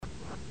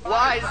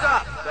Wise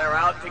up! They're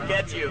out to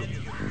get you.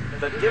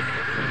 The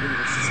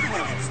difference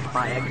caused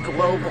by a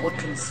global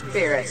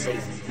conspiracy.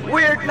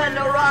 Weird men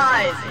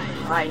arise!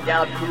 Find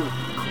out who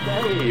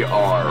they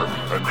are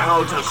and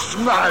how to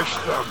smash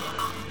them.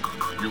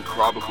 You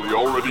probably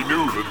already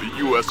knew that the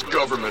U.S.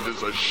 government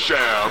is a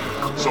sham,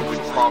 something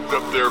propped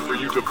up there for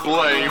you to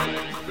blame.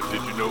 But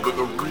did you know that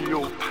the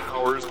real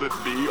powers that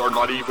be are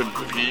not even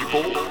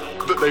people?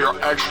 That they are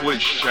actually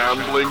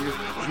shambling,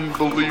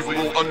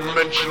 unbelievable,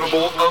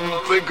 unmentionable,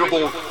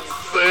 unthinkable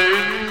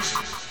things?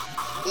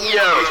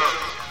 Yes,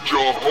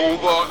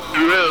 Jehovah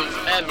is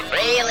an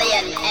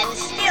alien and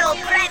still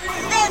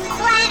threatens this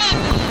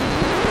planet!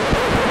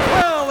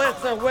 Well,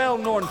 it's a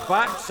well-known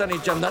fact, Sonny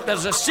Jim, that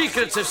there's a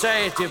secret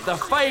society of the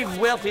 5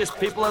 wealthiest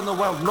people in the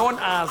world, known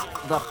as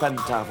the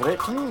Pentaverate,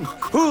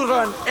 who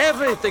run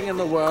everything in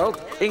the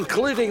world,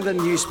 including the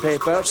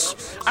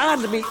newspapers,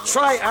 and meet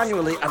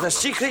tri-annually at a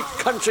secret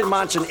country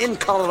mansion in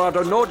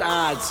Colorado known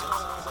as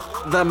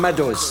the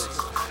Meadows.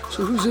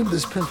 So who's in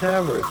this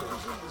Pentaverate?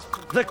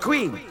 The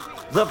Queen,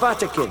 the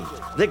Vatican,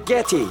 the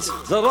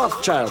Gettys, the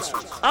Rothschilds,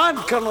 and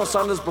Colonel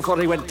Sanders before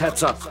he went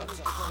tits up.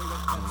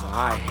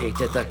 I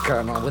hated the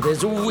Colonel with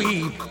his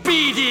wee,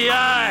 beady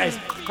eyes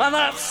and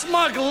that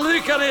smug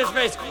look on his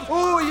face.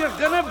 Oh, you're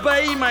gonna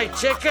buy my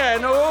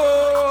chicken,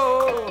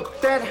 oh!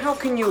 Dad, how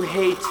can you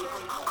hate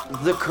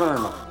the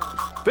Colonel?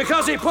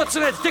 Because he puts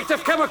an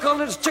addictive chemical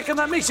in his chicken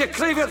that makes you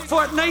crave it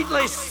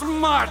fortnightly,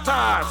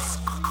 smartass!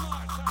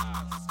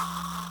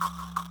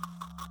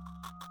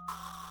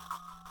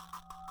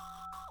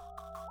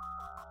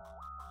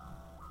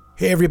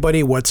 Hey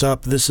everybody, what's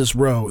up? This is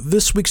Ro.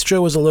 This week's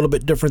show is a little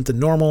bit different than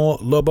normal.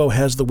 Lobo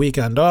has the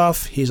weekend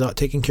off. He's out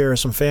taking care of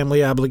some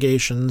family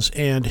obligations,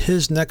 and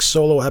his next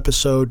solo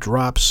episode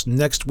drops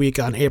next week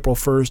on April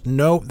 1st.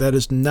 No, that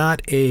is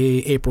not a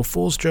April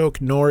Fool's joke,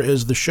 nor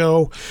is the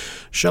show.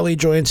 Shelley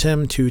joins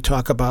him to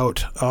talk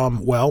about,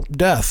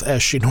 death,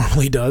 as she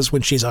normally does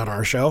when she's on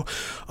our show.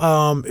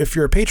 If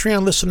you're a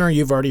Patreon listener,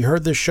 you've already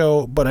heard this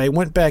show, but I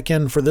went back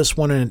in for this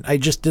one and I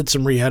just did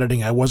some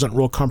re-editing. I wasn't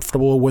real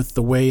comfortable with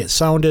the way it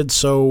sounded.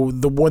 So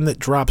the one that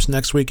drops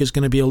next week is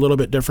going to be a little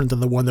bit different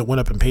than the one that went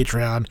up in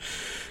Patreon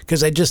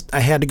because I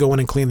had to go in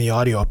and clean the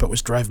audio up. It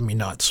was driving me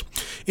nuts.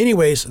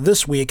 Anyways,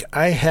 this week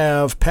I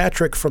have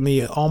Patrick from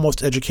the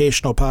Almost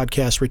Educational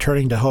podcast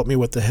returning to help me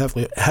with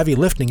the heavy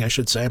lifting, I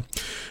should say.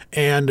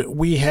 And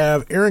we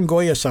have Aaron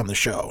Goyas on the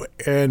show.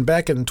 And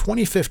back in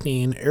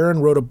 2015,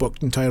 Aaron wrote a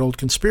book entitled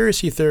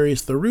Conspiracy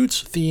Theories, The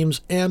Roots,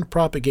 Themes, and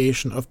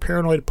Propagation of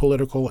Paranoid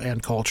Political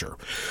and Culture.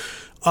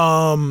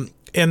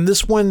 And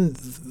this one,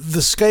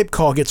 the Skype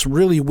call gets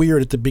really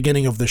weird at the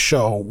beginning of the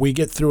show. We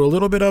get through a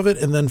little bit of it,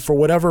 and then for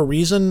whatever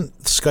reason,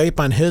 Skype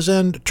on his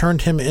end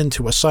turned him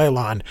into a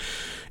Cylon.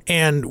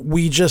 And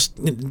we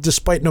just,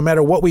 despite no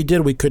matter what we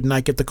did, we could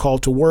not get the call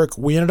to work.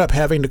 We ended up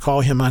having to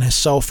call him on his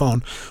cell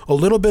phone. A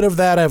little bit of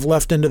that I've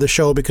left into the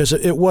show because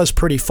it was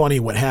pretty funny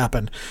what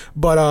happened.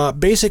 But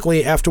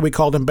basically, after we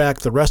called him back,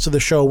 the rest of the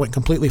show went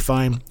completely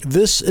fine.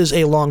 This is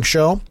a long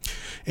show.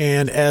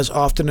 And as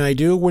often I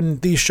do when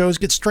these shows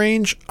get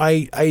strange,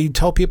 I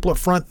tell people up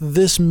front,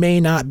 this may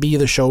not be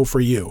the show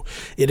for you.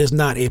 It is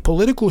not a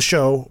political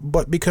show,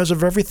 but because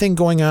of everything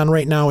going on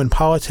right now in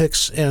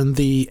politics and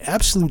the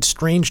absolute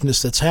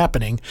strangeness that's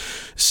happening,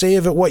 say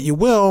of it what you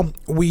will,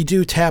 we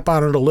do tap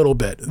on it a little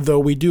bit, though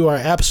we do our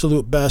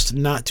absolute best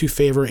not to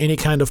favor any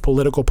kind of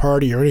political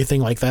party or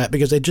anything like that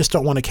because I just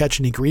don't want to catch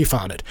any grief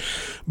on it.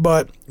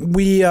 But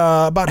we,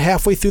 about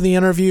halfway through the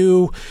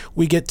interview,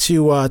 we get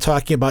to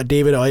talking about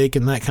David Icke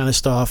and that kind of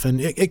stuff, and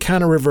it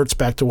kind of reverts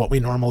back to what we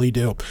normally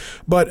do.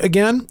 But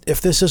again,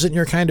 if this isn't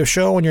your kind of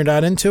show and you're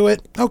not into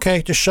it,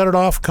 okay, just shut it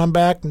off, come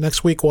back.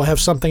 Next week we'll have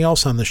something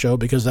else on the show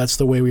because that's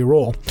the way we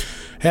roll.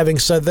 Having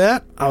said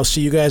that, I'll see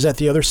you guys at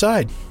the other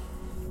side.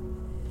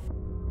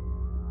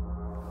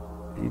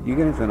 You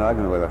get into an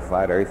argument with a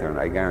flat earther, and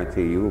I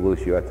guarantee you will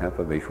lose your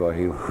temper before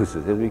he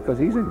loses his, because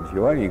he's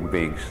enjoying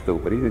being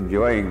stupid. He's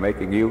enjoying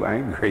making you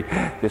angry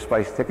just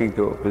by sticking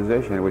to a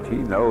position which he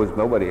knows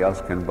nobody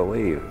else can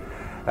believe.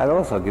 That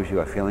also gives you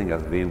a feeling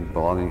of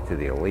belonging to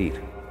the elite.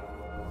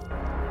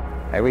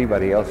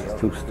 Everybody else is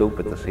too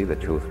stupid to see the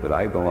truth, but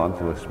I belong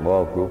to a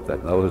small group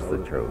that knows the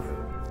truth.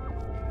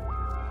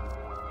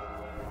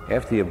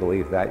 After you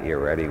believe that, you're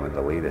ready when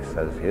the leader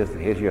says,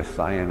 here's your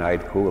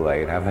cyanide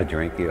Kool-Aid, have a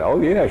drink. You go,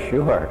 oh yeah,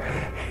 sure.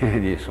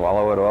 And you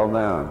swallow it all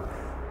down.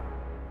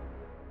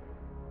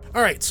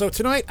 All right, so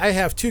tonight I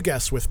have two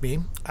guests with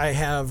me. I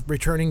have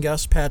returning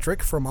guest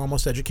Patrick from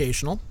Almost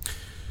Educational.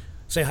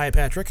 Say hi,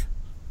 Patrick.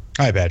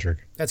 Hi, Patrick.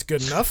 That's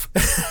good enough.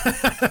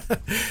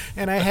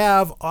 And I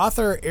have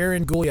author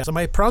Aaron Gulyas. Am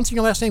I pronouncing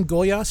your last name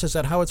Gulyas? Is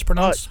that how it's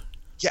pronounced?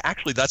 Yeah,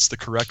 actually, that's the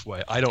correct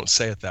way. I don't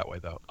say it that way,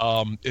 though.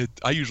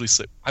 I usually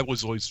say, I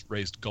was always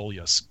raised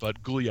Gulyas,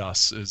 but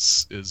Gulyas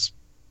is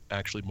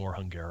actually more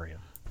Hungarian.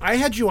 I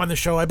had you on the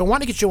show. I've been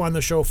wanting to get you on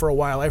the show for a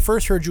while. I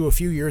first heard you a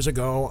few years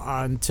ago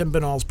on Tim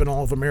Binnall's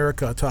Binnall of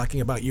America talking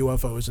about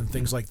UFOs and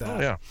things like that. Oh,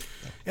 yeah.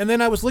 And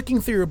then I was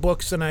looking through your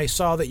books and I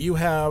saw that you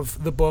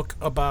have the book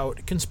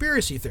about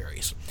conspiracy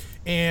theories.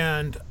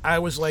 And I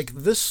was like,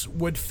 this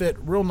would fit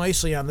real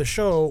nicely on the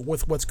show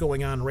with what's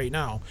going on right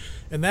now.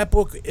 And that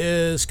book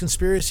is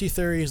Conspiracy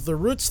Theories, The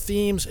Roots,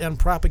 Themes, and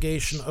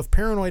Propagation of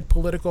Paranoid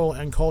Political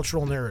and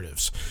Cultural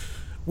Narratives,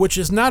 which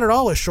is not at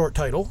all a short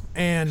title,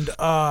 and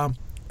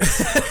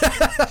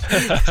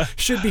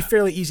should be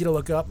fairly easy to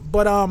look up.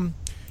 But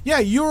yeah,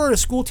 you're a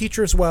school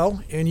teacher as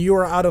well, and you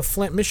are out of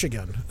Flint,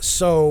 Michigan.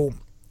 So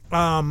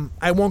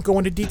I won't go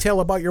into detail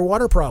about your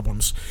water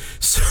problems.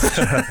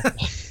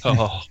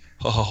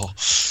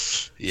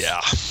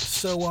 Yeah.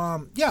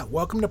 So, yeah,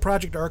 welcome to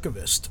Project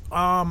Archivist.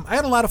 I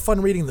had a lot of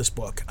fun reading this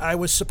book. I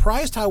was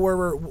surprised,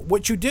 however,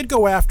 what you did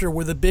go after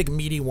were the big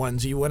meaty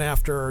ones. You went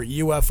after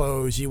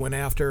UFOs. You went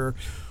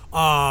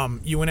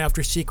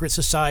after secret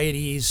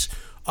societies.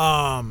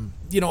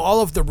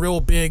 All of the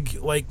real big,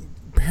 like,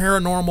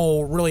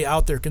 paranormal, really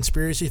out there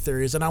conspiracy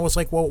theories. And I was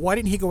like, well, why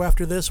didn't he go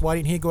after this? Why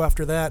didn't he go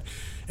after that?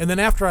 And then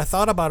after I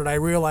thought about it, I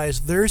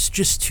realized there's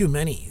just too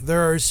many.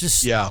 There's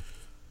just... Yeah.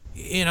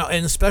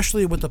 And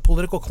especially with the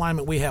political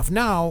climate we have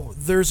now,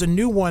 there's a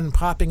new one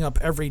popping up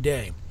every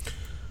day.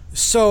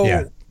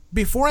 So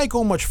before I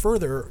go much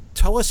further,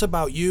 tell us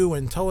about you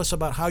and tell us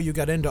about how you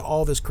got into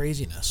all this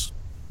craziness.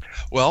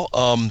 Well,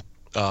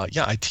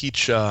 I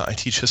teach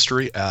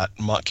history at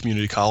Mott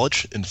Community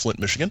College in Flint,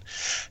 Michigan,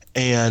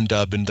 and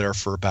been there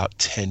for about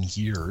 10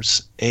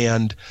 years.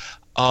 And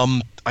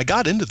I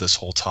got into this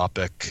whole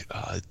topic,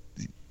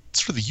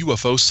 sort of the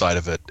UFO side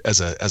of it,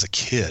 as a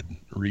kid,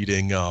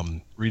 reading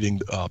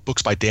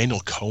books by Daniel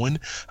Cohen.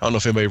 I don't know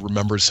if anybody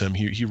remembers him.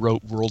 He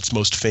wrote World's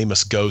Most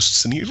Famous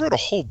Ghosts, and he wrote a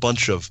whole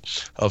bunch of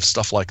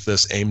stuff like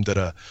this aimed at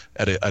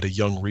a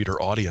young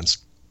reader audience.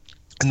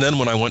 And then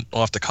when I went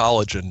off to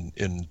college in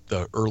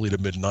the early to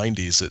mid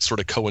 90s, it sort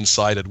of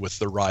coincided with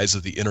the rise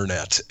of the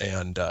internet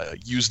and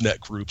Usenet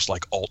groups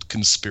like Alt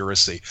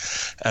Conspiracy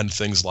and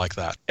things like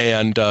that.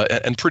 And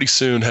pretty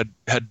soon had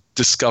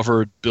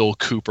discovered Bill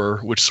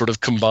Cooper, which sort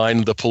of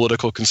combined the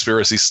political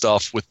conspiracy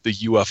stuff with the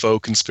UFO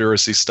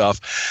conspiracy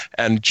stuff,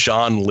 and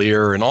John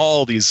Lear and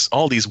all these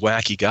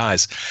wacky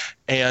guys.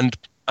 And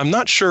I'm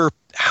not sure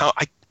how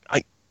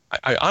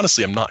I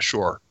honestly am not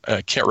sure.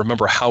 I can't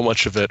remember how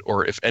much of it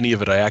or if any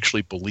of it I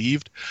actually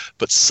believed,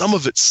 but some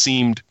of it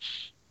seemed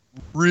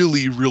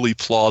really, really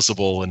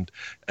plausible and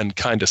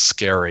kind of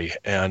scary.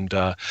 And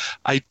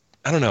I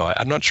don't know.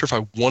 I'm not sure if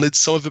I wanted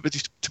some of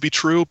it to be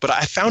true, but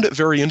I found it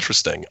very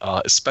interesting,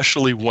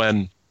 especially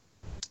when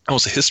I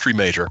was a history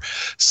major.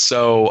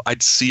 So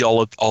I'd see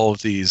all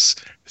of these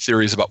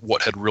theories about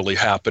what had really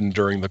happened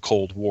during the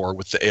Cold War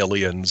with the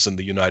aliens and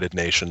the United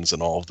Nations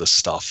and all of this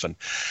stuff. And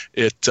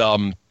it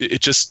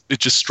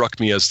just struck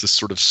me as this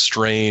sort of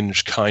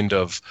strange kind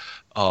of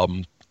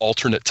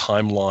alternate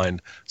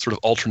timeline,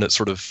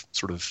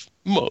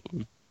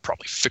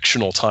 probably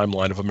fictional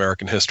timeline of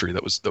American history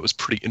that was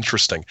pretty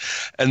interesting.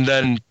 And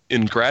then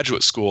in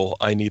graduate school,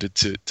 I needed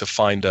to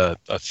find a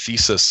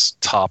thesis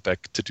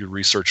topic to do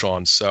research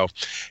on. So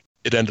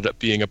it ended up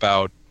being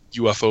about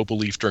UFO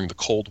belief during the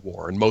Cold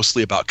War and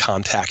mostly about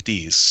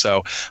contactees.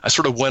 So I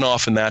sort of went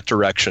off in that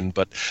direction,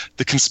 but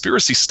the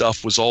conspiracy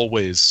stuff was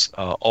always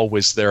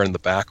there in the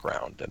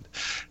background.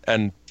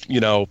 And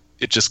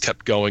it just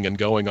kept going and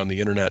going on the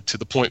internet to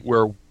the point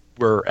where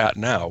we're at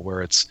now,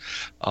 where it's,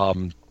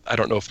 I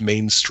don't know if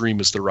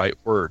mainstream is the right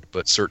word,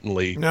 but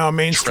certainly... No,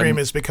 mainstream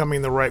is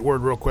becoming the right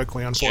word real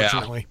quickly,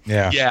 unfortunately.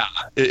 Yeah.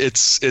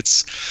 It's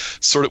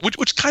sort of,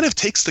 which kind of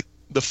takes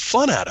the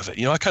fun out of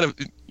it. I kind of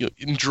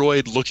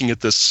enjoyed looking at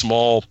this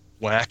small,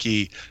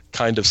 wacky,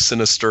 kind of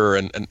sinister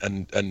and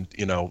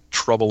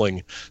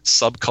troubling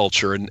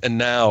subculture, and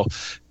now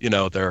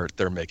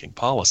they're making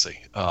policy,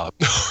 or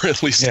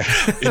at least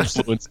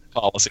influencing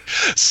policy.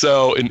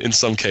 So in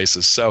some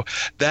cases, so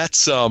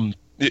that's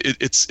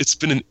it's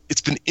been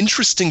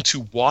interesting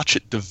to watch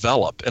it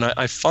develop, and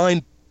I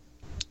find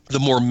the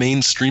more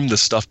mainstream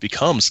this stuff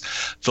becomes,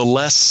 the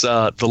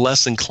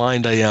less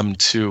inclined I am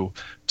to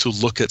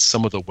look at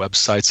some of the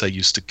websites I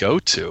used to go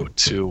to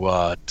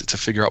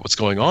figure out what's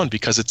going on,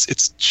 because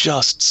it's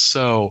just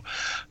so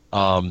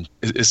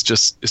it's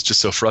just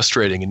so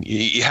frustrating, and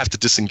you have to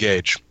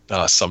disengage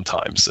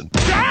sometimes. And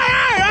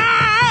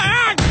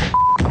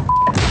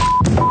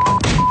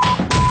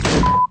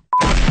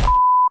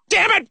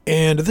damn it!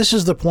 And this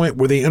is the point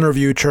where the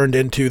interview turned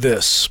into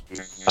this.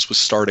 This was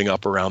starting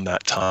up around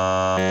that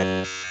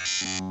time.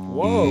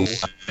 Whoa!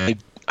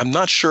 I'm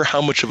not sure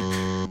how much of.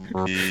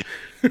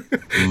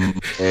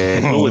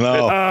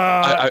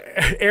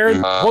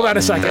 Aaron, hold on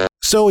a second.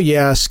 So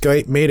yeah,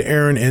 Skype made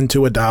Aaron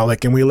into a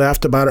Dalek, and we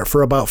laughed about it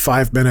for about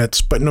 5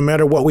 minutes, but no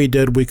matter what we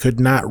did, we could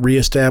not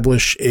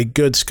reestablish a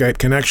good Skype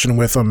connection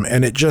with him,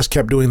 and it just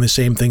kept doing the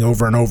same thing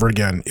over and over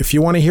again. If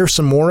you want to hear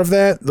some more of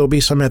that, there'll be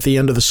some at the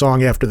end of the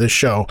song after this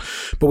show,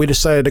 but we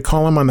decided to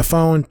call him on the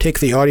phone, take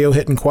the audio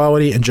hit in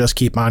quality, and just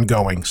keep on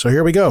going. So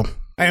here we go.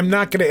 I am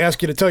not going to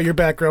ask you to tell your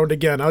background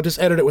again. I'll just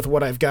edit it with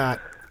what I've got.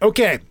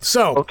 Okay,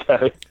 so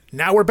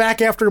now we're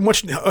back after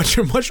much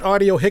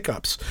audio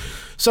hiccups.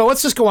 So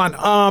let's just go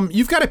on.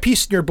 You've got a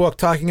piece in your book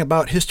talking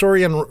about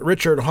historian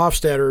Richard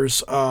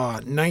Hofstadter's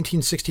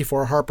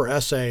 1964 Harper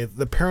essay,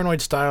 The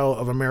Paranoid Style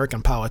of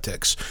American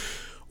Politics.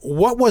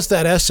 What was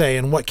that essay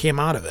and what came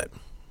out of it?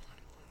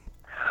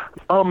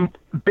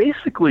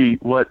 Basically,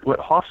 what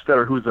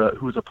Hofstadter,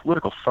 who's a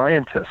political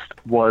scientist,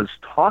 was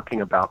talking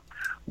about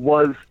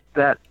was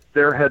that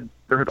there had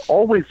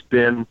always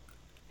been,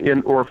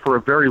 for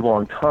a very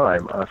long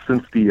time,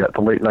 since the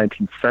late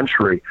 19th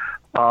century,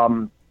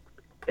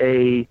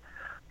 a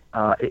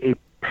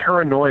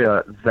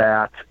paranoia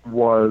that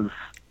was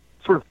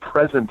sort of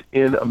present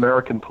in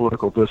American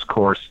political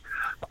discourse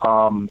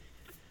for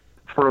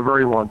a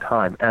very long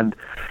time. And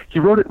he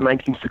wrote it in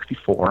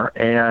 1964,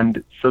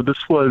 and so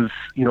this was,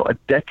 a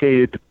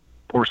decade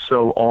or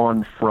so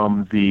on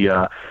from the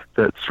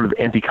sort of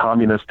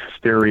anti-communist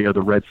hysteria,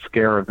 the Red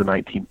Scare of the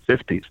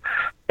 1950s.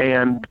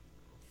 And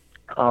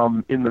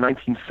in the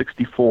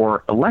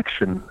 1964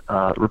 election,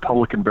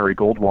 Republican Barry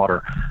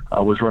Goldwater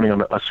was running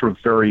on a sort of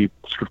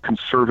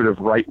conservative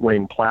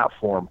right-wing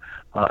platform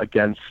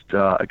against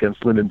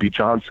Lyndon B.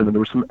 Johnson, and there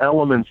were some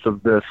elements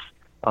of this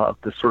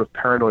sort of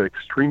paranoid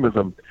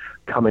extremism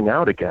coming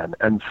out again.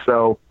 And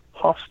so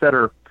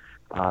Hofstadter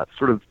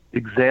sort of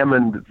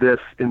examined this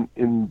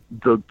in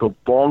the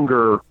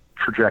longer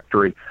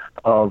trajectory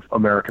of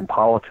American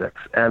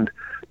politics, and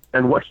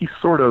what he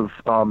sort of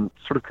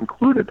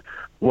concluded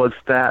was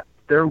that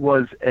there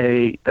was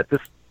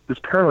this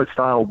paranoid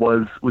style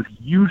was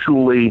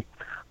usually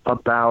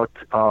about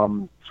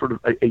sort of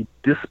a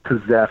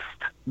dispossessed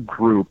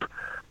group,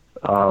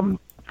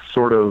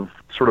 sort of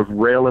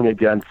railing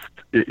against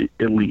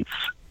elites,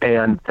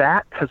 and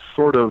that has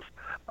sort of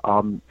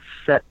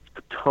set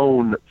the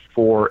tone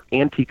for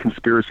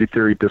anti-conspiracy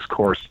theory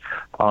discourse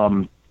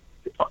in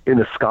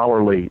the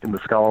scholarly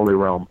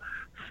realm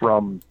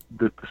from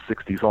the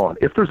 60s on.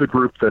 If there's a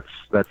group that's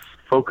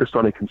focused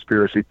on a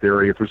conspiracy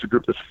theory, if there's a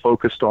group that's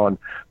focused on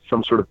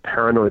some sort of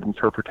paranoid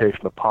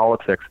interpretation of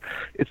politics,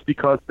 it's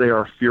because they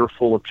are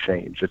fearful of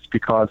change. It's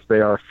because they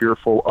are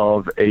fearful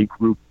of a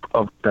group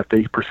that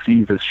they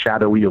perceive as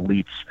shadowy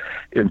elites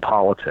in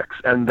politics,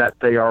 and that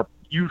they are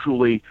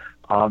usually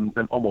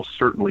and almost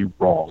certainly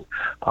wrong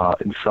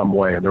in some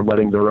way, and they're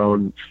letting their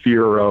own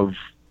fear of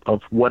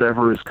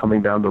whatever is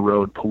coming down the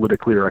road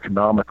politically or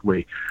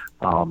economically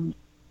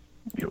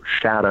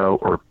shadow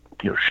or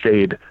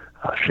shade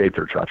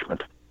their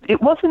judgment.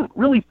 It wasn't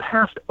really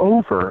passed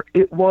over.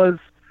 It was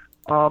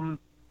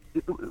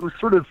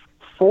sort of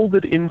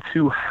folded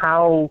into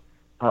how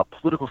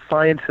political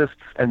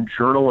scientists and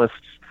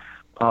journalists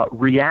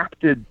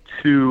reacted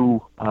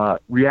to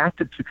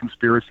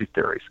conspiracy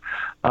theories.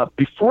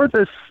 Before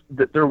this,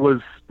 that there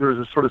was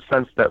a sort of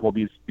sense that, well,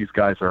 these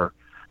guys are,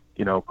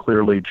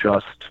 clearly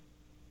just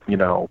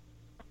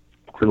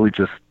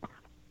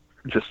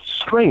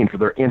strange,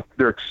 or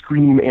they're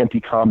extreme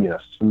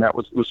anti-communists, and that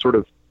was sort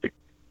of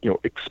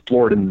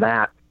explored in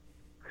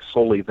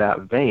solely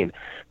that vein.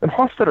 And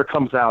Hofstadter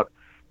comes out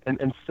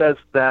and says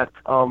that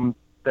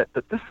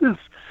this is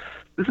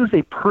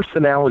a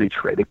personality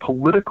trait, a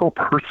political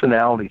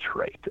personality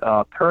trait.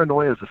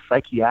 Paranoia is a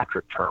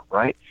psychiatric term,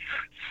 right?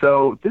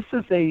 So this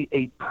is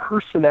a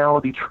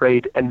personality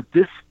trait, and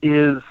this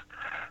is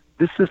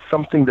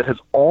something that has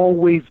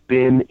always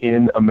been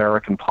in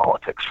American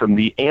politics, from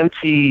the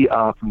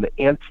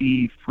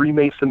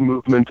anti-Freemason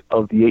movement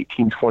of the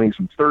 1820s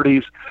and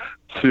 30s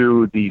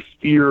to the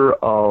fear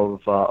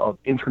of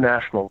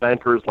international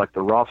bankers like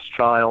the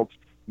Rothschilds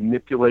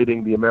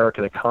manipulating the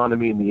American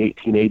economy in the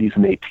 1880s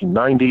and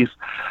 1890s,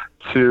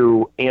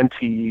 to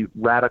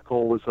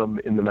anti-radicalism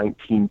in the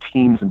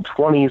 19-teens and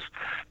 20s,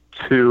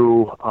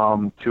 to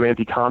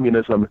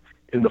anti-communism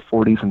in the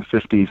 40s and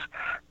 50s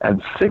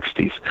and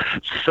 60s.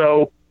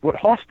 So what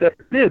Hofstadter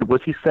did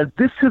was he said,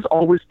 this has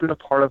always been a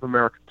part of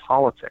American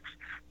politics,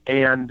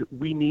 and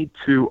we need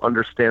to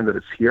understand that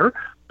it's here,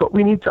 but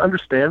we need to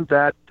understand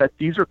that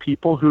these are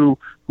people who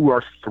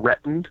are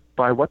threatened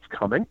by what's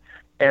coming,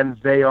 and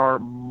they are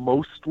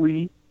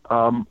mostly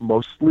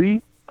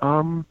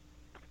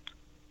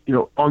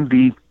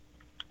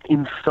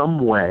in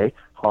some way,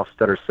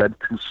 Hofstadter said,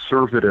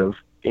 conservative,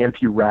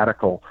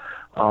 anti-radical,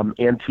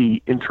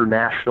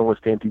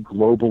 anti-internationalist,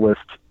 anti-globalist,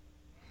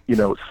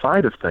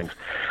 side of things.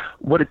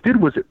 What it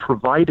did was it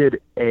provided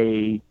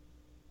a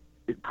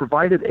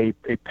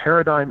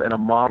paradigm and a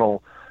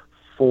model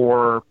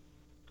for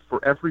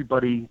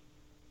everybody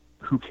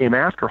who came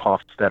after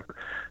Hofstadter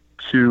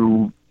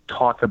to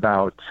talk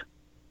about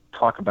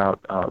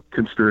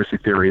conspiracy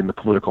theory in the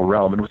political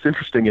realm. And what's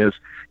interesting is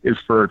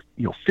for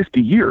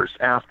 50 years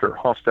after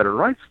Hofstadter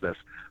writes this,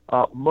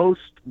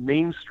 most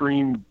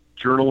mainstream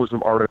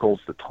journalism articles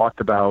that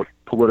talked about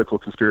political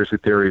conspiracy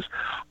theories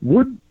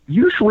would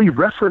usually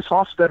reference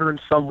Hofstadter in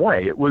some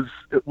way. It was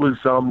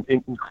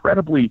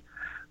incredibly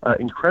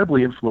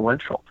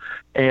influential,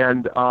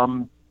 and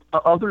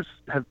others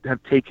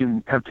have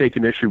taken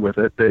issue with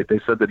it.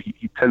 They said that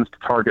he tends to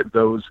target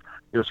those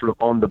sort of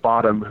on the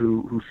bottom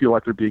who feel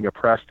like they're being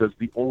oppressed as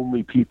the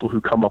only people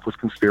who come up with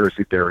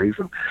conspiracy theories.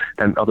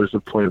 And others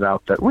have pointed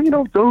out that,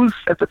 well, those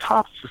at the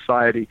top of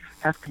society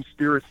have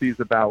conspiracies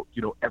about,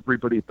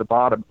 everybody at the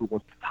bottom who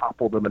wants to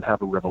topple them and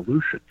have a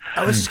revolution.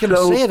 I was just going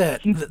to say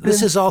that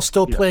this is all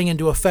still playing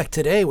into effect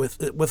today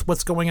with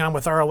what's going on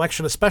with our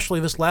election, especially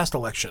this last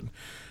election.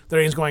 That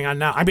everything's going on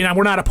now. I mean,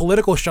 we're not a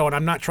political show, and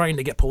I'm not trying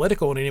to get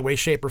political in any way,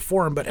 shape, or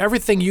form, but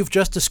everything you've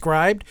just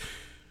described,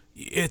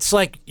 it's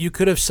like you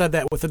could have said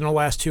that within the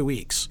last 2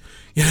 weeks.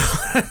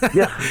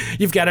 Yeah.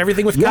 You've got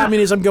everything with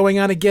communism going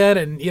on again,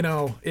 and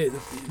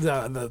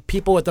the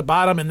people at the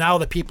bottom and now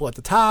the people at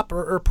the top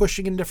are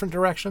pushing in different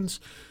directions.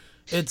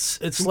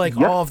 It's like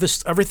all of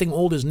this, everything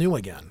old is new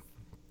again.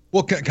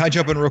 Well, can I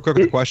jump in real quick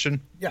with a question?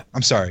 Yeah.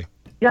 I'm sorry.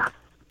 Yeah.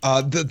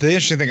 The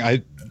interesting thing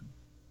I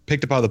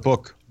picked up out of the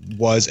book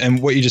was,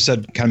 and what you just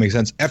said kind of makes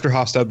sense, after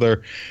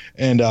Hofstadter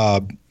and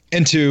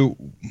into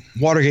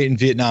Watergate in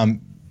Vietnam,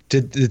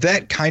 did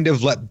that kind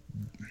of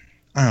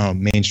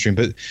mainstream,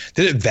 but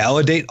did it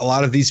validate a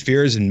lot of these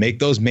fears and make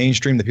those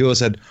mainstream? The people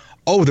said,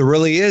 oh, there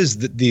really is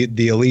the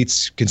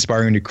elites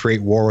conspiring to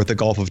create war with the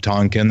Gulf of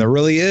Tonkin. There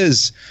really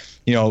is,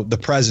 the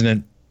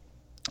president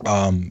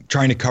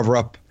trying to cover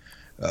up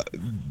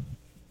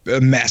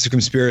massive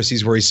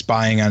conspiracies where he's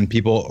spying on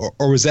people,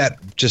 or was that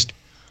just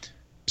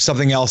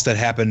something else that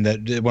happened that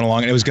went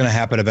along and it was going to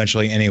happen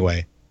eventually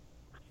anyway?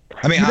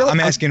 I mean, I'm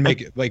asking to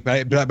make it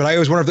but I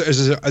always wonder if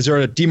is there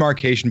a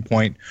demarcation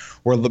point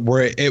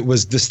where it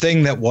was this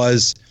thing that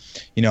was,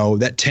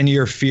 that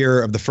 10-year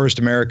fear of the first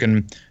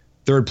American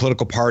third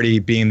political party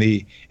being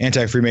the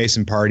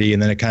anti-Freemason party,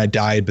 and then it kind of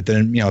died, but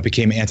then, it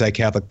became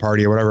anti-Catholic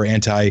party or whatever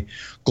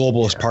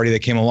anti-globalist party that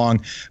came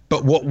along.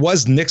 But what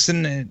was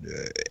Nixon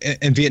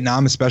in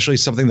Vietnam, especially,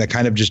 something that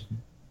kind of just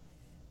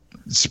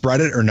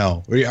spread it, or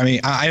no? I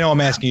mean, I know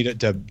I'm asking you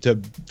to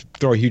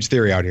throw a huge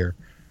theory out here.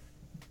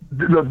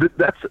 No,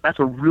 that's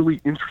a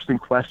really interesting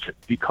question,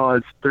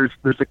 because there's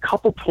a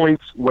couple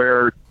points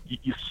where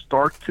you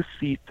start to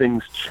see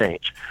things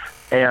change,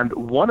 and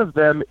one of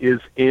them is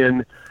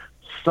in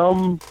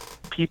some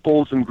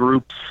people's and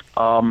groups'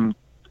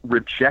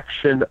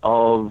 rejection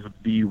of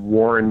the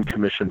Warren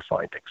Commission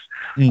findings.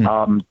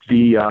 I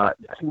think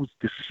it was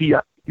the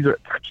CIA,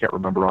 I can't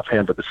remember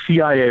offhand, but the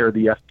CIA or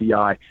the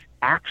FBI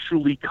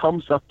actually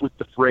comes up with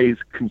the phrase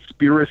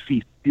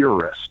conspiracy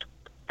theorist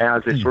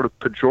as a sort of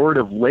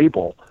pejorative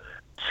label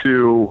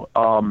to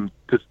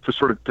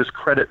sort of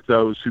discredit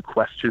those who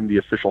question the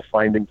official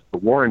findings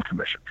of the Warren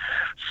Commission.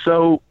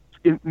 So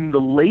in the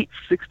late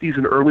 60s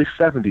and early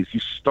 70s, you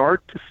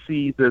start to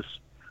see this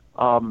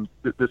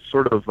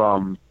sort of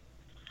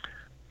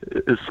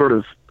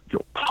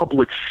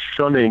public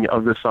shunning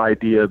of this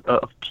idea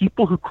of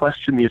people who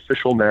question the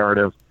official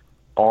narrative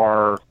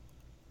are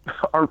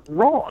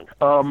wrong,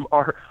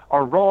 are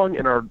wrong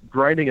and are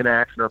grinding an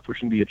axe and are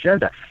pushing the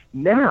agenda.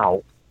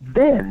 Now,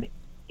 then,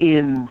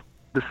 in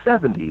the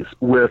 70s,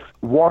 with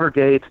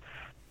Watergate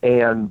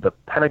and the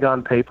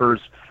Pentagon Papers,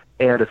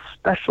 and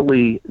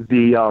especially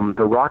the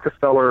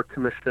Rockefeller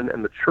Commission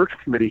and the Church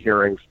Committee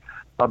hearings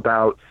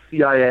about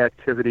CIA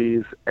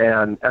activities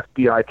and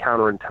FBI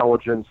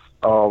counterintelligence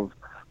of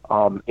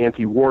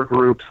anti-war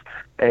groups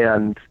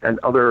and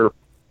other,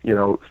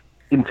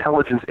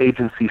 intelligence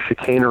agency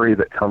chicanery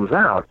that comes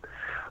out,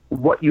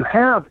 what you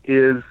have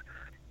is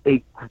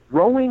a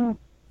growing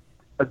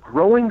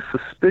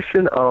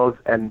suspicion of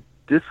and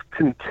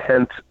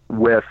discontent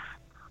with,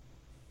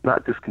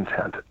 not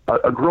discontent,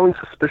 a growing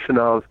suspicion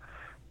of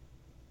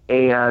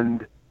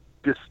and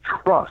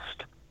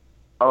distrust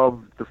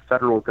of the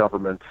federal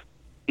government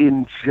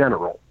in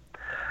general.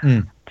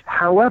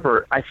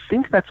 However, I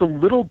think that's a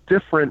little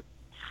different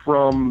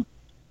from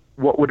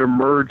what would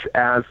emerge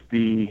as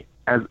the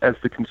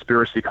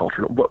conspiracy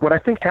culture. What I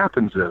think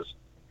happens is,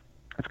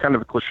 it's kind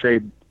of a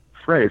cliched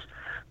phrase,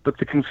 but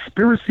the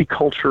conspiracy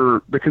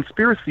culture, the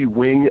conspiracy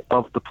wing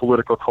of the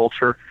political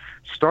culture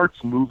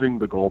starts moving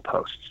the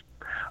goalposts.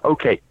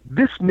 Okay,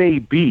 this may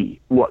be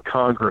what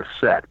Congress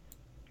said,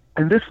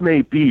 and this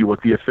may be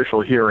what the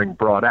official hearing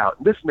brought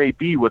out. This may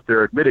be what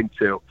they're admitting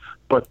to,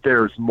 but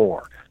there's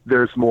more.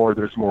 There's more,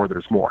 there's more,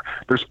 there's more.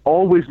 There's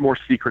always more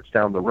secrets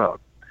down the road.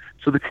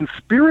 So the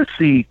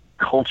conspiracy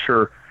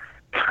culture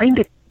kind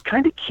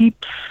of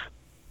keeps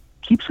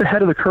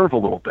ahead of the curve a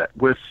little bit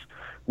with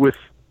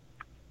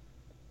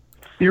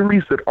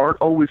theories that aren't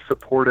always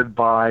supported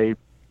by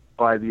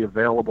the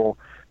available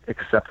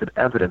accepted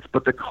evidence.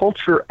 But the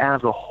culture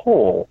as a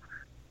whole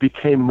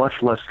became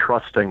much less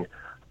trusting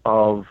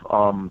of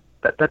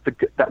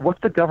that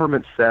what the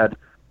government said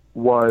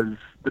was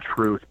the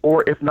truth,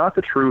 or if not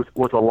the truth,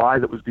 was a lie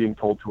that was being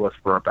told to us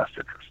for our best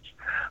interests,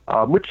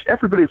 which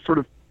everybody sort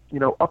of,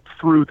 up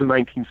through the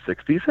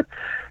 1960s, and,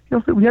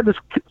 we had this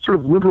sort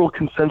of liberal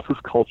consensus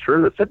culture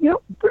that said,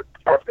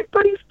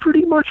 everybody's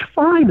pretty much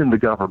fine in the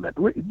government.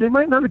 They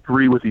might not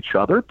agree with each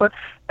other, but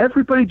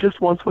everybody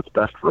just wants what's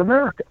best for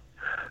America.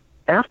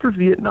 After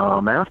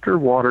Vietnam, after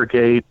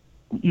Watergate,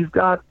 you've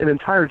got an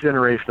entire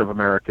generation of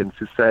Americans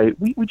who say,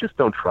 we just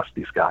don't trust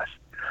these guys.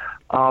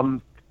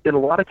 In a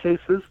lot of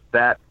cases,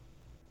 that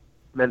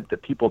meant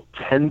that people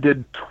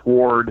tended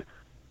toward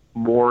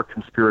more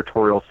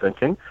conspiratorial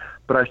thinking,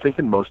 but I think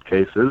in most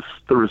cases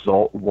the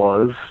result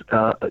was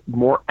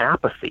more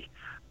apathy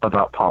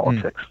about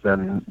politics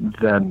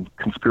than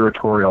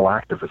conspiratorial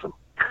activism.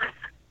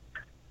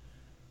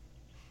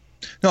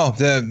 No,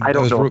 I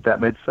don't know if that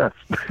made sense.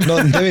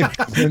 No,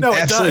 that made No,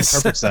 it absolutely does.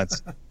 perfect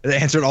sense. It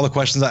answered all the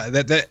questions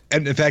that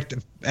and in fact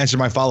answered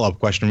my follow-up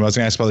question. I was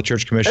going to ask about the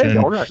Church Commission Hey,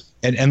 all right.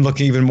 and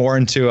looking even more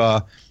into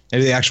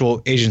the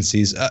actual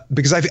agencies,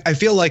 because I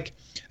feel like,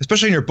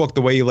 especially in your book,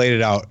 the way you laid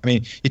it out. I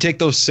mean, you take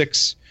those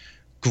 6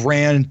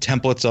 grand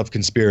templates of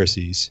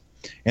conspiracies,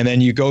 and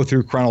then you go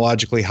through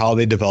chronologically how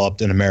they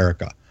developed in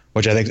America,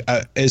 which I think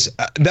is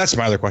that's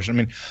my other question. I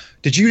mean,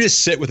 did you just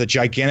sit with a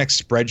gigantic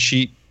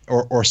spreadsheet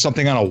or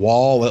something on a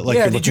wall? Like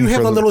Yeah, did you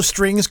have the little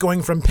strings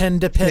going from pen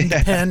to pen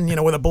to pen,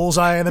 with a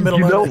bullseye in the middle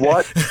You of know it?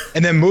 what?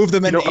 And then move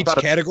them into each about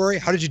category?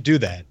 How did you do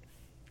that?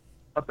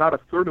 About a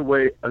third of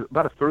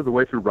the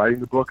way through writing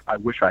the book, I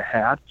wish I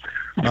had,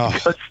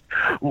 because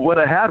what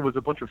I had was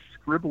a bunch of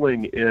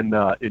scribbling in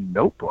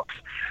notebooks,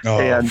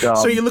 and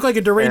So you look like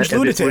a deranged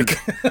and it lunatic.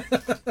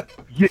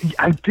 Yeah,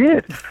 I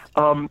did.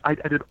 I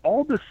did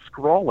all this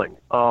scrawling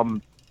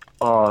when I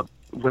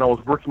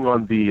was working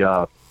on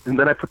the. And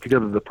then I put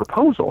together the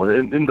proposal.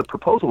 And in the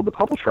proposal, the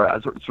publisher,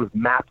 I sort of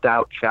mapped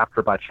out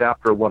chapter by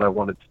chapter what I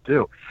wanted to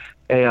do,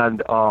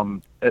 and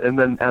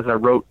then as I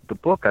wrote the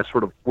book, I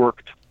sort of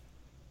worked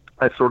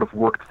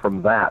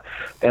from that,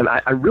 and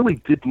I really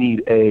did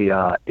need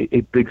a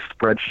big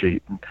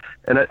spreadsheet.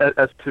 And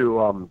as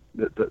to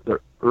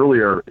the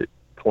earlier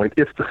point,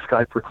 if the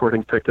Skype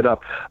recording picked it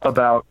up,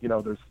 about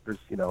there's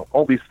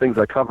all these things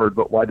I covered,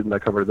 but why didn't I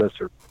cover this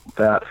or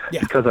that? Yeah.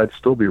 Because I'd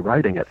still be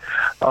writing it.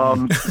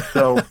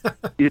 So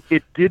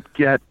it did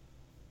get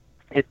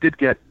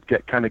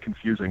kind of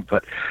confusing.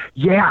 But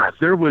yeah,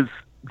 there was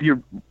the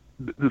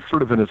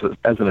sort of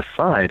as an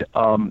aside,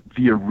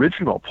 the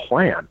original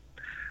plan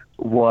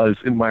was,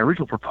 in my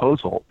original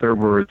proposal, there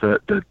were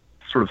the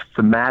sort of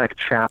thematic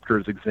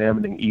chapters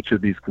examining each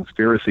of these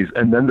conspiracies,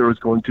 and then there was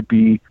going to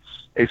be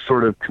a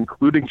sort of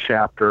concluding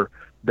chapter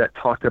that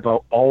talked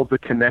about all the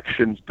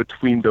connections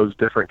between those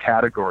different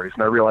categories.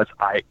 And I realized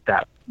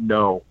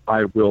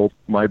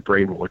my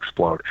brain will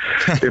explode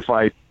if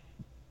I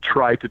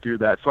try to do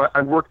that. So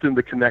I worked in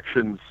the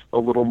connections a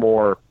little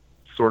more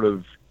sort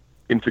of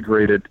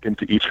integrated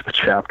into each of the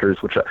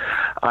chapters, which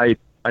I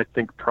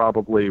think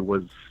probably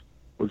was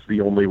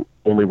the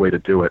only way to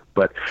do it.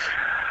 But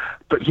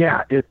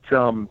yeah, it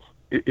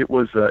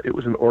was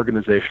an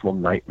organizational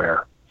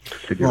nightmare to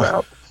figure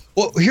out.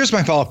 Well, here's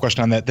my follow-up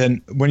question on that.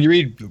 Then, when you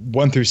read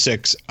 1 through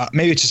 6,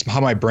 maybe it's just how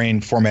my brain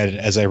formatted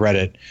as I read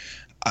it.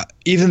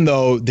 Even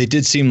though they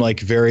did seem like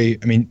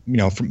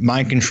from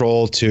mind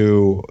control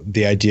to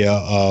the idea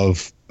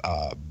of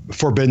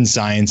forbidden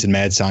science and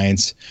mad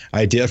science,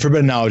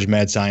 forbidden knowledge,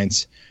 mad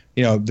science.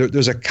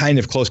 There's a kind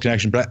of close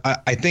connection. But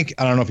I think,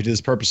 I don't know if you did this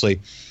purposely,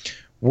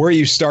 where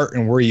you start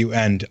and where you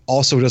end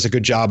also does a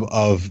good job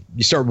of,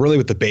 you start really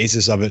with the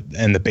basis of it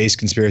and the base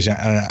conspiracy.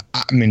 I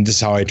mean, this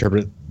is how I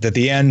interpret it. At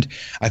the end,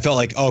 I felt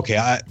like,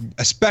 okay,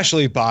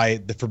 especially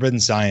by the forbidden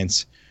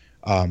science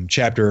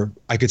chapter,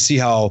 I could see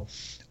how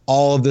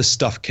all of this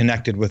stuff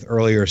connected with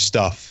earlier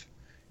stuff.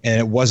 And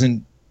it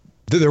wasn't,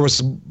 there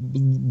was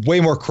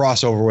way more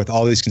crossover with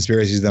all these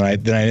conspiracies than I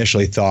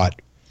initially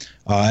thought.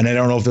 And I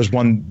don't know if there's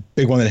one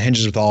big one that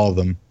hinges with all of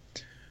them.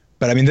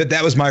 But I mean,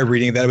 that was my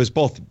reading, that it was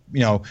both,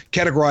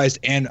 categorized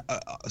and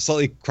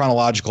slightly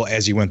chronological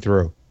as you went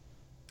through.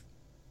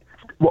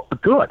 Well,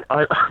 good.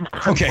 I'm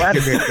okay, glad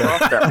good.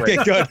 that way.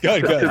 Okay,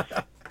 good.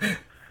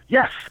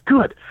 Yes,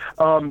 good.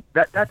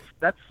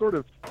 That's sort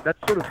of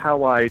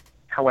how I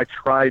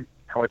tried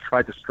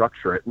to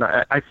structure it, and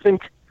I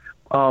think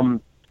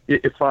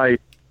if I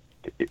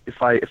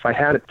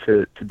had it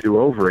to do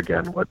over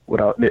again,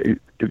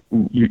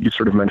 you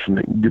sort of mentioned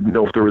that you didn't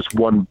know if there was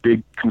one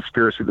big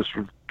conspiracy that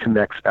sort of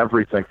connects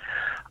everything.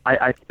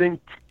 I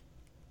think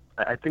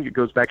it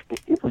goes back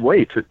in a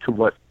way to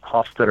what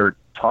Hofstadter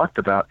talked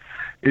about,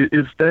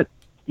 is that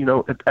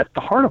at the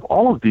heart of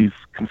all of these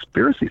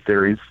conspiracy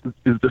theories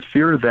is the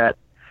fear that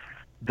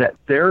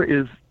there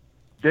is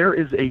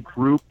a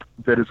group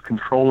that is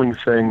controlling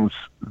things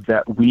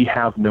that we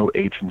have no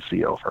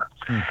agency over.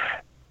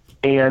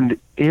 And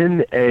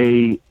in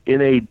a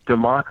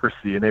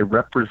democracy, in a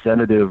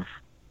representative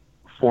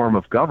form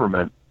of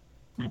government,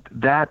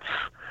 that's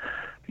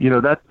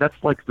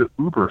like the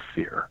uber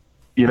fear.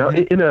 In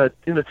a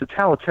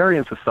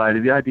totalitarian society,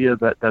 the idea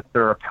that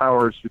there are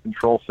powers who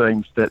control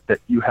things that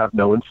you have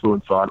no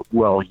influence on.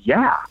 Well,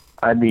 yeah,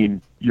 I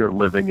mean, you're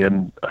living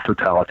in a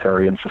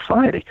totalitarian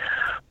society,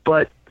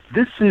 but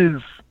this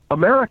is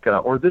America,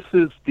 or this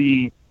is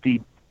the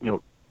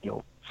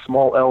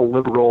small L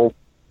liberal,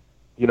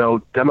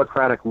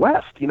 democratic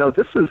West.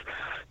 This is,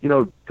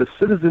 the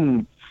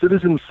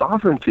citizen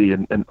sovereignty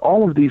and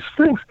all of these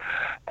things.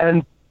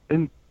 And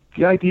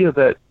the idea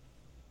that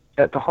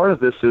at the heart of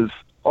this is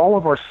all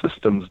of our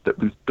systems that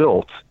we've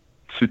built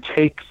to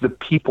take the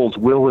people's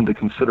will into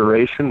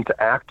consideration,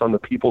 to act on the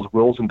people's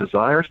wills and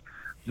desires,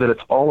 that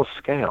it's all a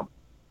scam.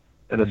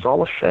 and it's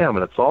all a sham,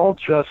 and it's all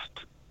just,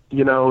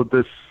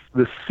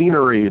 this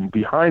scenery, and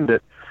behind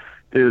it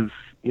is,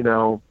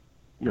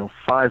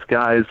 5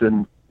 guys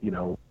in,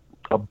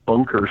 a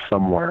bunker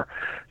somewhere,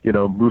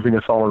 moving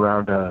us all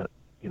around a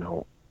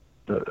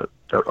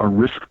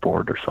risk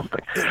board or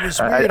something. It was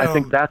weird, I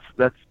think that's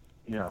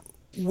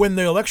when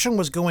the election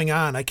was going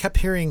on, I kept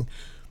hearing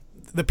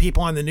the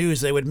people on the news,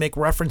 they would make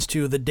reference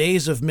to the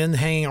days of men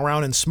hanging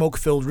around in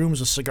smoke-filled rooms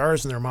with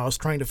cigars in their mouths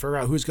trying to figure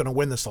out who's going to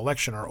win this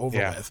election are over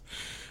with.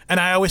 And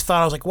I always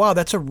thought, I was like, wow,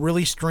 that's a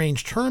really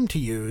strange term to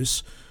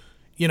use,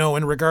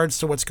 in regards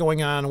to what's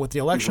going on with the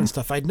election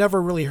stuff. I'd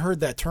never really heard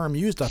that term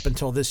used up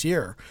until this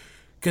year.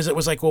 Because it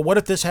was like, well, what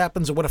if this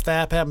happens, and what if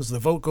that happens? The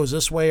vote goes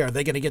this way. Are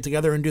they going to get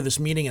together and do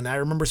this meeting? And I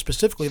remember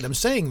specifically them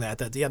saying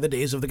that the other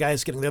days of the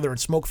guys getting together in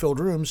smoke-filled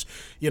rooms,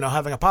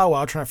 having a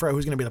powwow, trying to figure out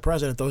who's going to be the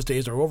president. Those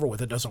days are over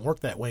with. It doesn't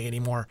work that way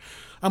anymore.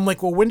 I'm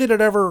like, well, when did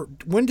it ever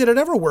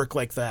work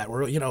like that?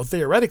 Where,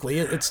 theoretically,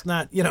 it's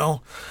not, I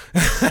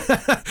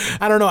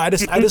don't know. I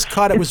just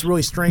caught it was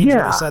really strange when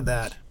I said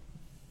that.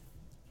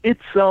 It's,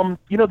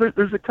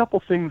 there's a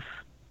couple things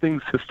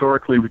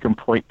historically we can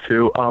point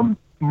to.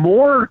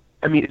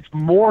 It's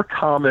more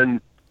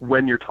common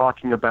when you're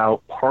talking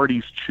about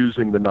parties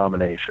choosing the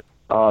nomination.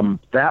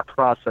 That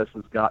process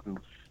has gotten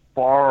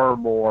far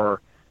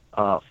more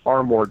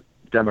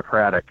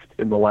democratic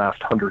in the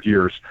last 100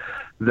 years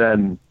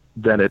than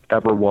it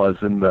ever was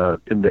in the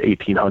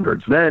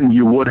 1800s. Then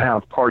you would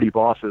have party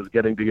bosses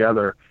getting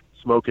together,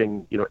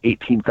 smoking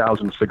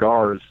 18,000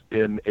 cigars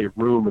in a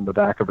room in the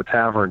back of a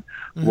tavern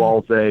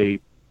while they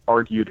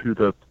argued who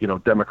the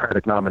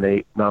Democratic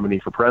nominee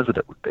for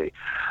president would be.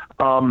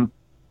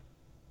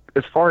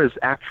 As far as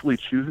actually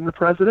choosing the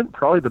president,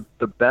 probably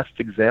the best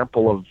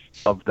example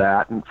of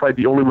that, and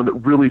probably the only one that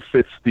really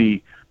fits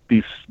the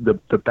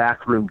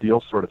backroom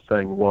deal sort of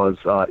thing, was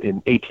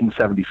in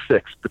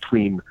 1876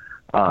 between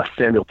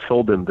Samuel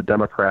Tilden, the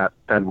Democrat,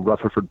 and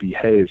Rutherford B.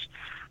 Hayes,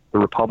 the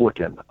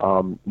Republican.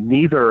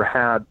 Neither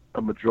had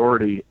a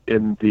majority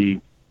in the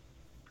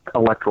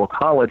Electoral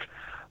College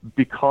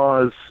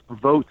because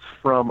votes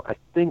from, I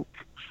think,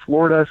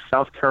 Florida,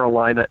 South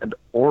Carolina, and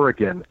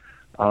Oregon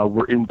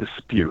were in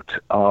dispute.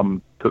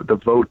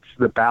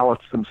 The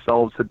ballots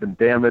themselves had been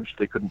damaged.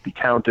 They couldn't be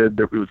counted.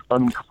 It was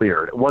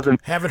unclear. It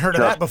wasn't. Haven't heard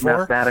of that before.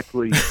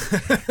 Mathematically.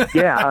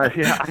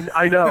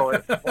 I know.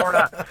 It's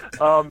Florida.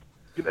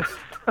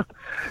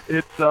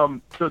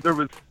 So there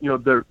was,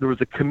 there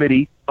was a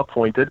committee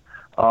appointed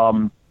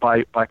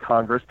by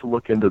Congress to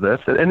look into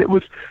this, and it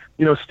was,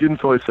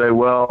 students always say,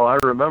 well, I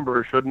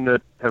remember, shouldn't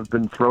it have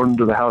been thrown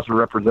into the House of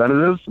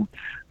Representatives? And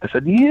I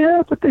said,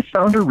 yeah, but they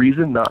found a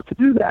reason not to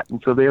do that.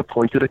 And so they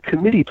appointed a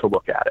committee to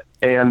look at it.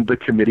 And the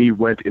committee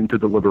went into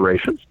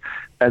deliberations,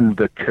 and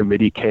the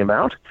committee came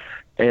out,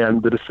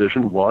 and the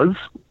decision was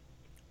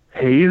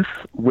Hayes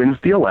wins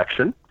the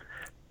election,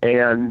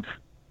 and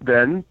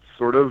then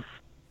sort of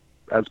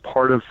as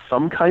part of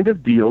some kind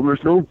of deal,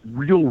 there's no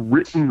real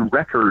written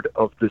record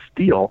of this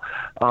deal,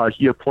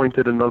 he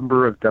appointed a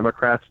number of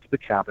Democrats to the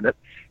cabinet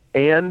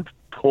and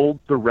pulled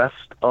the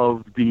rest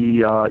of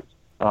the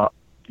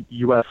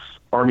U.S.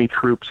 Army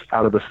troops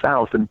out of the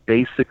South and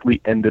basically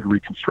ended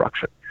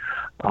Reconstruction.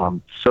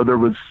 So there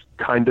was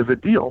kind of a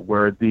deal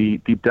where the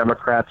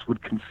Democrats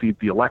would concede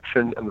the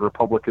election and the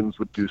Republicans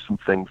would do some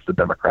things the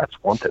Democrats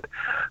wanted.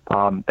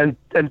 And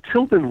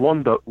Tilden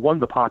won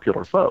the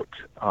popular vote,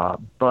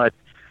 but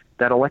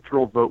that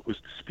electoral vote was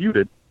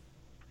disputed.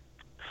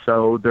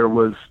 So there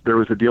was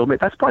a deal made.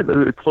 That's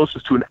probably the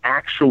closest to an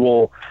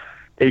actual.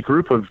 A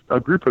group of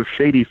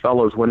shady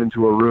fellows went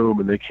into a room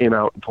and they came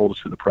out and told us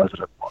who the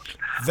president was.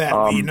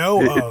 That we know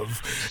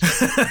of.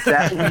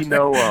 That we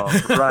know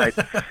of, right?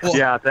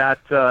 Yeah,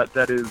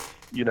 that is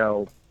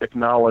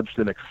acknowledged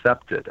and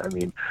accepted. I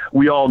mean,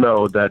 we all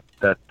know that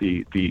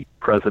the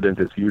president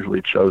is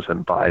usually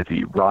chosen by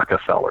the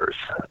Rockefellers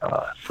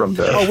from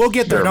we'll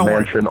get there, their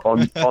mansion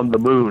on the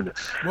moon.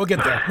 We'll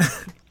get there.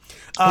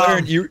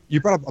 Larry,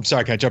 you brought up. I'm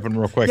sorry, can I jump in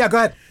real quick? Yeah, go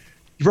ahead.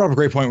 You brought up a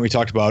great point when we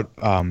talked about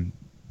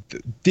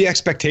the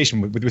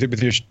expectation with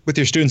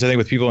your students. I think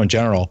with people in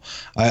general,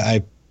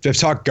 I've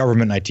taught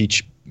government. And I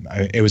teach.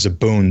 It was a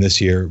boon this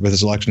year with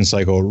this election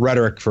cycle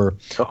rhetoric for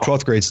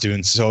 12th grade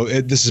students. So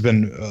this has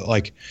been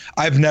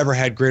I've never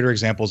had greater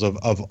examples of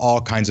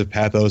all kinds of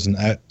pathos and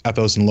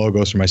ethos and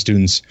logos for my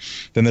students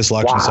than this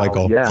election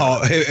cycle. Yeah.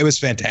 Oh, it was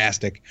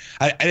fantastic.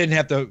 I didn't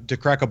have to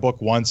crack a book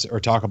once or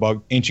talk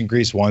about ancient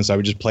Greece once. I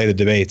would just play the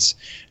debates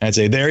and I'd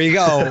say, there you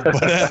go.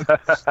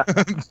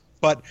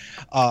 But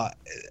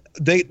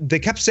they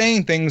kept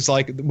saying things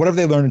like, what have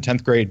they learned in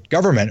 10th grade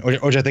government,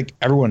 which I think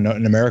everyone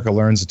in America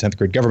learns in 10th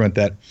grade government,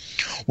 that,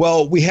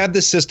 well, we have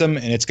this system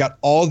and it's got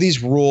all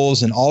these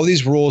rules and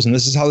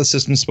this is how the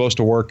system's supposed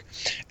to work.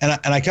 And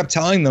I kept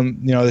telling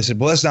them, they said,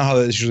 well, that's not how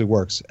this usually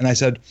works. And I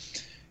said,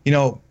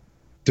 they're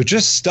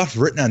just stuff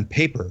written on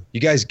paper.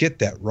 You guys get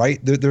that, right?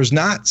 There's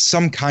not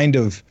some kind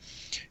of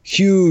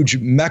huge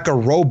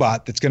mecha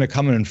robot that's going to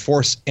come and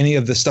enforce any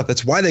of this stuff.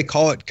 That's why they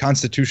call it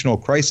constitutional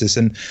crisis.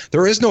 And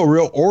there is no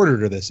real order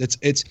to this.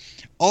 It's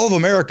all of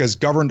America is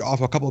governed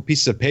off a couple of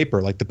pieces of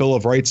paper, like the Bill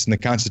of Rights and the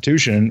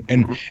Constitution,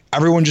 and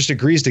everyone just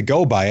agrees to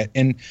go by it.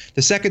 And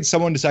the second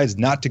someone decides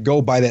not to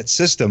go by that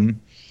system,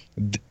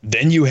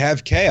 then you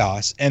have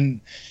chaos. And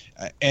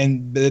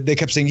they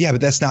kept saying, yeah,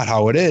 but that's not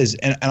how it is.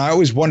 And I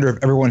always wonder if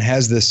everyone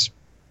has this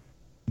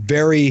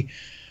very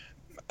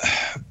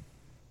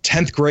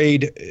 10th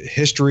grade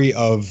history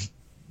of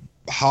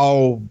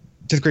how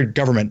 10th grade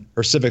government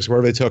or civics,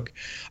 whatever they took,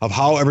 of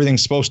how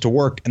everything's supposed to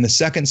work. And the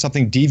second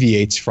something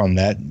deviates from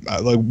that,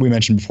 like we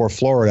mentioned before,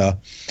 Florida,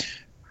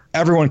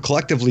 everyone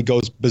collectively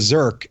goes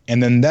berserk.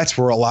 And then that's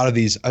where a lot of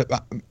these,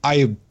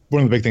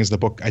 one of the big things in the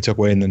book I took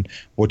away, and then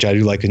which I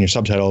do like in your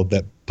subtitle,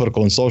 that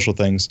political and social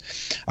things.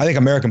 I think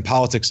American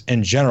politics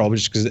in general,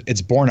 just because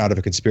it's born out of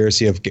a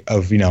conspiracy of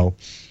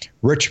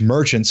rich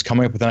merchants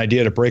coming up with an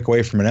idea to break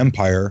away from an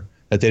empire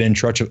that they didn't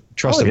trust of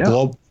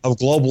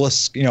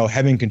globalists,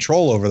 having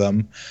control over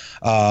them,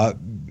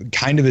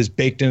 kind of is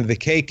baked into the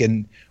cake.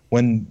 And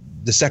when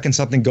the second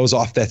something goes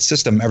off that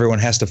system, everyone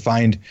has to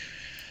find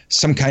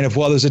some kind of,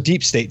 there's a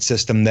deep state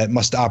system that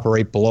must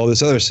operate below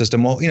this other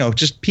system.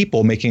 Just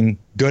people making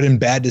good and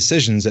bad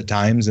decisions at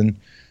times. And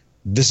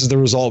this is the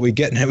result we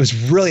get. And it was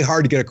really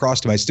hard to get across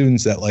to my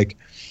students that, like,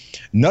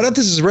 none of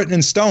this is written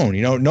in stone.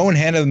 No one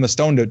handed them a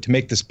stone to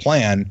make this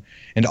plan,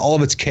 and all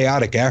of it's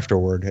chaotic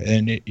afterward.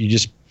 And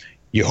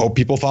you hope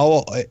people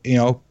follow,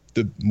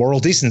 the moral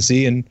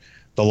decency and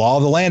the law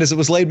of the land as it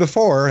was laid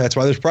before. That's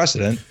why there's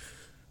precedent.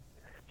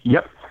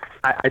 Yep.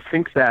 I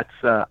think that's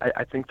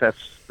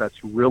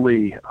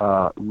really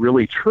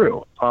really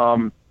true.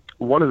 One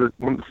of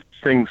the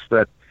things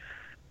that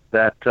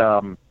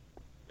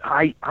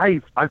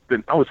I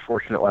was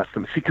fortunate last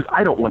time. See, because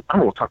I don't want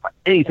to talk about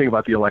anything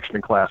about the election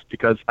in class,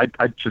 because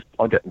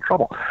I'll get in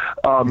trouble.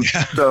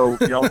 So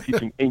I'm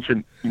teaching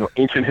ancient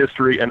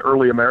history and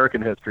early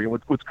American history. And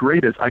what's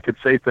great is I could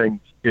say things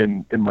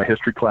in my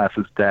history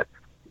classes that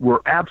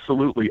were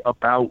absolutely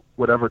about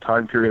whatever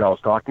time period I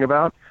was talking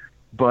about,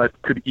 but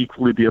could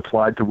equally be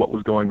applied to what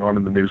was going on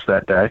in the news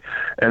that day.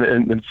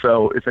 And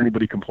so if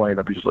anybody complained,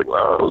 I'd be just like,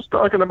 well, I was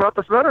talking about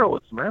the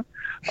Federalists, man.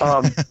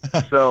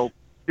 So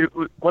it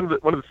was one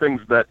of the things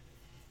that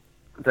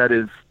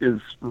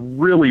is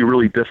really,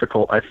 really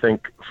difficult, I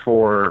think,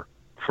 for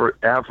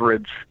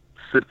average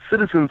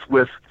citizens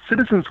with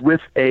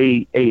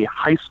a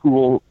high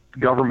school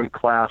government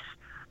class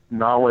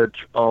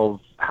knowledge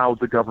of how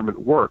the government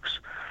works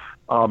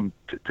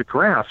to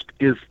grasp,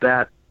 is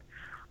that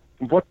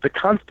what the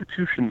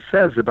Constitution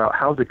says about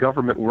how the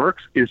government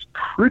works is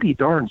pretty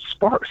darn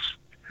sparse.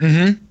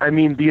 Mm-hmm. I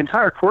mean, the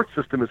entire court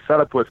system is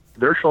set up with,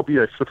 there shall be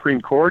a Supreme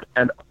Court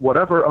and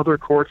whatever other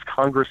courts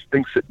Congress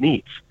thinks it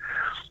needs.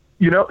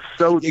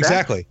 So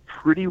exactly. That's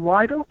pretty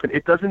wide open.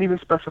 It doesn't even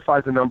specify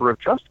the number of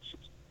justices.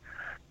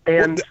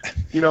 And,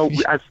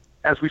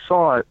 as we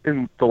saw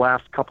in the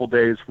last couple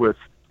days with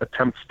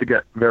attempts to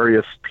get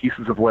various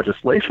pieces of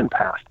legislation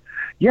passed,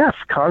 yes,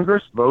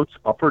 Congress votes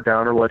up or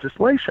down on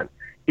legislation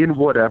in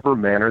whatever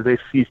manner they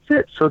see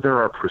fit. So there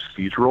are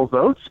procedural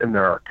votes, and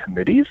there are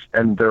committees,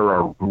 and there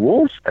are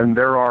rules, and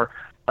there are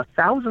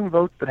 1,000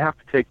 votes that have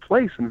to take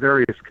place in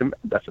various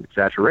that's an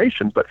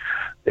exaggeration, but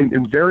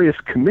in various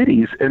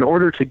committees in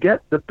order to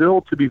get the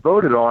bill to be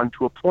voted on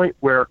to a point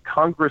where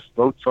Congress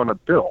votes on a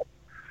bill.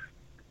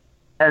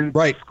 And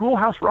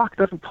Schoolhouse Rock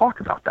doesn't talk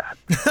about that.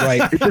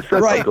 Right. It just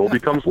says the bill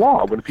becomes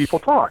law when people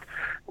talk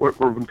or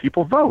when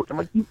people vote. I'm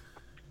like,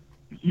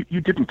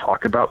 you didn't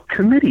talk about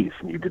committees,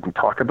 and you didn't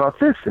talk about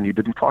this, and you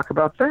didn't talk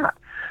about that.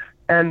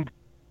 And,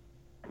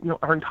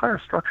 our entire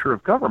structure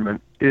of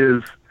government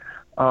is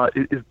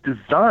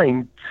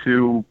designed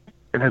to,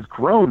 and has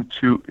grown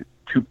to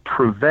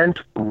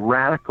prevent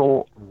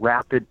radical,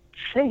 rapid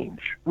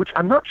change, which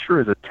I'm not sure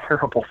is a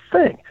terrible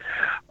thing,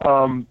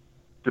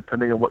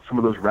 depending on what some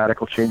of those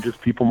radical changes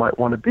people might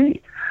want to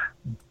be.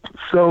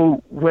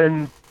 So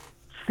when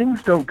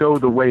things don't go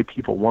the way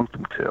people want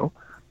them to,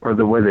 or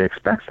the way they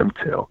expect them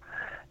to,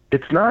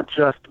 it's not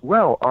just,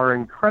 our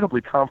incredibly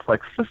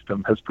complex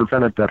system has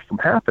prevented that from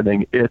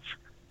happening. It's,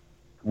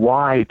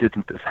 why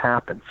didn't this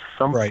happen?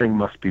 Something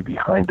must be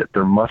behind it.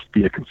 There must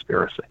be a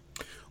conspiracy.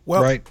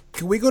 Well,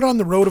 can we go down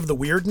the road of the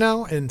weird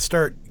now and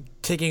start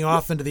taking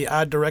off into the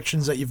odd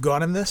directions that you've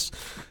gone in this?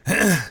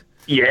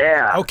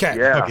 Yeah. Okay.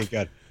 Yeah. Okay,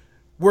 good.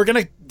 We're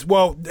not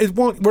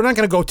going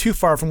to go too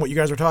far from what you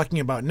guys are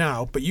talking about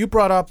now, but you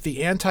brought up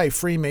the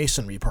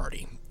anti-Freemasonry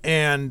party.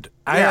 And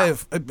I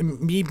have,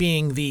 me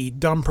being the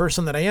dumb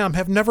person that I am,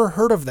 have never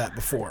heard of that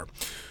before.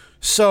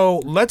 So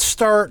let's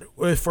start,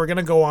 if we're going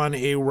to go on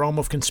a realm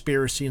of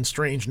conspiracy and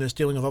strangeness,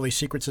 dealing with all these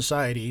secret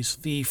societies,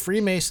 the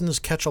Freemasons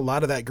catch a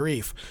lot of that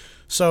grief.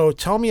 So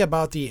tell me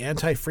about the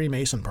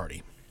anti-Freemason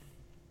party.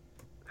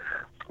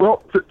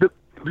 Well,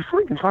 before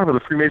we can talk about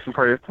the Freemason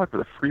party, let's talk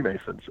about the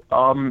Freemasons.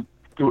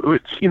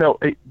 Which,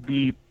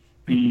 the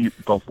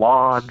the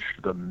Lodge,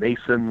 the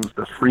Masons,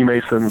 the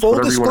Freemasons, Full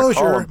whatever you want to call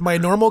disclosure, them. my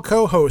normal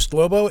co-host,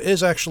 Lobo,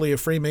 is actually a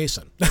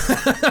Freemason.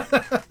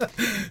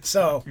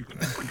 So,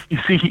 you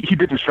see, he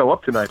didn't show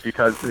up tonight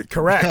because...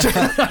 Correct.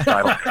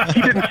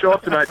 He didn't show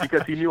up tonight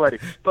because he knew I'd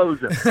expose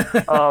him.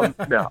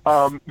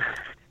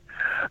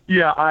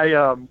 Yeah,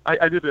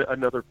 I did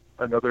another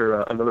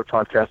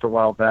podcast a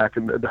while back,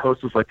 and the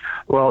host was like,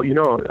 "Well, you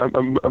know,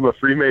 I'm a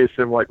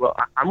Freemason." I'm like, well,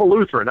 I'm a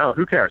Lutheran now.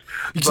 Who cares?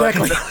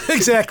 Exactly. But,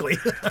 exactly.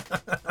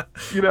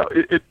 You know,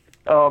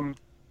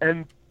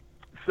 and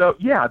so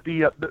yeah,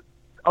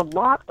 a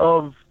lot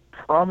of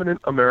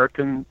prominent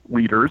American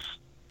leaders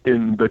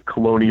in the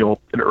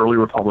colonial and early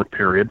Republic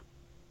period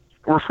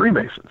were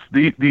Freemasons.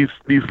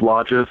 These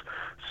lodges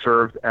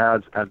served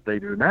as they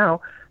do now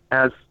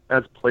as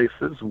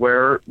places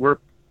where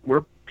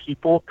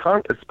people,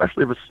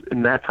 especially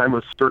in that time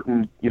of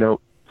certain, you know,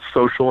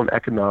 social and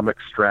economic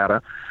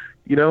strata,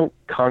 you know,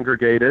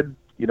 congregated,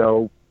 you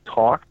know,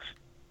 talked,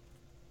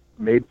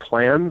 made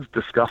plans,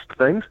 discussed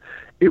things.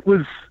 It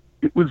was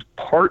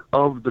part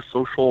of the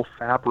social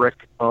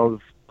fabric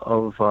of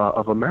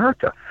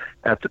America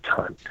at the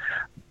time.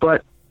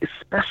 But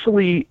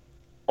especially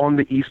on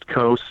the East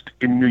Coast,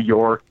 in New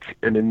York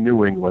and in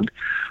New England,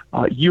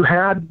 you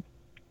had,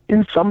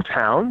 in some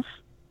towns,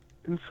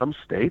 in some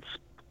states,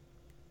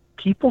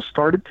 people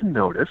started to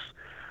notice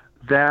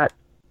that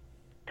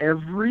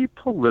every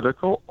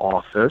political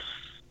office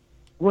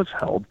was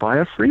held by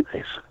a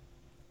Freemason.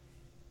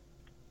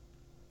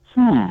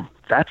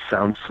 That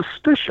sounds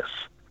suspicious.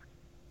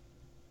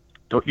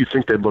 Don't you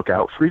think they'd look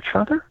out for each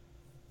other?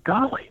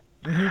 Golly.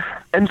 Mm-hmm.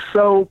 And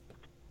so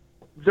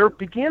there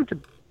began to,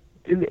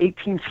 in the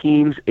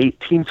 18-teens,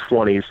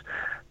 1820s,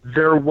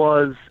 there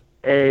was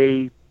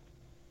a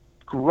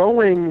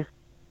growing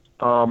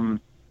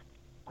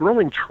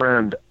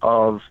trend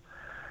of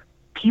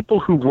people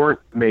who weren't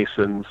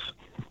Masons,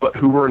 but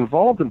who were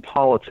involved in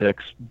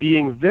politics,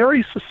 being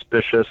very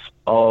suspicious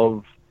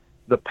of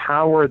the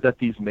power that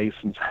these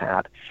Masons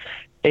had.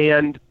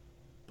 And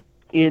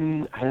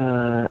in,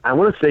 I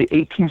want to say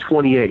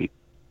 1828,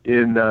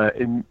 in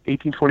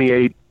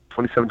 1828,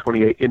 27,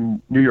 28,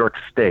 in New York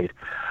State,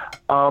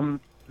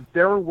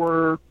 there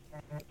were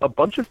a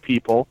bunch of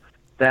people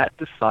that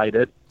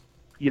decided,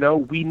 you know,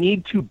 we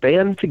need to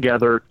band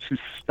together to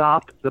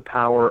stop the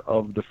power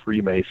of the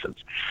Freemasons.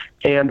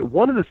 And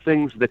one of the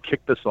things that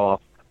kicked this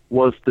off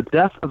was the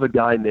death of a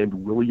guy named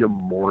William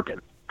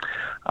Morgan,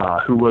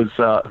 who was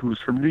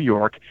from New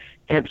York,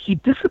 and he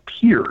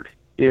disappeared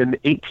in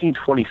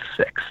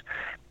 1826.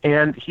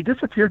 And he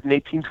disappeared in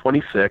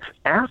 1826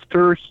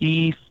 after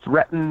he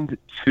threatened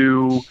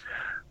to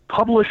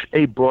publish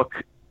a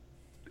book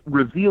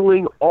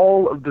revealing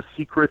all of the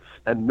secrets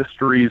and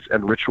mysteries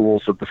and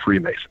rituals of the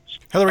Freemasons.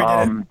 Hillary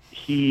did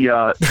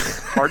it.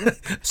 Pardon?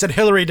 Said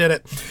Hillary did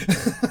it.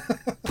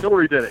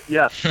 Hillary did it,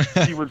 yes.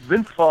 He was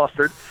Vince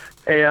Fostered,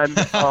 and,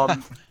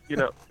 you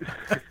know,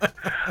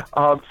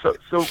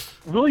 so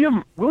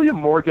William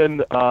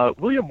Morgan,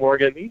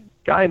 he's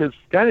guy in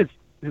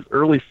his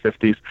early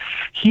 50s,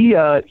 he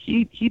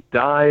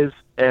dies,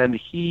 and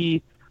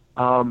he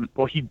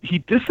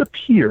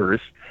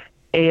disappears,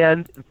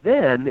 and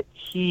then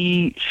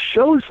he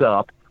shows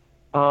up.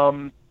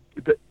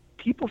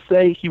 People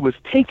say he was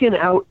taken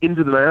out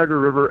into the Niagara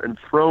River and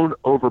thrown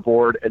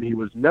overboard, and he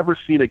was never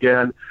seen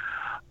again.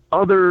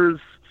 Others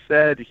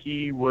said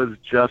he was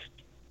just,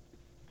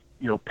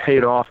 you know,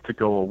 paid off to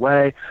go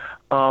away.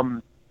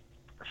 A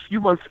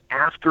few months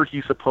after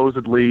he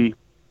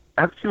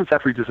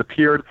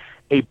disappeared,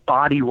 a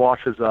body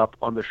washes up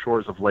on the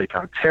shores of Lake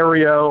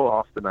Ontario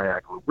off the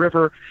Niagara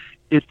River.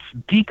 It's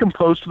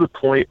decomposed to the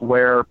point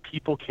where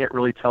people can't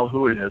really tell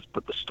who it is,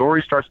 but the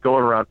story starts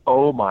going around,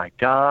 oh my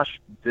gosh,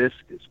 this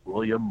is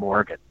William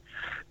Morgan.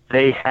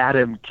 They had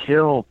him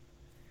killed.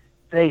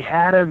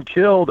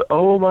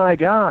 Oh my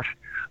gosh.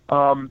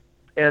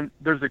 And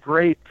there's a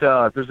great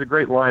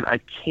line. I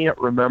can't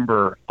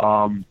remember.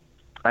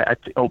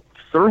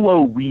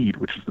 Thurlow Weed,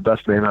 which is the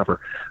best name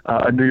ever,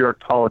 a New York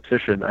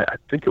politician. I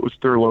think it was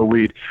Thurlow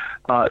Weed.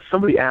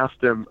 Somebody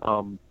asked him,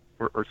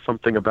 or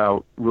something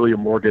about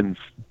William Morgan's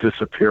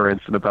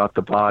disappearance and about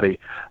the body.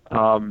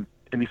 And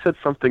he said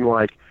something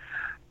like,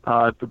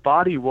 the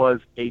body was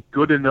a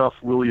good enough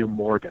William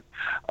Morgan,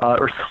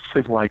 or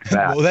something like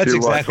that. Well, that's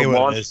exactly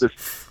what it is.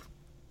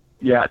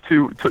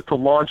 To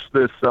launch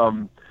this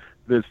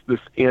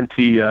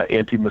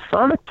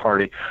anti-Masonic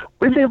party.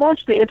 When they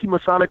launched the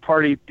anti-Masonic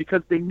party,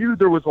 because they knew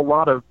there was a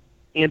lot of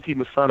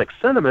anti-Masonic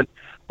sentiment,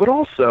 but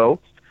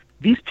also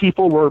these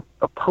people were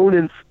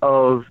opponents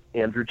of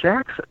Andrew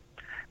Jackson.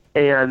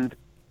 And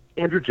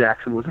Andrew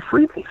Jackson was a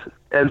Freemason.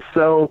 And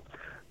so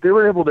they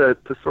were able to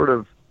sort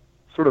of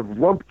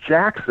lump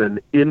Jackson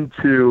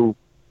into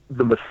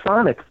the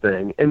Masonic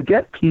thing and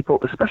get people,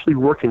 especially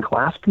working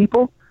class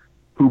people,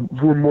 who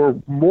were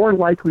more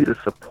likely to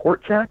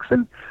support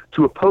Jackson,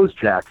 to oppose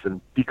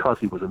Jackson because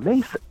he was a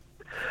Mason.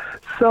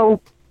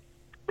 So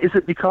is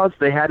it because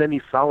they had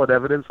any solid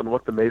evidence on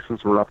what the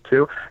Masons were up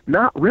to?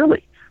 Not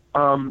really.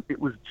 It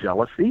was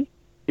jealousy.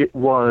 It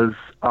was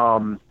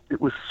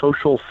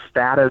social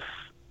status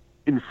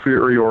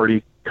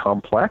inferiority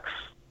complex.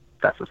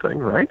 That's a thing,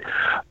 right?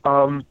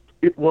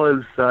 It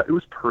was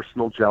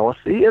personal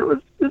jealousy. It was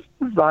this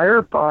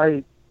desire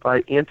by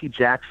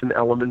anti-Jackson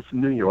elements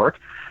in New York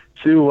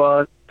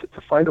to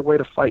find a way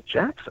to fight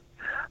Jackson.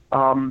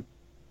 And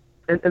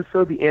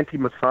so the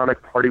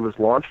Anti-Masonic Party was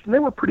launched, and they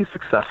were pretty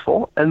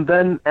successful. And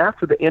then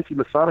after the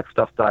anti-Masonic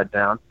stuff died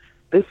down,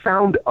 they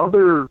found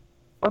other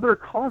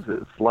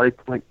causes like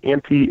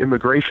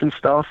anti-immigration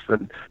stuff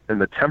and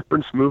the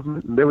temperance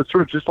movement, and they would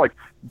sort of just like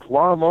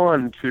glom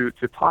on to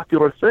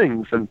popular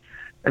things, and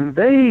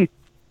they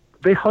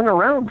hung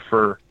around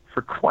for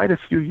quite a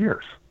few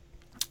years.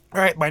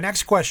 All right, my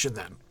next question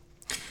then,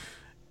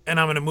 and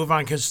I'm going to move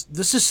on because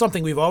this is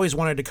something we've always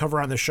wanted to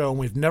cover on the show, and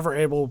we've never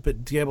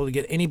been able to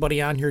get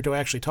anybody on here to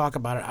actually talk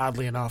about it,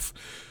 oddly enough.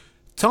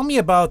 Tell me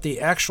about the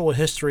actual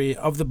history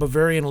of the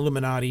Bavarian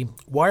Illuminati.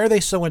 Why are they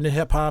so into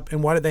hip-hop,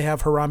 and why did they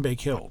have Harambe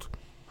killed?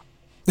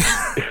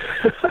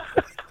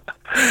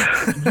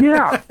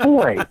 Yeah,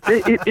 boy.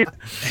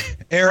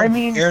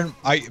 Aaron,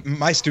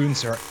 my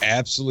students are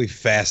absolutely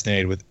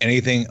fascinated with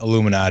anything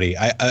Illuminati.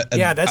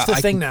 Yeah, that's the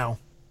thing now.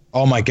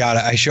 Oh my God!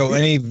 I show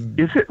any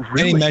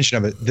really? mention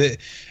of it.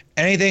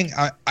 Anything.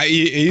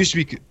 It used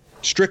to be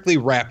strictly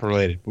rap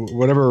related.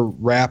 Whatever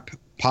rap,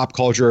 pop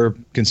culture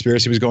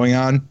conspiracy was going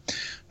on,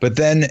 but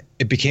then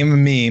it became a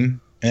meme,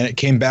 and it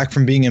came back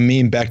from being a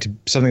meme back to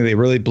something they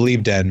really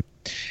believed in,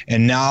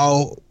 and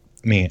now.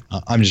 I mean,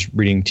 I'm just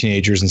reading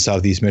Teenagers in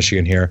Southeast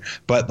Michigan here,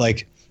 but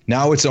like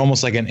now it's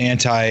almost like an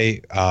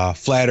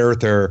anti-flat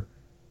earther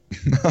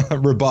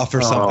rebuff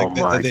or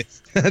something.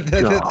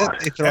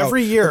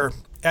 Every year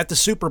at the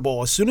Super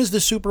Bowl, as soon as the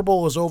Super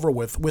Bowl is over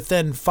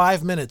within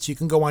 5 minutes, you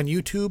can go on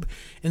YouTube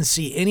and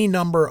see any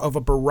number of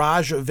a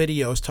barrage of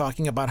videos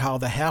talking about how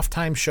the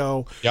halftime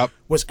show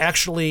was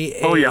actually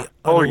an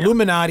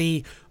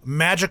Illuminati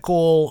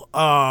magical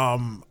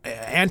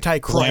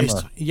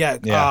Antichrist,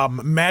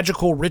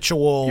 magical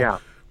ritual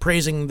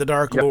praising the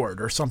Dark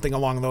Lord or something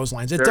along those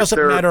lines. It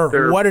doesn't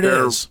matter what it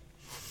is.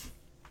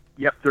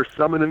 Yep, they're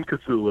summoning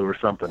Cthulhu or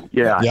something.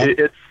 Yeah,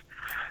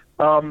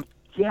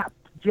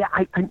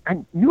 I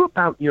knew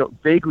about,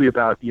 vaguely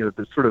about,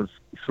 the sort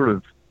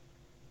of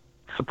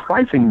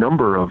surprising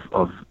number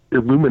of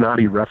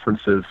Illuminati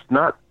references,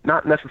 not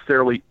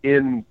necessarily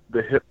in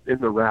the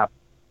rap,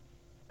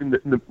 in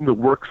the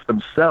works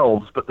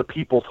themselves, but the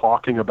people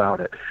talking about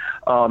it.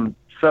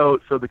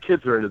 So the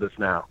kids are into this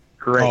now.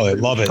 Great. Oh, they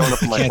love it. Showing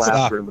up in my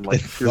classroom in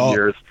like 2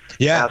 years,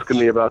 asking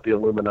me about the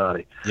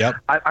Illuminati. Yep.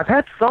 I've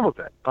had some of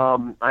it.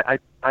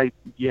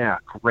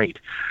 Great.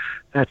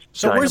 That's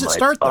so dynamite. Where does it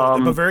start, though?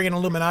 The Bavarian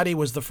Illuminati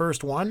was the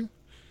first one?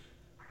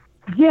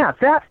 Yeah,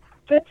 that's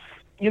as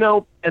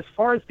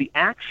far as the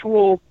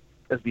actual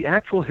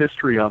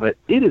history of it,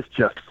 it is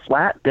just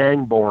flat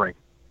dang boring.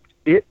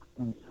 It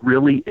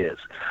really is.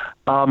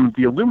 The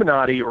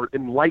Illuminati, or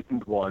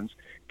enlightened ones,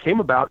 came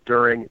about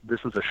during,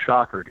 this is a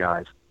shocker,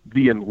 guys,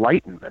 the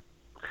Enlightenment.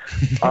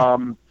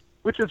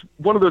 Which is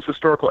one of those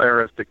historical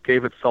eras that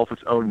gave itself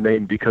its own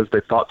name because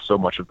they thought so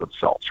much of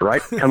themselves, right?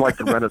 Kind of like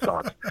the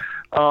Renaissance.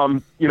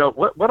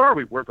 What are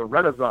we? We're the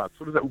Renaissance.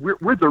 What is that?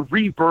 We're the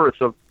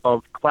rebirth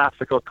of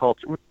classical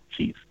culture.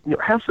 Jeez,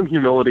 have some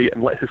humility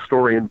and let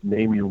historians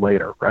name you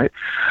later, right?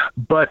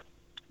 But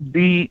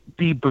the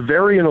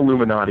Bavarian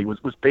Illuminati was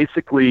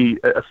basically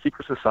a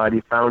secret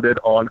society founded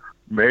on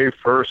May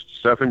 1st,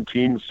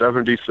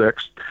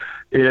 1776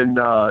 in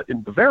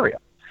Bavaria.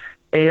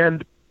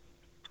 And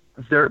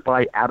they're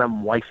by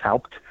Adam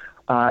Weishaupt,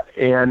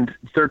 and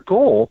their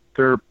goal,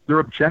 their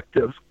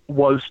objective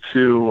was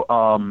to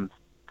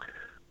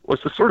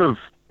sort of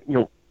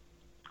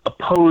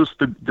oppose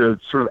the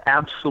sort of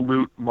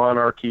absolute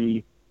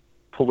monarchy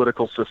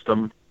political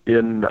system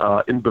in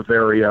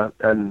Bavaria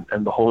and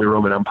the Holy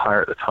Roman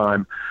Empire at the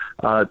time.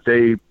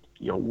 They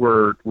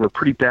were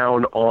pretty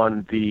down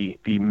on the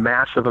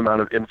massive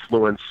amount of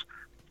influence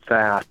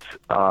that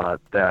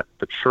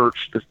the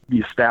church, the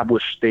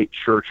established state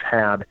church,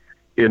 had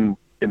in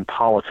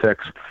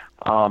politics.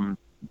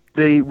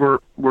 They were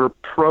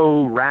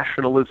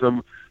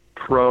pro-rationalism,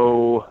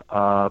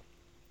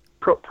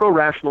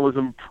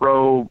 pro-rationalism,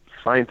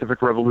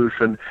 pro-scientific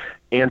revolution,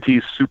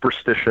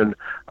 anti-superstition,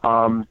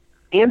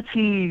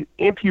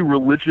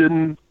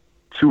 anti-religion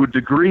to a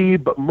degree,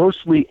 but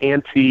mostly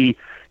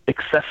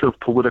anti-excessive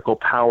political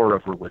power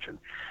of religion.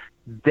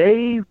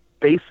 They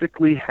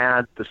basically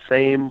had the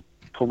same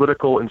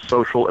political and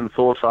social and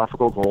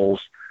philosophical goals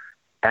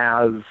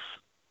as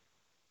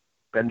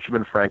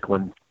Benjamin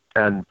Franklin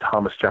and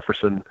Thomas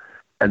Jefferson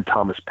and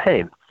Thomas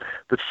Paine.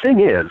 The thing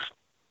is,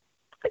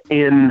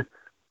 in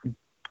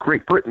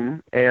Great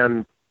Britain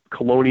and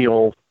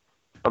colonial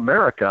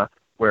America,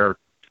 where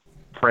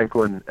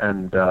Franklin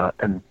and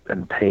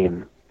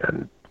Paine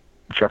and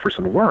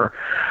Jefferson were,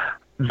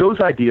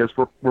 those ideas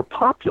were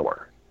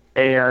popular,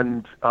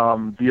 and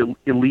the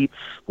elites,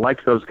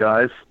 like those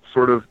guys,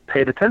 sort of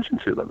paid attention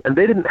to them, and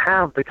they didn't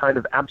have the kind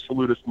of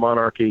absolutist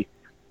monarchy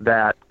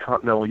that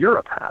continental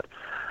Europe had.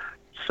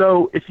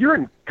 So if you're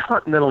in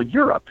continental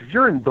Europe, if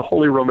you're in the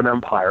Holy Roman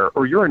Empire,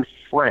 or you're in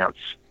France,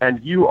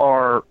 and you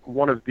are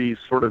one of these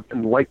sort of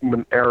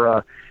Enlightenment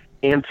era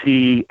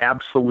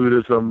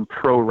anti-absolutism,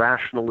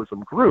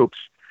 pro-rationalism groups,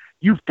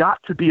 you've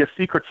got to be a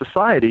secret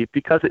society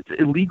because it's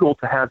illegal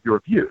to have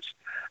your views.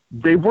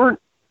 They weren't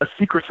a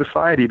secret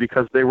society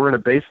because they were in a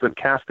basement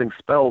casting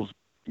spells,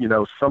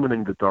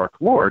 summoning the Dark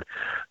Lord.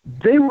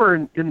 They were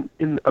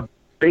in a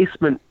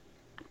basement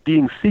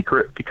being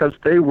secret because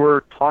they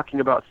were talking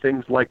about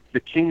things like the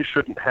king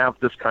shouldn't have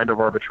this kind of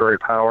arbitrary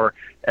power,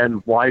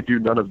 and why do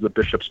none of the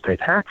bishops pay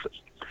taxes?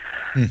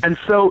 And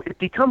so it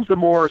becomes a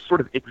more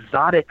sort of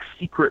exotic,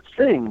 secret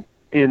thing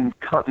in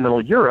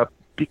continental Europe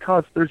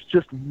because there's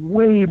just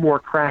way more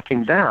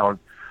cracking down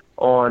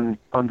on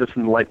this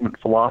Enlightenment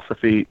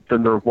philosophy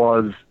than there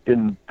was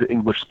in the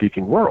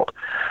English-speaking world.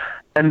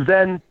 And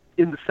then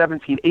in the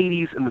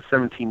 1780s and the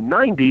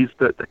 1790s,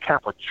 the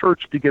Catholic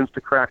Church begins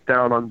to crack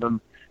down on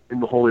them in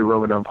the Holy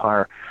Roman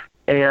Empire,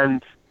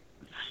 and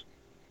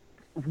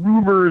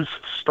rumors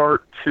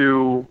start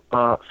to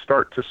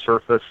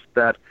surface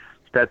that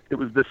it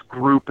was this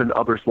group and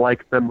others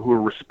like them who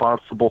were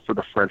responsible for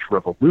the French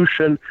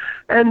Revolution,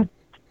 and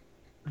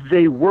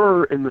they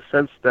were in the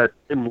sense that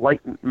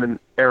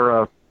Enlightenment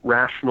era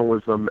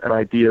rationalism and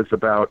ideas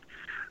about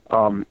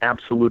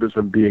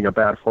absolutism being a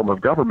bad form of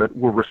government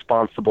were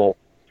responsible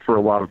for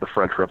a lot of the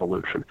French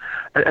Revolution.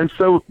 And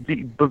so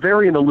the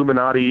Bavarian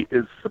Illuminati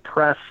is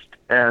suppressed,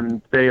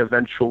 and they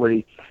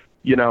eventually,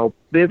 so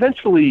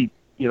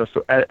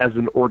as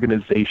an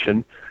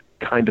organization,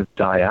 kind of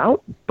die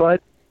out.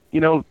 But,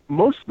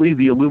 mostly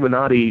the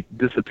Illuminati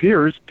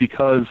disappears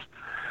because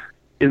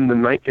in the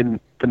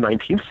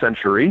 19th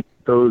century,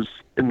 those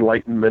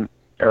Enlightenment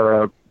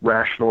era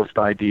rationalist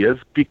ideas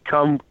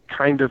become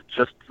kind of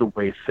just the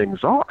way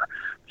things are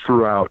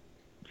throughout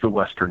the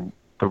Western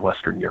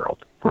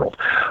world.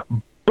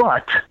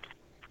 But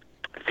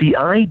the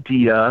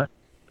idea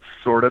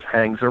sort of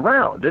hangs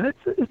around, and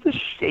it's a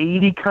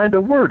shady kind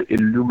of word,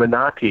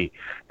 Illuminati.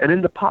 And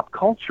in the pop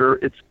culture,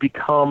 it's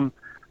become,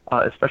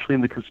 especially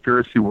in the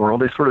conspiracy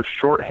world, a sort of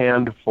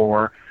shorthand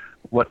for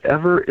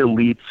whatever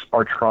elites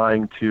are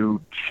trying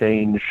to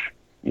change,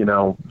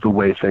 the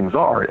way things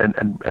are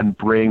and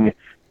bring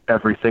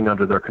everything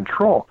under their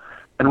control.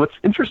 And what's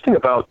interesting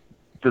about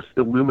this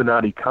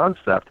Illuminati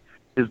concept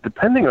is,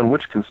 depending on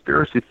which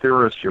conspiracy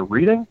theorists you're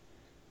reading,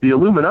 the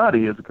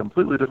Illuminati is a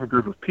completely different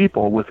group of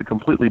people with a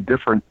completely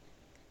different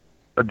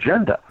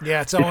agenda.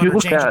 Yeah, it's all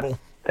interchangeable.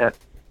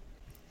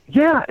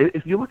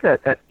 If you look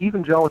at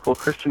evangelical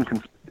Christian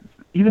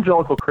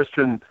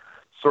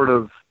sort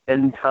of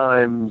end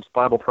times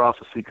Bible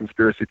prophecy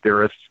conspiracy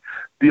theorists,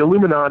 the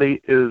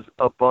Illuminati is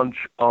a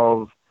bunch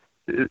of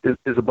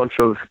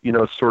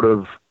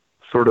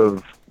sort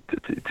of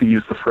to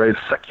use the phrase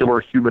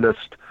secular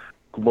humanist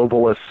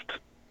globalist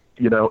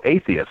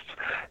atheists.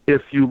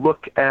 If you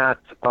look at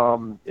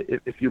sort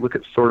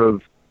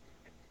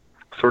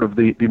of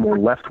the more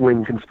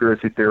left-wing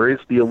conspiracy theories,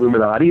 the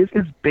Illuminati is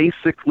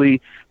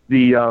basically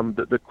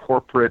the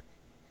corporate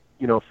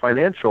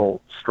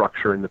financial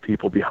structure and the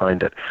people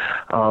behind it.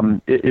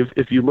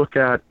 If you look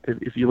at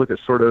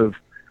sort of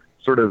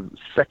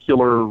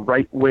secular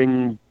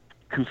right-wing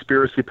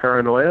conspiracy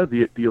paranoia,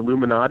 the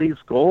Illuminati's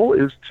goal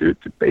is to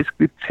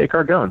basically take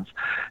our guns.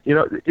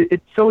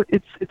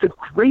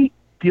 The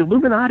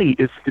Illuminati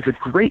is a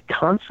great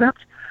concept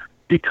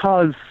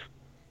because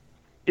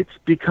it's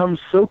become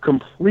so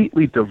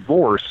completely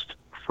divorced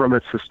from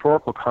its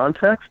historical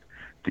context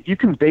that you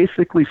can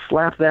basically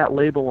slap that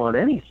label on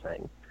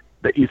anything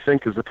that you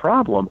think is a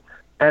problem,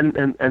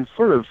 and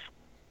sort of,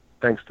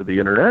 thanks to the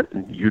internet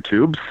and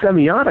YouTube,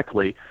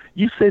 semiotically,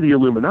 you say the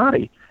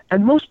Illuminati,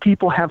 and most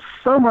people have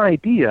some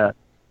idea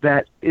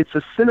that it's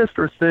a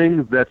sinister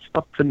thing that's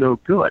up to no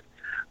good.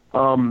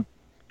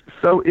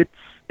 So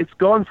it's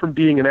gone from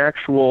being an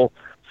actual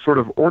sort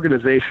of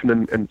organization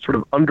and sort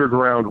of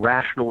underground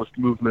rationalist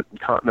movement in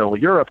continental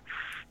Europe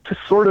to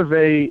sort of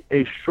a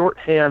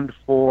shorthand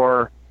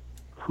for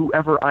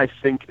whoever I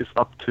think is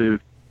up to,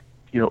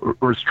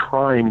 or is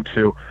trying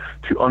to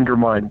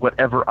undermine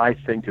whatever I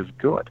think is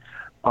good,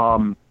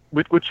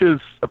 which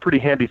is a pretty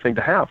handy thing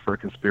to have for a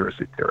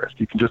conspiracy theorist.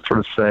 You can just sort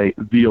of say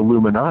the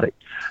Illuminati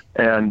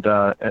and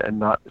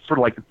not sort of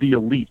like the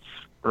elites,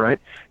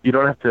 right? You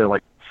don't have to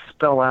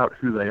spell out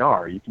who they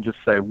are. You can just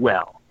say,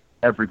 well,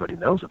 everybody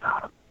knows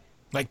about them.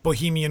 Like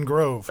Bohemian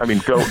Grove. I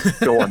mean, go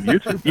on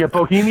YouTube. Yeah,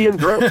 Bohemian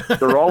Grove.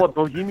 They're all at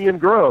Bohemian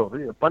Grove.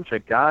 A bunch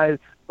of guys,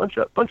 bunch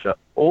of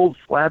old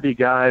flabby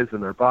guys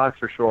in their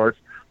boxer shorts,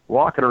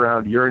 walking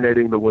around,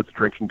 urinating in the woods,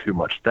 drinking too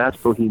much. That's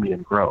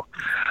Bohemian Grove.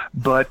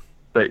 But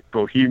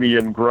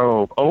Bohemian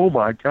Grove. Oh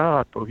my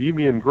God,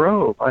 Bohemian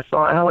Grove. I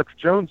saw Alex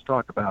Jones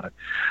talk about it.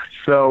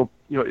 So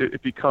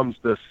it becomes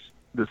this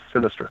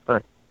sinister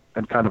thing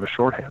and kind of a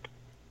shorthand.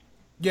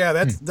 Yeah,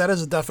 that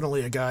is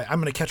definitely a guy. I'm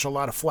going to catch a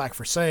lot of flack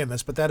for saying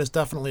this, but that is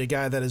definitely a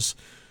guy that has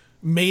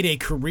made a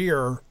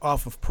career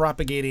off of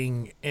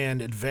propagating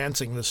and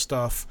advancing this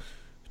stuff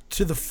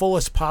to the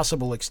fullest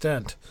possible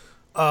extent.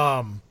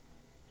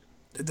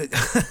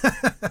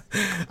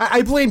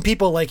 I blame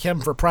people like him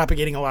for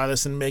propagating a lot of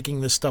this and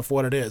making this stuff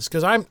what it is.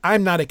 Because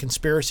I'm not a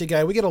conspiracy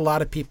guy. We get a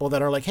lot of people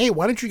that are like, hey,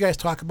 why don't you guys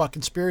talk about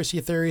conspiracy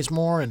theories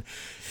more and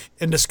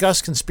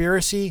discuss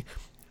conspiracy?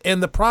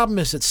 And the problem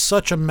is it's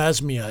such a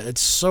mesmia.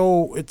 It's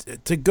so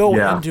to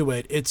go into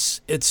it.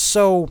 It's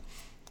so.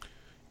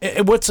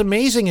 What's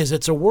amazing is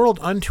it's a world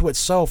unto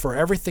itself where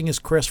everything is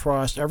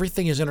crisscrossed,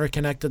 everything is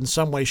interconnected in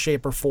some way,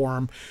 shape, or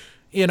form,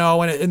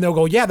 and they'll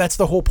go, yeah, that's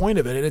the whole point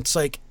of it. And it's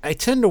like, I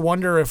tend to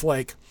wonder if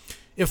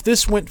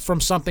this went from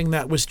something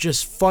that was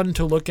just fun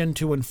to look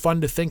into and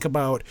fun to think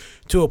about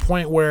to a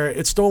point where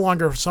it's no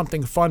longer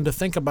something fun to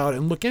think about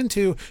and look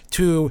into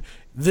to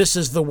this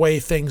is the way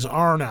things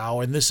are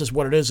now and this is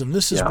what it is and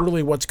this is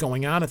really what's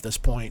going on at this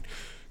point.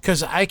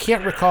 Because I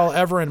can't recall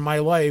ever in my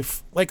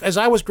life, like as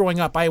I was growing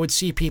up, I would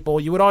see people,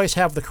 you would always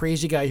have the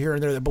crazy guy here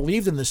and there that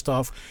believed in this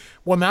stuff.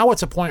 Well, now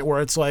it's a point where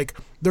it's like,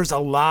 there's a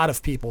lot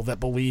of people that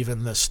believe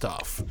in this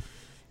stuff,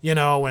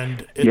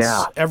 and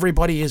it's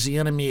everybody is the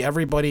enemy.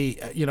 Everybody,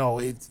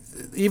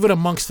 even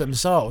amongst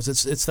themselves,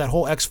 it's that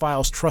whole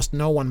X-Files trust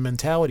no one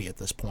mentality at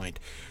this point.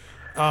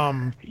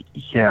 And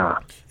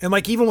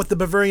like even with the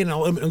Bavarian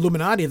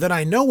Illuminati that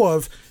I know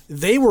of,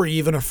 they were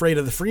even afraid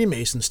of the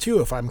Freemasons too,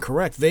 if I'm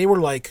correct. They were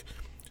like,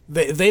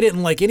 they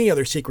didn't like any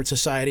other secret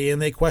society,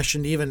 and they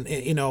questioned even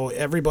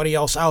everybody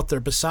else out there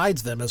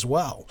besides them as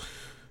well.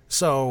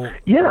 So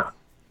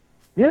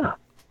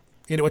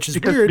which is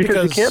weird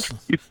because you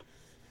can't.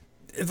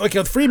 Like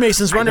the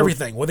Freemasons run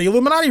everything. Well, the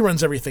Illuminati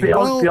runs everything. They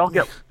all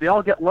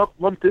get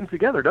lumped in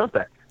together, don't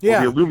they?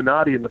 Yeah. Well, the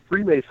Illuminati and the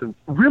Freemasons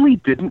really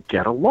didn't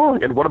get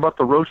along. And what about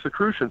the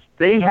Rosicrucians?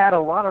 They had a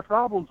lot of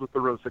problems with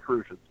the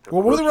Rosicrucians.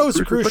 Well, who are the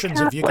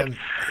Rosicrucians?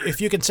 If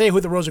you can say who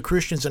the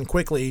Rosicrucians in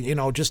quickly,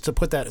 just to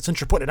put that,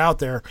 since you're putting it out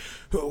there,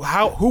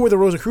 who were the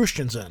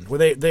Rosicrucians in? Were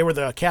they were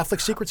the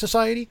Catholic secret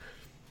society?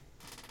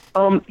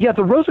 The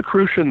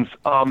Rosicrucians.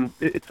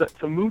 It's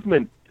a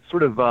movement,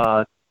 sort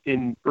of.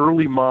 In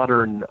early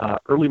modern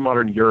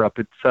Europe,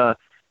 it's a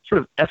sort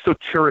of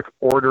esoteric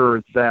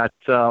order that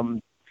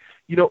the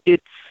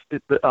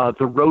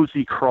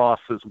Rosy Cross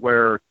is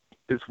where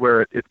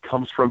it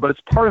comes from, but it's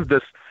part of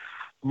this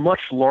much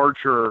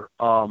larger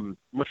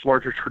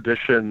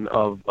tradition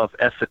of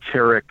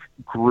esoteric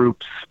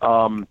groups,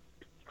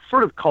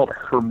 sort of called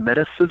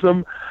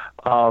Hermeticism.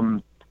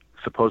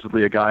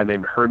 Supposedly, a guy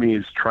named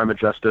Hermes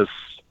Trismegistus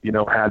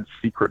had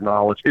secret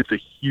knowledge. It's a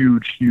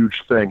huge,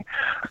 huge thing.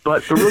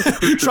 But the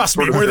Rosicrucians trust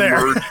me, we're there.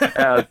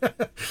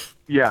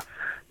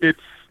 It's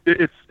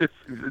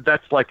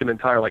that's like an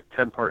entire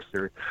 10-part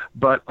series.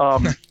 But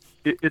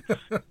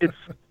it's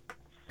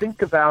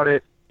think about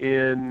it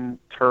in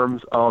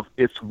terms of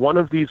it's one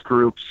of these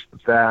groups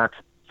that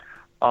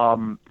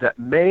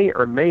may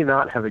or may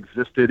not have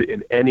existed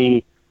in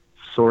any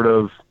sort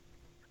of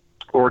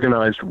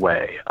organized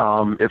way.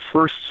 It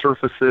first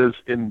surfaces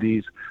in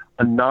these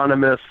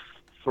anonymous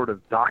sort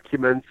of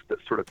documents that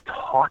sort of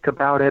talk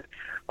about it.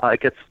 It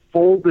gets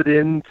folded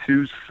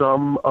into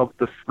some of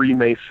the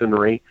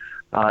Freemasonry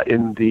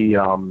in the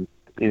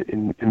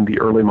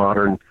early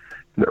modern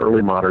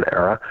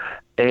era,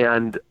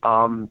 and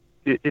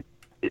it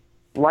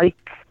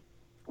like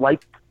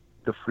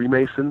the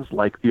Freemasons,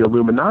 like the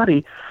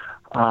Illuminati,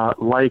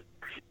 like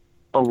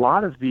a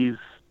lot of these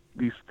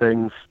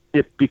things,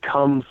 it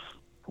becomes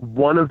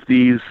one of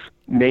these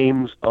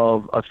names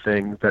of a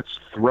thing that's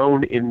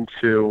thrown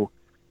into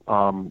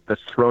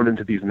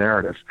these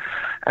narratives.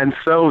 And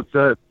so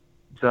the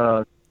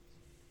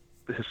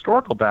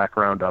historical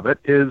background of it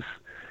is,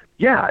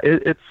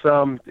 it's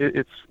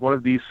one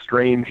of these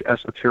strange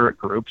esoteric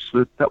groups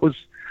that was,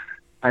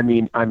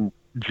 I'm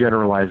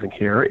generalizing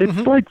here. It's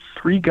like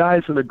three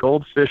guys and a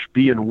goldfish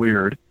being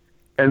weird,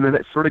 and then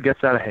it sort of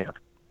gets out of hand.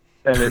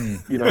 And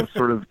it,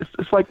 sort of,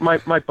 it's like my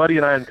buddy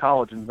and I in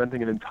college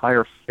inventing an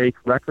entire fake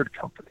record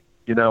company.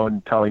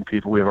 And telling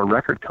people we have a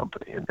record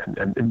company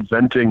and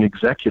inventing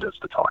executives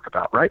to talk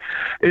about, right?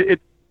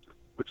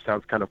 Which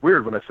sounds kind of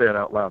weird when I say it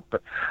out loud,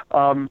 but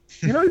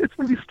it's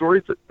one of these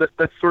stories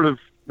that sort of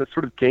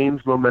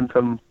gains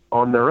momentum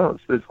on their own.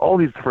 So there's all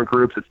these different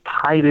groups. It's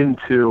tied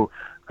into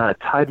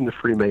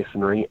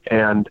Freemasonry,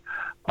 and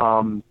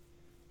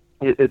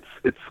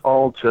it's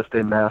all just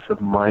a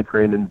massive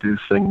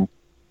migraine-inducing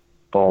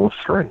ball of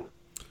string.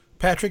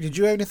 Patrick, did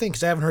you have anything?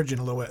 Because I haven't heard you in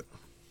a little bit.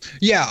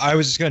 Yeah, I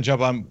was just going to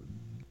jump on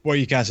what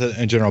you kind of said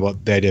in general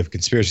about the idea of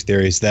conspiracy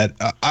theories. That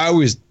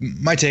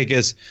my take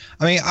is,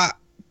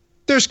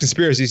 there's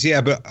conspiracies,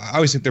 but I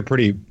always think they're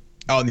pretty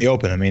out in the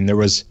open. There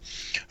was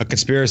a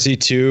conspiracy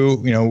to,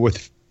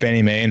 with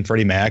Fannie Mae and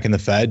Freddie Mac and the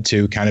Fed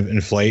to kind of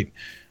inflate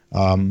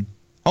home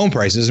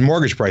prices and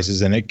mortgage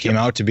prices, and it came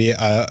out to be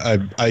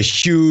a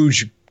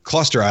huge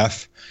cluster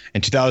F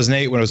in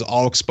 2008 when it was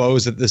all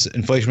exposed that this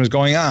inflation was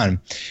going on,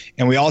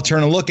 and we all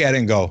turn and look at it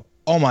and go,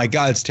 "Oh my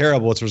God, it's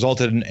terrible! It's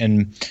resulted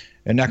in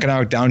an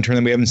economic downturn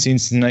that we haven't seen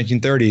since the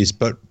 1930s.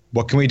 But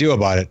what can we do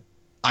about it?"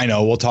 I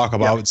know we'll talk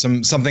about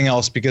something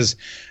else because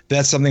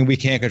that's something we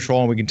can't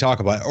control and we can talk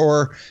about.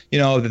 Or,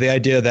 the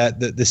idea that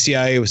the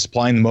CIA was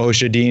supplying the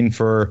Mujahideen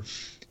for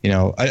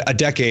a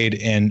decade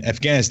in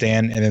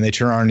Afghanistan, and then they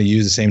turn around to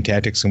use the same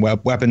tactics and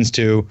weapons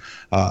to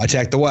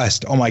attack the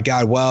West. Oh my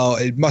God! Well,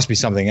 it must be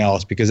something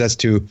else because that's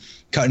too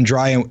cut and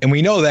dry, and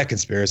we know that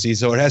conspiracy,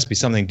 so it has to be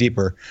something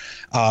deeper.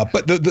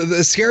 But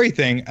the scary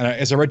thing,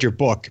 as I read your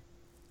book,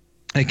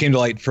 it came to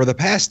light for the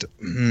past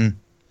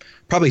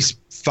probably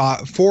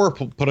 4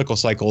 political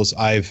cycles.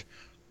 I've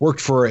worked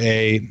for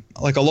a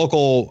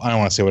local, I don't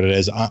want to say what it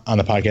is on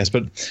the podcast,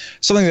 but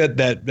something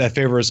that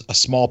favors a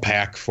small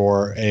PAC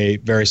for a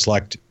very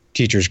select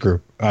teachers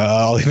group.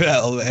 I'll leave it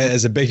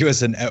as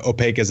ambiguous and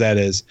opaque as that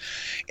is.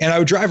 And I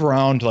would drive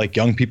around like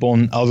young people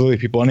and elderly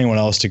people, anyone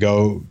else, to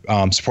go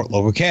support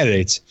local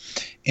candidates.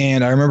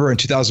 And I remember in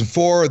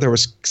 2004, there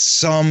was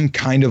some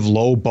kind of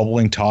low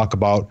bubbling talk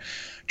about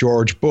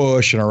George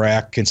Bush and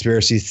Iraq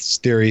conspiracy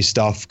theory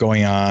stuff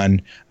going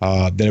on,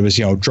 that it was,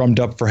 drummed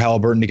up for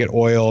Halliburton to get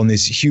oil and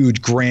these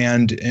huge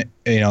grand,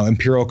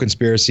 imperial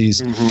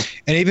conspiracies. Mm-hmm.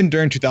 And even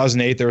during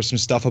 2008, there was some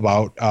stuff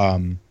about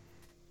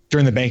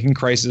during the banking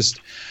crisis.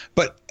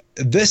 But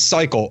this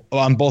cycle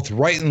on both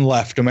right and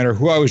left, no matter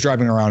who I was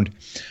driving around,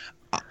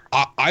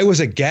 I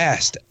was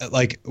aghast at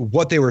like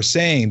what they were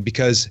saying,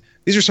 because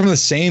these are some of the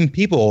same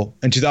people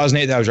in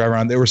 2008 that I was driving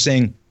around. They were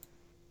saying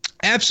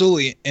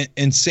absolutely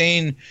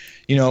insane,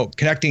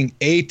 connecting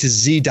A to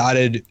Z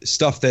dotted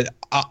stuff that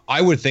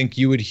I would think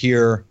you would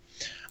hear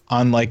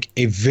on like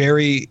a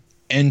very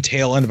end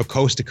tail end of a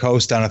Coast to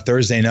Coast on a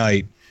Thursday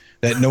night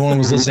that no one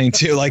was listening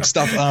to, like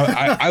stuff.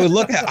 I would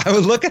look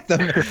at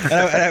them and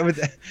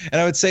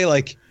I would say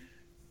like,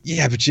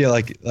 yeah, but yeah,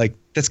 like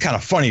that's kind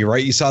of funny,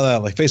 right? You saw that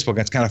on like Facebook.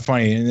 That's kind of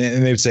funny, and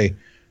they would say,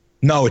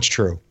 no, it's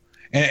true.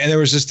 And there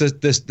was just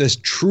this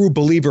true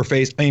believer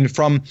face. I mean,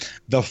 from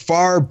the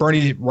far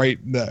Bernie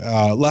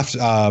left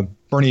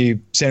Bernie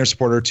Sanders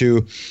supporter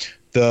to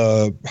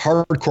the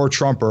hardcore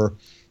Trumper,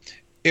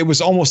 it was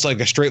almost like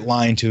a straight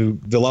line to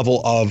the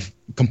level of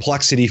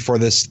complexity for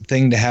this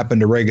thing to happen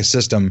to rig a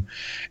system.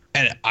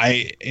 And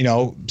I,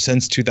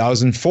 since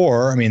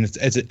 2004, I mean,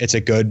 it's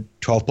a good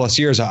 12 plus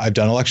years. I've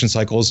done election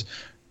cycles,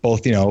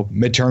 both,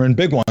 midterm and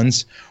big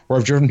ones, where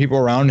I've driven people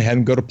around and had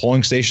them go to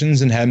polling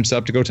stations and had them set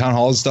up to go to town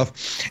halls and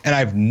stuff. And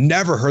I've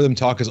never heard them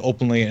talk as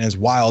openly and as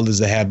wild as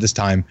they have this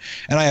time.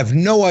 And I have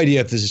no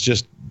idea if this is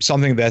just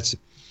something that's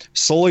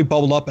slowly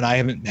bubbled up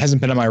and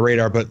hasn't been on my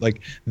radar, but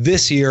like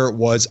this year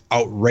was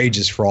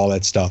outrageous for all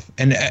that stuff.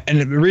 And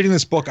reading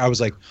this book, I was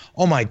like,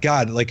 oh my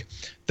God, like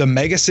the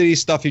mega city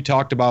stuff you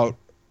talked about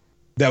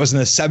that was in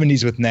the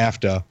 70s with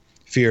NAFTA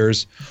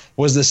fears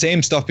was the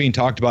same stuff being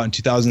talked about in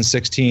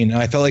 2016. And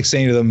I felt like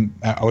saying to them,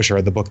 I wish I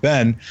read the book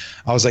then.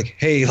 I was like,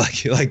 hey,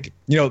 like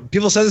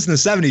people said this in the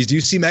 70s. Do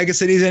you see mega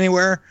cities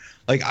anywhere?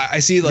 Like I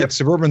see like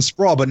suburban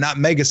sprawl, but not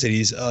mega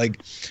cities.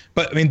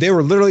 But I mean, they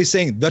were literally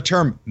saying the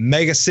term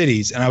mega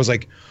cities. And I was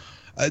like,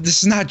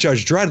 this is not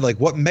Judge Dredd. Like,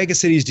 what mega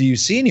cities do you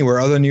see anywhere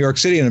other than New York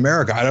City in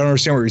America? I don't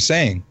understand what you're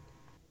saying.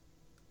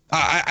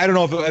 I don't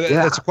know if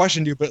that's a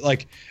question to you, but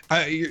like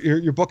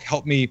your book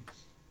helped me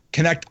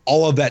connect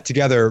all of that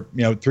together.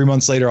 3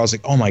 months later, I was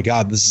like, oh my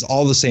God, this is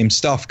all the same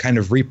stuff kind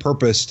of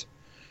repurposed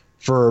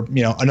for,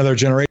 another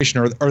generation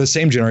or the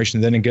same generation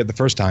that didn't get it the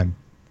first time.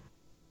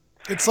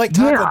 It's like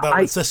Taco Bell.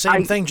 It's the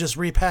same thing, just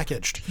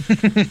repackaged.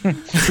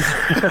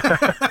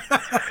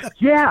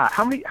 Yeah.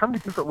 How many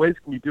different ways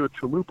can you do a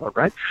chalupa,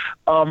 right?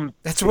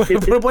 That's what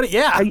it.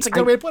 Yeah, that's a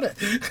good way to put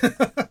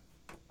it.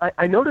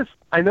 I noticed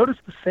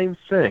the same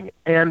thing,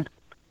 and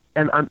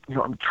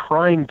I'm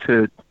trying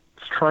to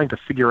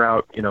figure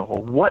out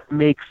what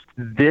makes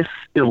this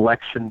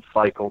election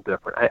cycle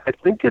different. I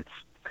think it's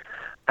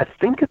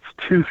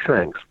two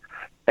things,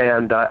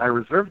 and I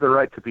reserve the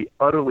right to be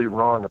utterly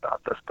wrong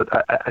about this, but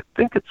I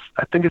think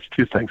it's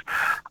two things.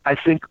 I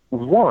think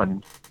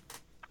one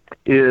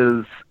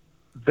is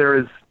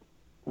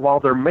while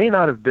there may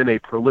not have been a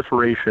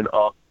proliferation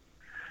of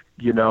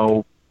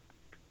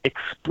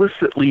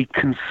explicitly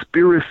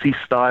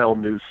conspiracy-style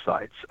news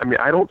sites. I mean,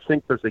 I don't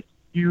think there's a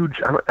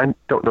huge, I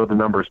don't know the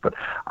numbers, but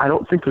I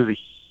don't think there's a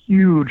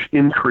huge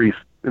increase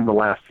in the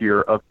last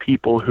year of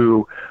people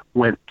who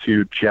went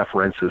to Jeff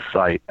Rense's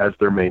site as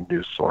their main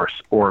news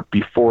source or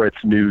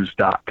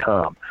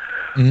beforeitsnews.com.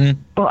 Mm-hmm.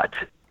 But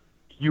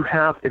you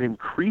have an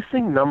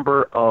increasing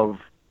number of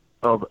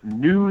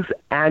news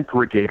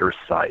aggregator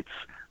sites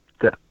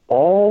that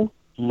all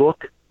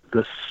look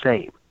the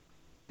same.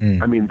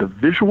 I mean, the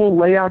visual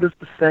layout is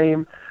the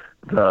same.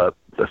 The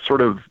sort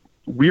of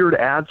weird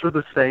ads are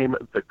the same.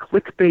 The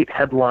clickbait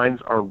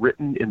headlines are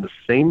written in the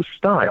same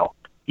style.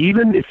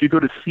 Even if you go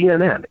to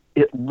CNN,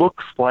 it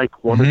looks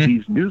like one of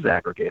these news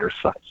aggregator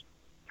sites.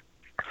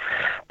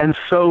 And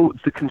so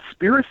the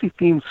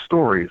conspiracy-themed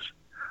stories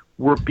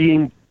were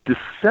being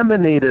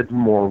disseminated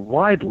more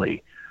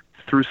widely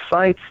through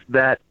sites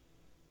that,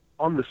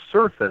 on the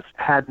surface,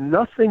 had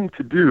nothing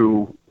to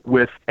do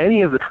with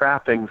any of the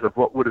trappings of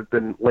what would have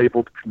been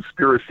labeled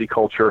conspiracy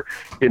culture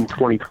in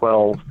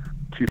 2012,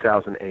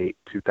 2008,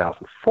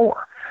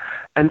 2004.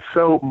 And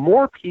so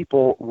more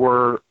people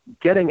were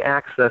getting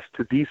access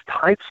to these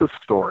types of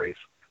stories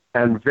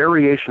and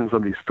variations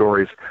of these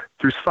stories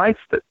through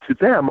sites that to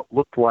them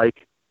looked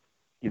like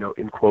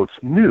in quotes,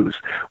 news,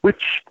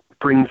 which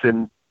brings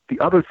in the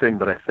other thing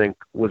that I think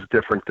was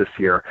different this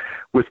year,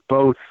 with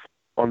both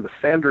on the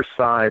Sanders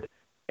side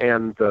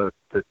and the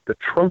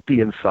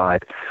Trumpian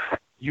side.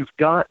 You've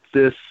got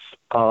this,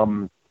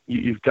 and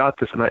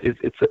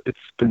it's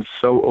been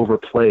so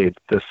overplayed,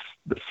 this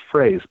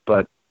phrase,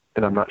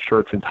 and I'm not sure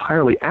it's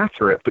entirely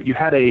accurate, but you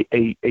had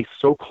a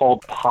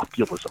so-called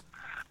populism,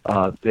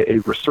 a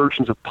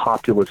resurgence of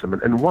populism,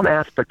 and one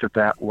aspect of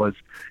that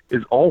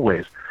is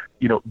always,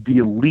 the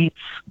elites,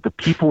 the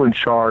people in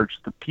charge,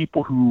 the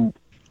people who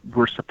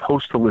we're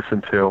supposed to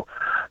listen to,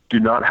 do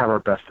not have our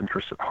best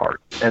interests at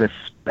heart, and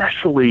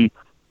especially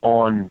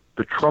on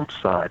the Trump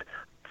side,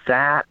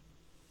 that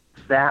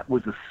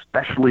was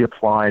especially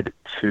applied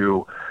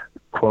to,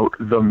 quote,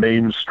 the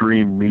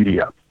mainstream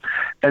media.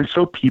 And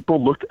so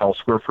people looked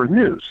elsewhere for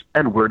news.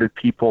 And where did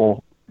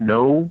people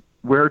know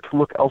where to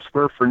look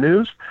elsewhere for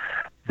news?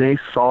 They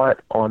saw it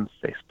on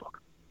Facebook.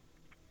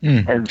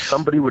 And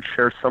somebody would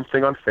share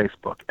something on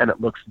Facebook, and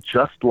it looks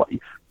just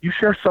like, you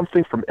share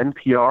something from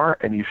NPR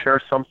and you share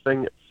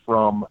something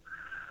from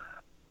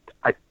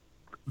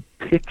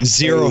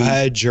Zero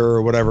Hedge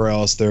or whatever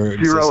else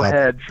there. Zero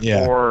Hedge,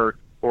 yeah. or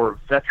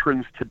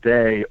Veterans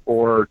Today,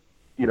 or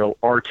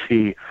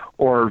RT,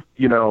 or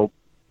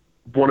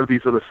one of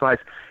these other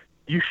sites.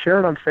 You share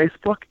it on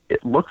Facebook,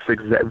 it looks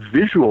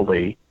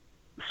visually,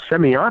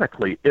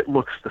 semiotically, it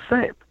looks the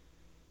same.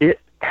 It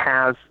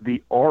has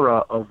the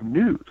aura of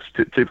news.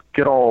 To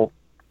get all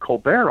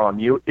Colbert on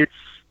you, it's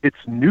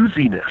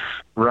newsiness,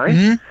 right?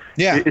 Mm-hmm.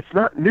 Yeah, it's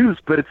not news,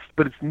 but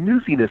it's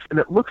newsiness, and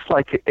it looks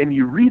like it. And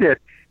you read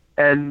it,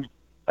 and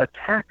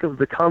attack of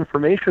the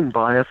confirmation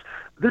bias.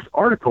 This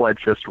article I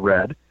just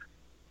read,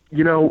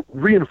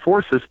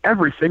 reinforces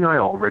everything I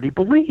already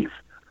believe.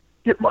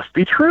 It must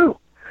be true.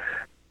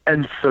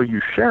 And so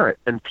you share it,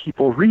 and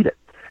people read it.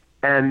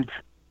 And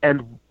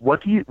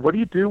what do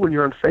you do when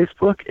you're on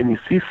Facebook and you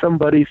see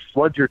somebody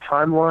flood your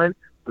timeline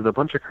with a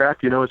bunch of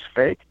crap it's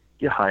fake?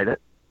 You hide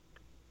it.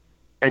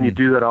 And you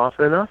do that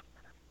often enough,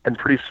 and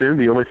pretty soon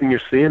the only thing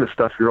you're seeing is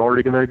stuff you're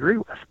already going to agree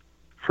with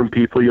from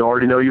people you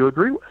already know you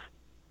agree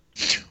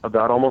with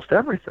about almost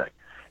everything.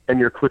 And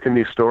you're clicking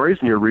these stories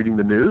and you're reading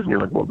the news and you're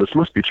like, well, this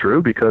must be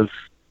true because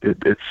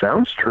it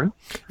sounds true.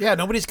 Yeah,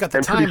 nobody's got the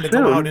time to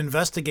go out and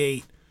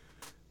investigate,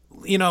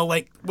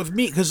 like with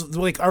me, because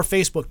like our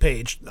Facebook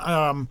page,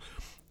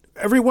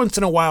 every once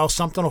in a while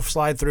something will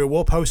slide through.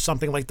 We'll post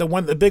something like the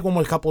big one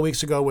a couple of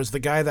weeks ago was the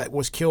guy that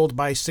was killed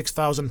by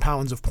 6,000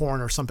 pounds of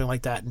porn or something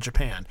like that in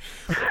Japan.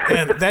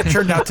 And that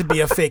turned out to be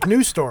a fake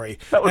news story.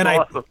 That was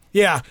awesome.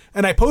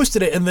 And I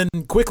posted it, and then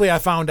quickly I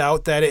found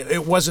out that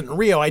it wasn't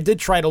real. I did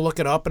try to look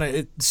it up, and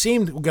it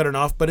seemed good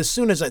enough, but as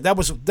soon as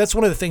that's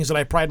one of the things that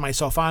I pride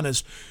myself on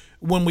is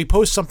when we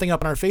post something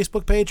up on our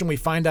Facebook page and we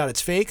find out it's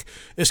fake,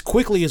 as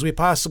quickly as we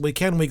possibly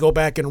can, we go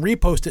back and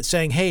repost it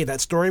saying, hey, that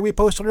story we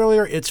posted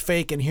earlier, it's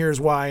fake and here's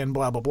why and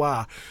blah, blah,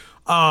 blah.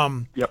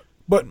 Yep.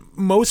 But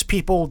most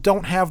people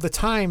don't have the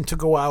time to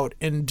go out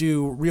and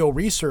do real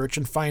research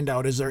and find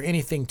out, is there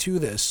anything to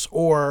this?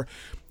 Or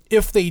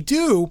if they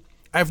do,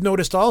 I've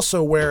noticed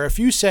also where if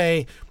you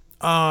say,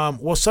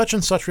 well, such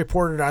and such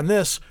reported on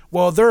this,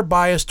 well, they're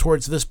biased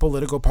towards this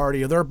political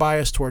party or they're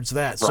biased towards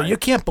that. So you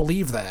can't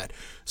believe that.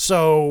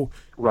 So,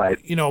 right.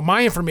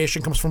 My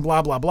information comes from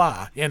blah, blah,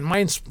 blah. And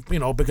mine's,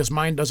 because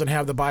mine doesn't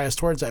have the bias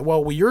towards that.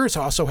 Well, yours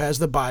also has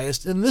the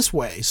bias in this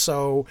way.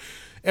 So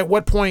at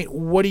what point,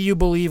 what do you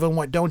believe and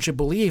what don't you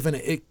believe? And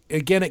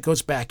it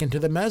goes back into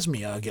the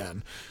mesmia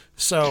again.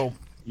 So.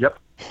 Yep.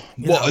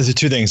 Well, there's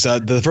two things.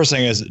 The first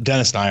thing is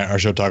Dennis and I on our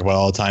show talk about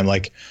all the time,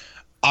 like,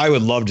 I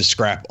would love to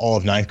scrap all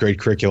of ninth grade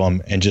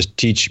curriculum and just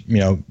teach,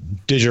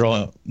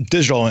 digital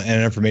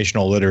and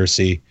informational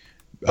literacy.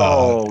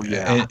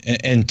 And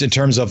in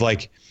terms of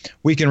like,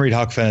 we can read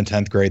Huck Finn in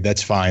 10th grade.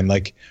 That's fine.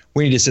 Like,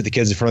 we need to sit the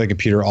kids in front of the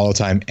computer all the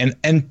time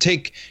and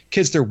take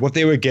kids through what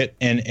they would get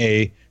in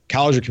a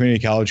college or community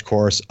college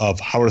course of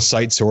how to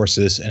cite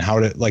sources and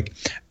how to like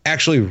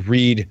actually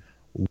read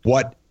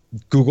what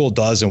Google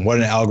does and what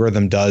an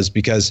algorithm does,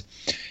 because,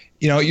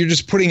 you're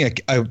just putting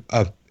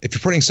if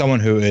you're putting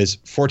someone who is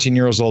 14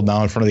 years old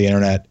now in front of the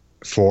internet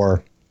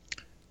for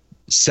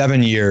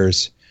 7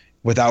 years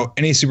without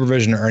any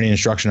supervision or any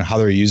instruction on how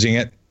they're using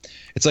it,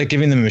 it's like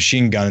giving them a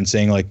machine gun and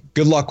saying like,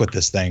 good luck with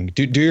this thing.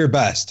 Do your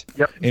best.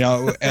 Yep.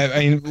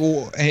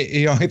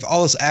 If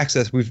all this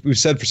access, we've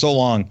said for so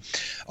long,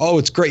 oh,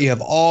 it's great. You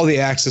have all the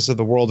access of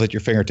the world at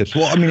your fingertips.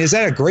 Well, is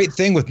that a great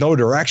thing with no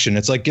direction?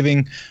 It's like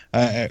giving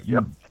up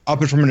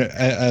and from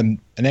an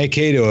AK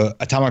to an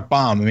atomic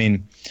bomb.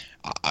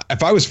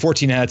 If I was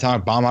 14 and had an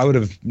atomic bomb, I would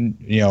have,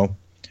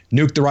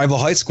 nuked the rival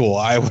high school.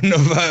 I wouldn't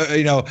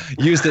have,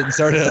 used it and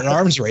started an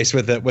arms race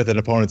with an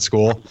opponent's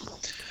school.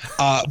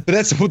 But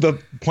that's the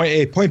point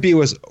A. Point B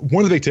was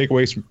one of the big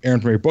takeaways from Aaron,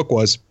 from your book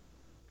was,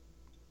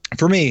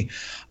 for me,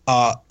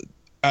 when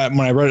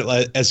I read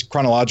it as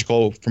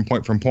chronological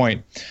from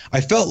point,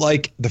 I felt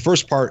like the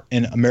first part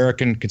in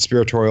American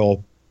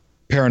conspiratorial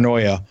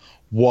paranoia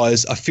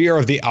was a fear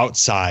of the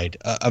outside,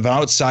 of an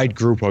outside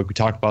group. Like we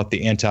talked about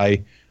the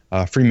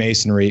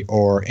Freemasonry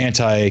or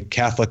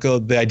anti-Catholic,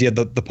 the idea of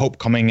the Pope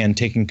coming and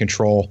taking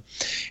control.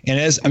 And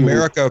as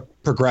America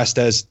progressed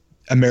as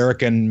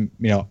American,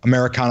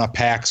 Americana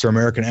Pax or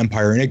American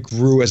Empire, and it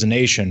grew as a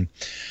nation,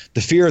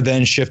 the fear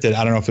then shifted.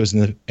 I don't know if it was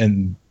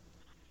in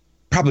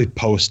probably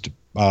post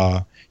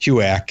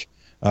HUAC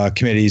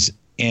committees,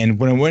 and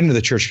when it went into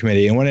the Church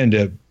Committee and went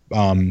into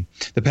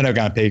the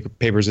Pentagon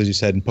Papers, as you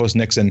said, and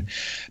post-Nixon,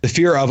 the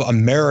fear of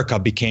America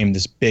became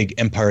this big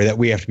empire that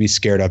we have to be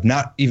scared of,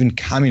 not even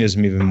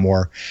communism even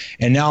more.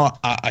 And now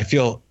I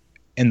feel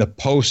in the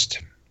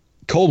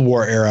post-Cold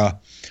War era,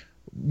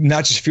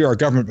 not just fear our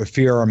government, but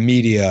fear our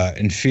media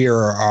and fear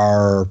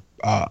our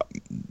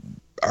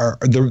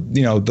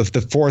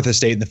the fourth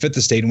estate and the fifth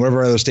estate and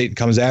whatever other state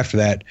comes after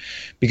that,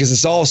 because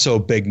it's all so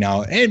big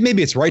now. And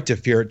maybe it's right to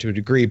fear it to a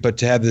degree, but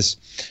to have this,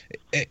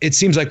 it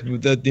seems like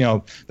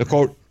the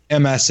quote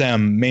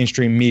MSM,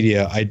 mainstream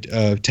media,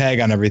 tag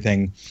on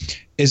everything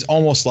is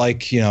almost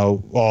like,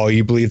 oh,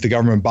 you believe the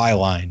government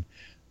byline.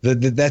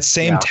 That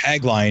same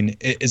tagline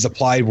is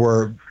applied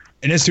where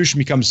an institution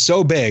becomes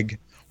so big,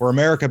 where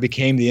America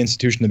became the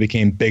institution that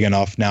became big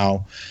enough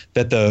now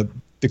that the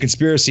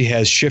conspiracy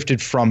has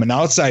shifted from an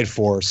outside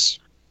force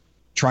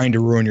trying to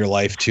ruin your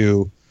life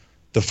to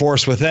the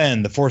force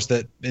within, the force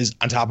that is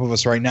on top of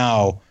us right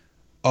now.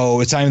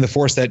 Oh, it's not even the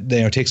force that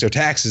takes our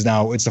taxes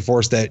now. It's the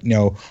force that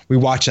we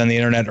watch on the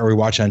internet or we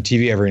watch on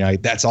TV every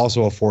night. That's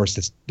also a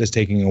force that's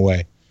taking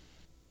away.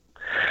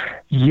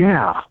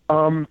 Yeah,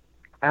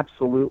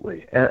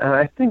 absolutely. And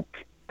I think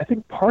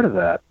part of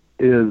that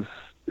is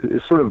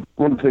sort of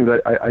one of the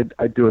things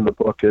I do in the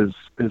book is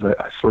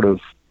I sort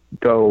of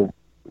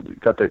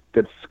got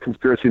this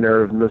conspiracy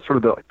narrative and the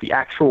sort of the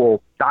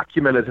actual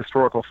documented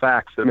historical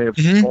facts that may have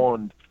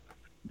spawned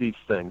these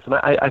things. And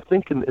I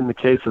think in the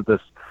case of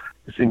this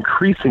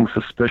increasing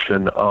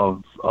suspicion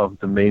of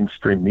the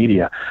mainstream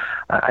media,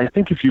 I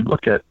think if you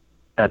look at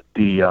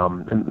the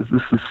and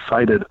this is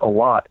cited a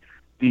lot,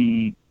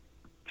 the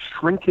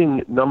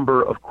shrinking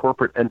number of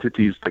corporate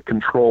entities that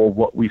control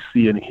what we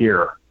see and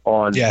hear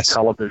on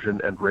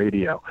television and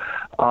radio,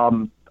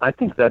 I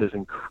think that is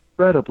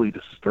incredibly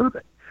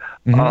disturbing.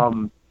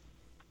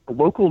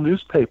 Local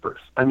newspapers.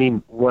 I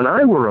mean, when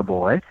I were a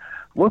boy,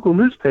 local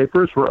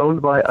newspapers were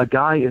owned by a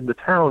guy in the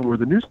town where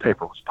the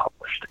newspaper was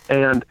published,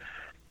 and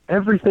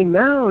everything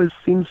now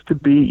seems to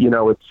be,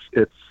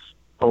 it's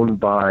owned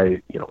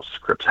by,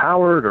 Scripps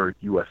Howard or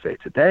USA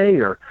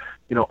Today, or,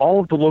 all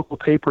of the local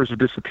papers are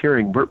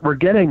disappearing. We're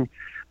getting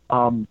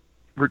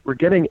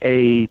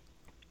a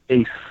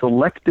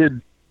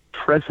selected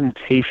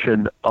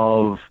presentation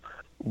of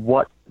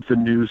what the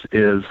news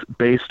is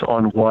based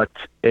on what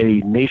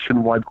a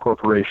nationwide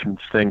corporation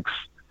thinks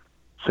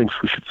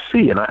we should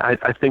see, and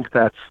I think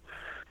that's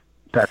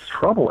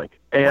troubling.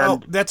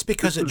 And that's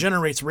because it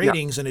generates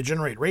ratings, and it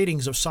generates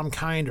ratings of some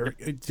kind, or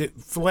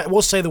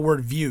we'll say the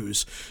word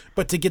views.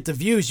 But to get the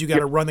views, you got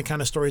to run the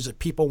kind of stories that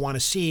people want to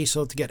see,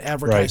 so to get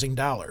advertising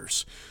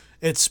dollars.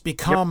 It's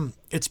become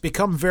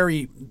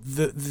very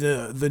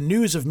the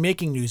news of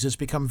making news has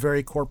become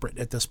very corporate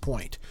at this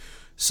point.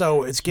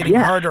 So it's getting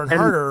harder and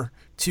harder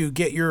to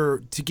get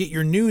your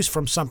news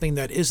from something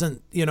that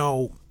isn't,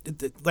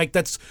 like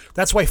that's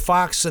why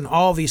Fox and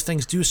all these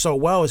things do so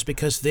well, is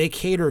because they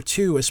cater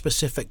to a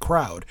specific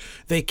crowd.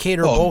 They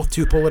cater both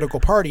to political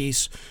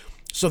parties.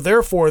 So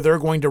therefore, they're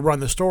going to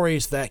run the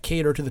stories that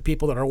cater to the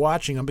people that are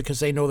watching them,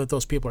 because they know that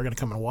those people are going to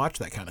come and watch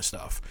that kind of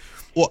stuff.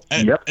 Well,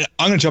 and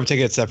I'm going to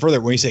take it a step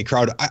further. When you say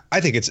crowd, I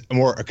think it's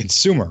more a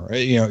consumer,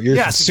 right? Your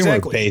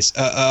consumer base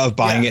of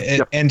buying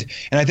it. And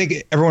I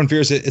think everyone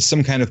fears it's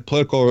some kind of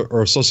political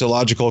or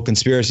sociological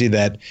conspiracy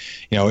that,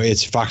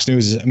 it's Fox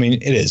News. I mean,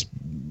 it is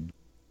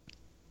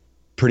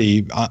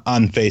pretty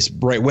on face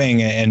right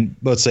wing, and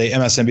let's say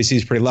MSNBC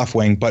is pretty left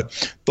wing,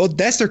 but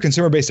that's their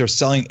consumer base. They're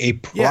selling a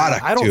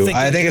product I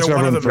think it's what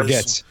everyone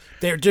forgets.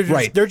 They're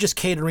just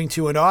catering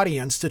to an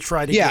audience to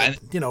try to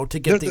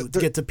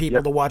get the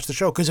people to watch the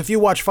show. Because if you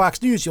watch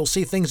Fox News, you'll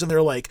see things in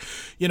there like,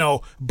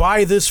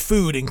 buy this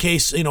food in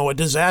case a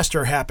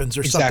disaster happens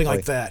or something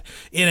like that.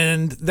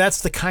 And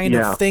that's the kind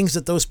of things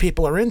that those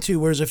people are into.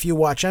 Whereas if you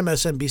watch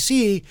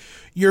MSNBC,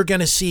 you're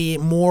going to see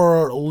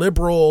more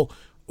liberal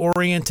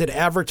oriented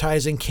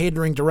advertising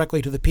catering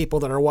directly to the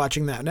people that are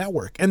watching that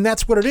network. And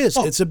that's what it is.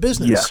 It's a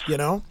business,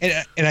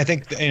 And I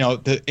think,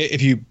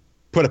 if you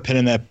put a pin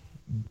in that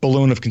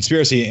balloon of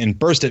conspiracy and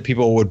burst it,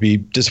 people would be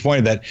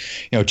disappointed that,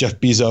 Jeff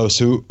Bezos,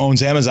 who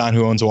owns Amazon,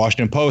 who owns the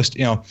Washington Post,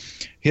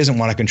 he doesn't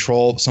want to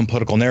control some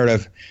political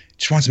narrative. He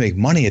just wants to make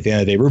money at the end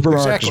of the day. Rupert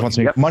Murdoch just wants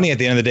to make money at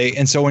the end of the day.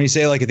 And so when you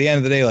say, at the end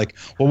of the day, well,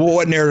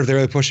 what narrative they're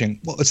really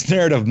pushing? Well, it's the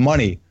narrative of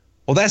money.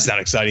 Well, that's not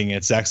exciting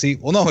and sexy.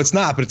 Well, no, it's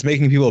not, but it's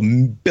making people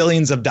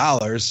billions of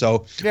dollars.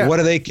 So what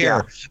do they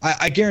care?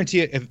 I guarantee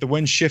it, if the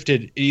wind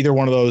shifted either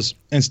one of those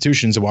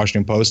institutions, the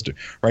Washington Post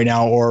right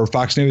now or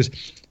Fox News,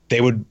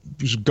 they would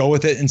go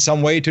with it in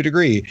some way to a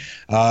degree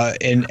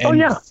and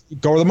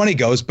go where the money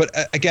goes. But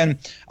again,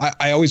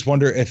 I always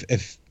wonder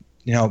if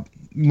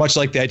much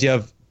like the idea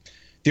of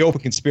the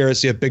open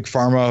conspiracy of Big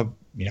Pharma,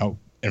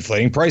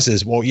 inflating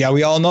prices. Well, yeah,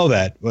 we all know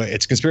that.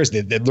 It's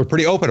conspiracy. They're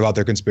pretty open about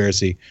their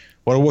conspiracy.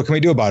 What can we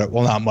do about it?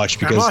 Well, not much,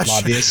 because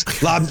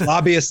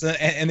lobbyists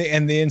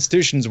and the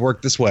institutions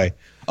work this way.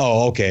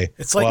 Oh, okay.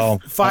 It's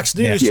like Fox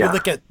News. You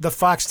look at the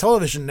Fox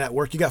Television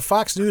Network. You got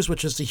Fox News,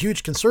 which is the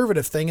huge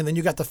conservative thing, and then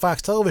you got the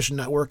Fox Television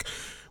Network,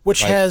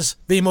 which has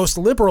the most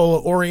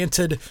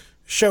liberal-oriented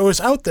shows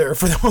out there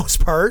for the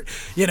most part,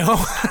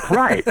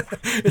 Right.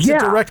 It's a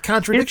direct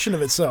contradiction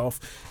of itself.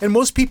 And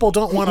most people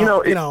don't want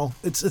to,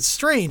 it's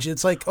strange.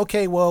 It's like,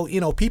 okay, well,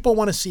 people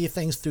want to see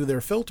things through their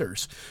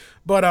filters.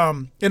 But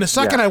in a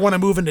second, I want to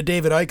move into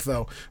David Icke,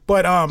 though.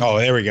 But oh,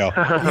 there we go.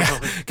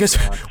 Because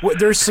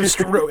there's some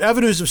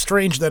avenues of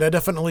strange that I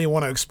definitely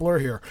want to explore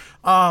here.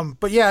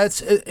 But yeah,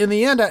 it's in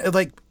the end,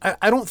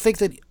 I don't think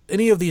that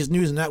any of these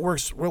news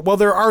networks. Well,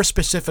 there are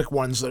specific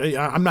ones that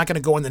I'm not going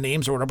to go in the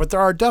names or whatever, but there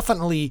are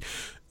definitely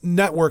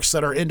networks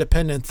that are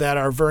independent that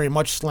are very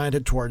much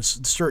slanted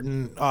towards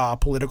certain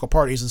political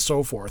parties and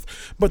so forth.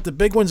 But the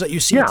big ones that you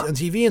see on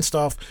TV and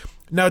stuff.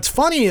 Now, it's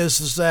funny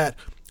is that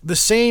the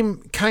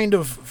same kind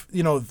of,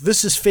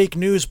 this is fake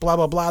news, blah,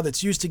 blah, blah,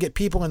 that's used to get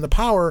people in the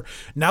power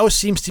now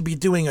seems to be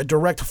doing a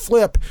direct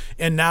flip.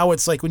 And now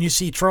it's like when you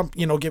see Trump,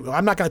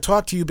 I'm not going to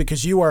talk to you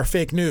because you are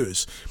fake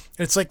news.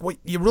 It's like, well,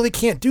 you really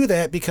can't do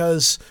that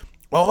because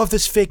all of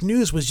this fake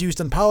news was used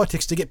in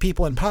politics to get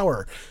people in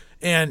power.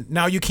 And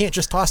now you can't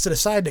just toss it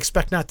aside and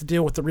expect not to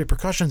deal with the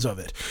repercussions of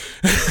it.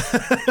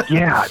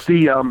 Yeah.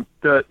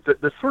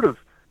 The sort of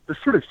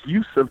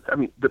use of,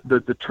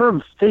 the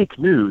term fake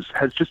news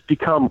has just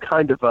become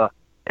kind of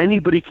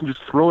anybody can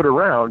just throw it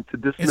around to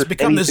dismiss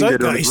anything they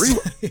don't agree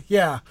with.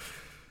 Yeah,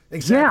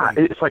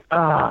 exactly. Yeah, it's like,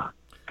 God.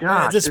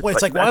 At this point,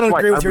 it's like, well, I don't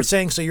agree with your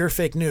saying, so you're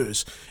fake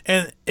news.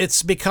 And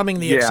it's becoming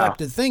the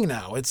accepted thing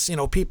now. It's, I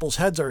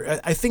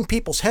think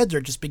people's heads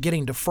are just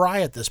beginning to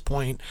fry at this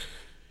point.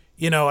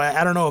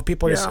 I don't know if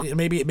people are just,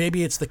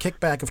 maybe it's the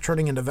kickback of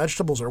turning into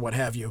vegetables or what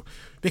have you.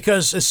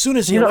 Because as soon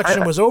as the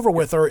election was over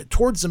with, or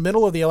towards the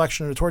middle of the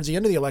election or towards the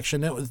end of the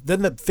election,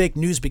 then the fake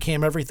news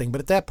became everything.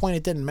 But at that point,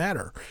 it didn't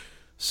matter.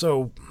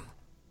 So,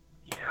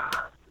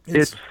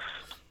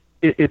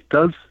 it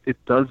does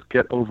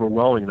get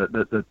overwhelming.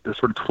 The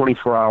sort of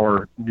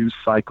 24-hour news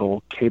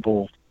cycle,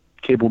 cable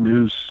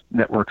news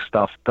network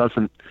stuff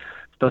doesn't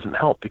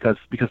help because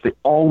they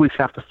always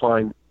have to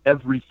find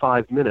every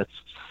 5 minutes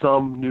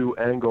some new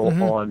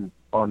angle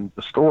on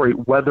the story,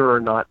 whether or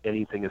not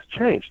anything has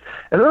changed.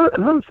 And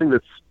another thing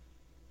that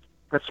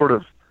sort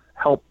of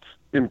helped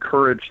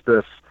encourage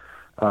this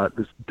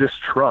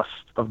distrust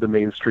of the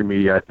mainstream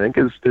media, I think,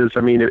 is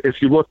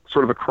if you look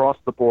sort of across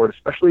the board,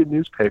 especially in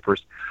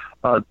newspapers,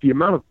 the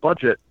amount of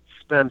budget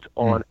spent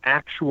on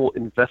actual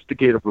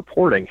investigative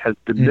reporting has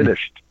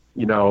diminished,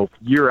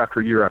 year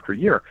after year after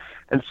year.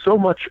 And so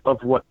much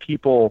of what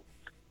people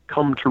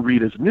come to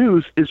read as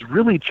news is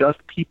really just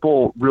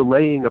people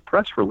relaying a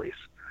press release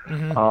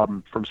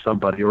from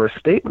somebody or a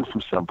statement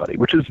from somebody,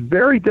 which is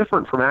very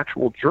different from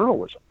actual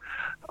journalism.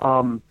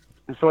 And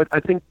so I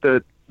think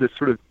that the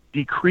sort of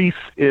decrease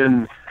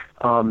in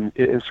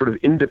sort of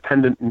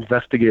independent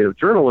investigative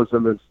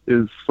journalism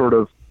is sort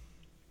of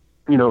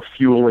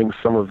fueling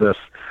some of this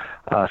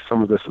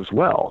as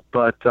well.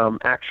 But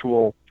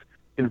actual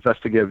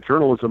investigative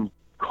journalism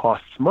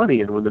costs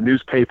money, and when the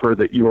newspaper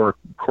that your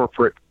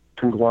corporate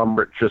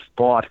conglomerate just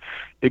bought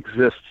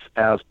exists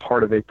as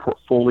part of a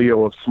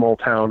portfolio of small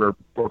town or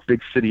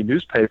big city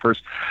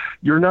newspapers,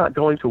 you're not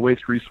going to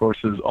waste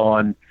resources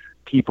on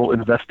people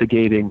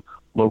investigating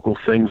local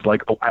things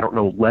like,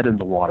 lead in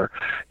the water.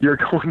 You're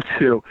going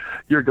to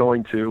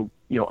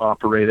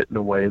operate it in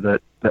a way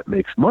that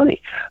makes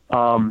money,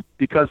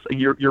 because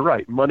you're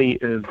right. Money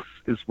is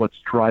what's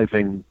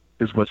driving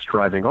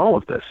all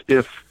of this.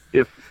 If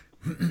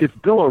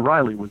Bill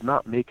O'Reilly was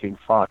not making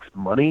Fox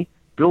money,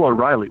 Bill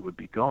O'Reilly would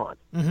be gone.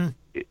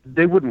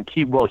 They wouldn't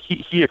keep. Well,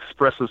 he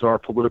expresses our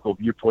political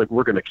viewpoint.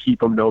 We're going to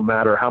keep him no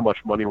matter how much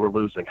money we're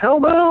losing. Hell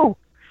no!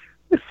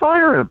 They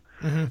fire him.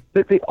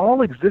 They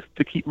all exist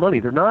to keep money.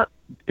 They're not.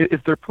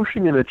 If they're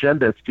pushing an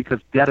agenda, it's because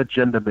that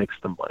agenda makes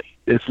them money.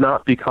 It's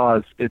not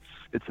because it's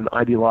an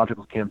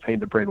ideological campaign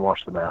to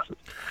brainwash the masses.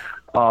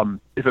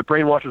 If it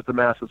brainwashes the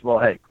masses, well,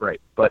 hey,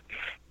 great. But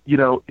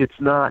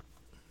it's not.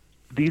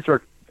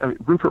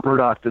 Rupert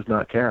Murdoch does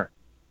not care.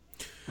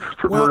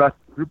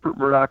 Rupert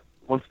Murdoch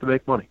wants to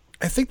make money.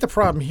 I think the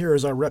problem here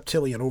is our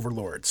reptilian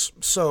overlords.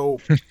 So,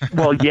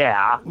 well,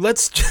 yeah.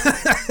 Let's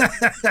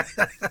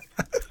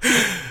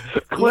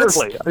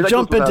clearly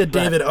jump into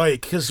David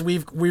Icke, because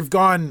we've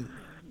gone.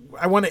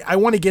 I want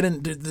to get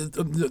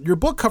into your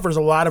book covers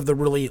a lot of the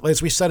really,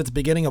 as we said at the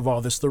beginning of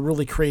all this, the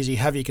really crazy,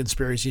 heavy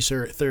conspiracy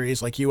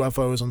theories like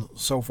UFOs and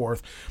so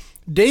forth.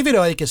 David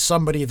Icke is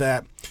somebody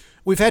that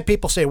we've had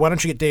people say, "Why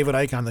don't you get David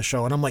Icke on the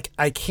show?" And I'm like,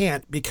 I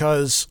can't,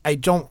 because I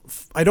don't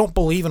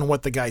believe in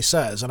what the guy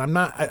says, and I'm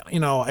not,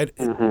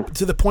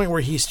 to the point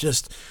where he's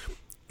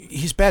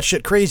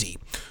batshit crazy.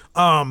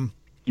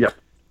 Yep.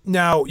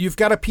 Now, you've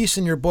got a piece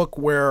in your book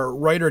where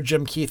writer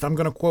Jim Keith, I'm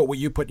going to quote what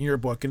you put in your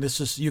book, and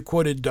this is, you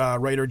quoted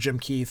writer Jim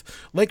Keith,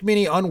 like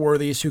many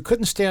unworthies who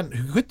couldn't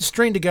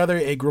string together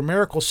a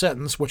grammatical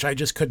sentence, which I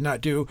just could not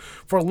do,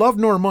 for love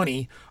nor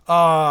money,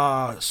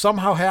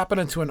 somehow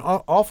happened into an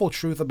awful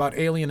truth about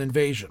alien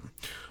invasion.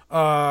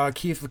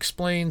 Keith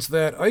explains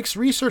that Ike's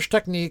research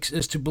techniques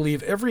is to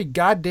believe every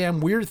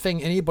goddamn weird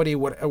thing anybody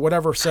would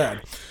ever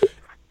said.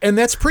 And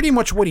that's pretty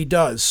much what he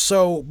does.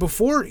 So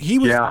before he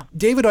was,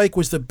 David Icke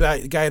was the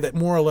guy that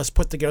more or less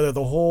put together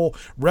the whole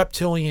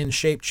reptilian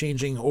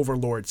shape-changing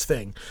overlords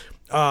thing.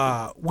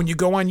 When you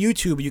go on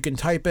YouTube, you can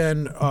type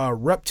in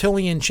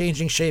reptilian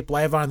changing shape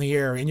live on the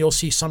air, and you'll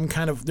see some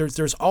kind of,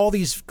 there's all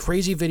these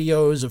crazy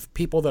videos of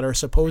people that are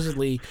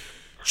supposedly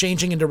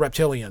changing into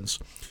reptilians.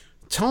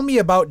 Tell me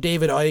about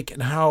David Icke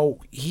and how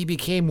he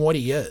became what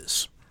he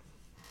is.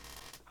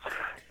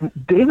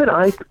 David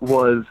Icke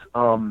was,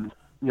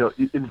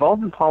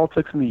 involved in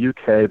politics in the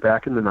UK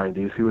back in the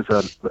 90s. He was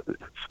a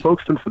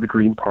spokesman for the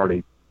Green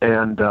Party,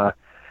 and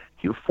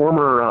he was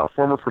former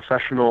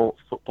professional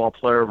football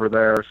player over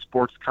there,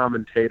 sports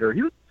commentator.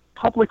 He was a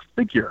public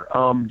figure.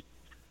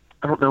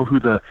 I don't know who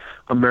the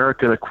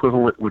American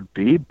equivalent would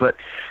be, but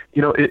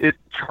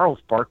Charles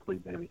Barkley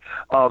maybe.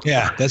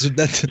 That's what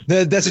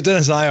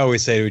Dennis and I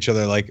always say to each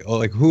other. Like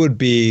who would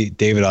be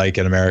David Icke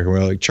in America?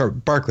 We're like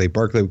Barkley.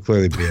 Barkley would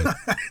clearly be it.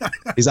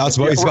 He's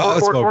outspoken. He's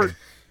outspoken.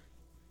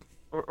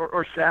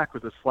 Or Shaq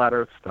with his flat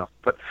Earth stuff,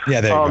 but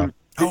there you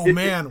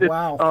go.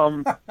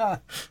 Wow.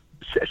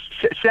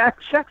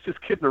 Shaq's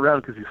just kidding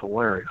around because he's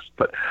hilarious,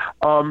 but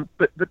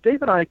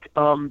David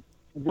Icke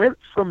went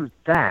from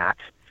that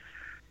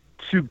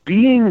to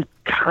being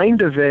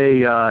kind of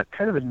a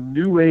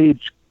new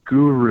age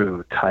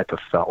guru type of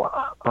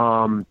fella.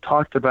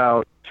 Talked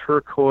about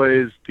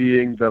turquoise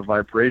being the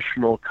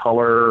vibrational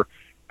color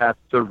at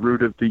the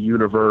root of the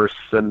universe,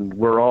 and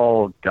we're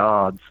all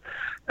gods.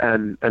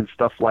 And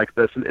stuff like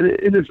this, and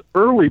in his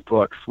early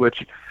books,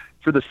 which,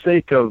 for the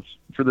sake of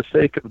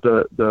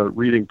the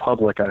reading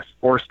public, I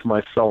forced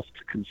myself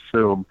to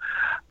consume,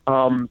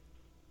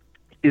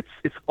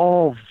 it's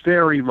all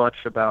very much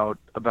about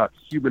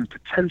human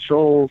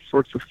potential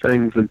sorts of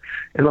things, and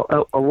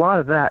a lot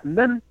of that. And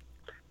then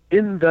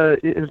in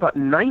about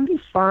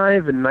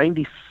 95 and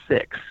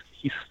 96,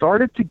 he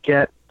started to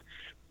get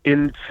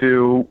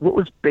into what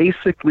was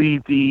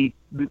basically the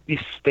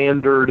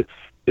standard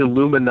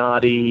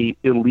Illuminati,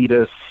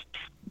 elitist,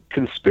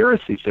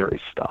 conspiracy theory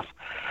stuff.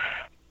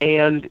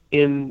 And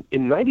in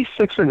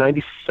 96 or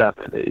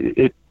 97,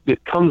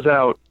 it comes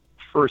out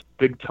first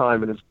big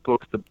time in his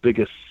book, The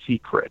Biggest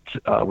Secret,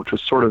 which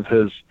was sort of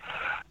his,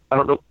 I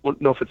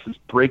don't know if it's his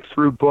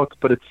breakthrough book,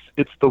 but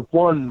it's the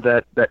one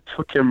that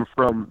took him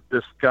from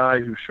this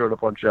guy who showed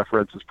up on Jeff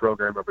Rense's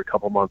program every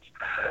couple months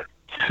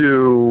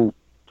to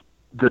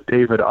the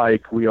David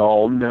Icke we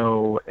all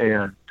know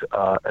and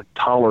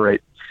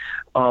tolerate.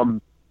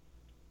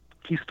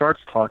 He starts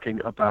talking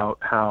about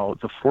how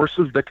the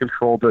forces that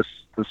control this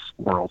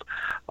world,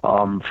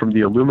 from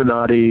the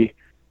Illuminati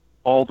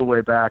all the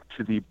way back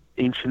to the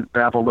ancient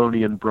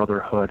Babylonian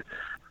Brotherhood,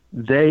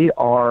 they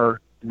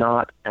are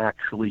not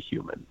actually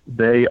human.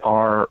 They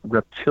are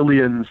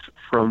reptilians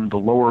from the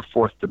lower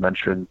fourth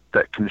dimension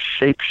that can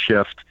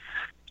shapeshift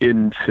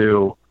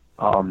into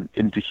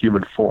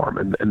human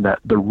form, and that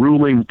the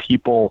ruling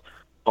people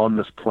on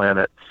this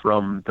planet,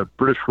 from the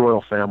British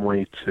royal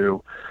family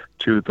to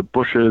the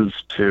Bushes,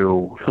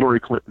 to Hillary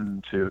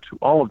Clinton, to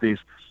all of these,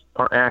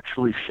 are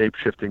actually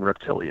shape-shifting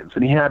reptilians.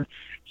 And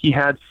he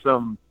had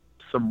some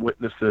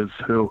witnesses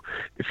who,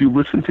 if you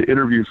listen to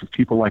interviews with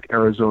people like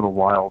Arizona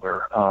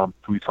Wilder,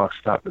 who he talks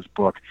about in his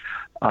book,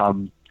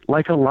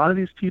 like a lot of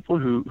these people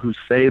who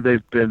say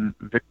they've been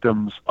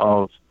victims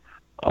of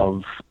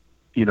the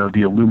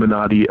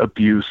Illuminati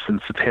abuse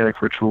and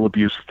satanic ritual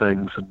abuse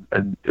things,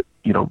 and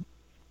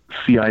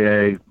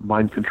CIA,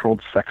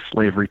 mind-controlled sex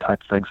slavery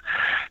type things.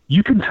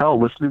 You can tell,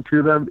 listening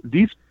to them,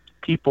 these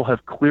people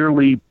have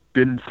clearly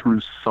been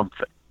through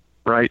something,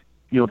 right?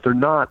 They're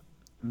not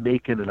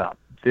making it up.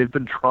 They've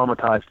been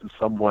traumatized in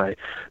some way.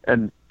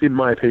 And in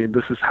my opinion,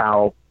 this is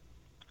how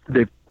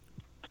they've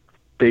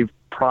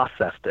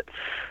processed it.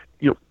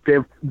 They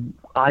have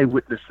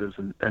eyewitnesses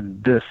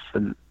and this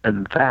and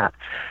that.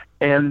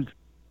 And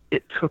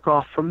it took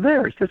off from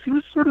there because he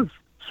was sort of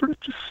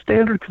just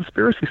standard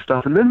conspiracy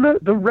stuff. And then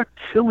the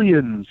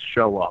reptilians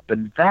show up,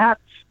 and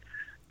that's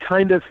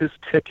kind of his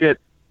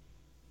ticket,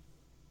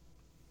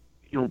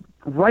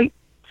 right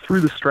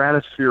through the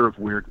stratosphere of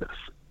weirdness.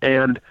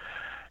 And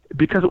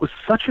because it was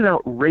such an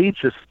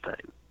outrageous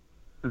thing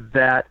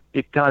that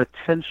it got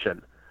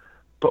attention,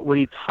 but when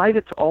he tied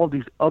it to all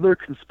these other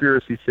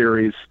conspiracy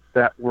theories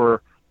that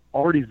were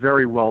already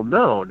very well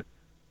known,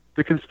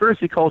 the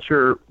conspiracy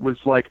culture was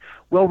like,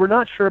 well, we're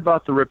not sure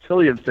about the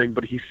reptilian thing,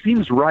 but he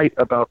seems right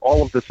about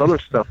all of this other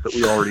stuff that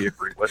we already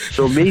agree with.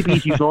 So maybe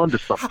he's on to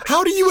something.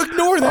 How do you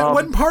ignore that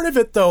one part of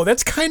it, though?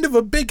 That's kind of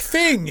a big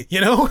thing,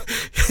 you know?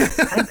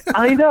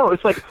 I know.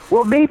 It's like,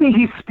 well, maybe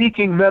he's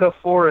speaking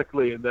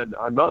metaphorically, and then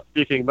I'm not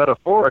speaking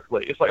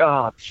metaphorically. It's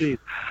like, geez.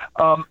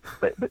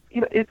 But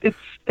you know, it's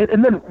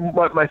and then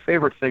my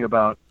favorite thing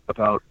about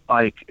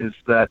Ike is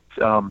that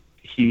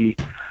he's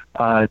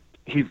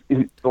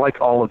like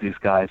all of these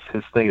guys.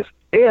 His thing is,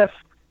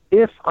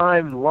 if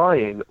I'm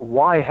lying,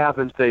 why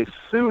haven't they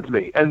sued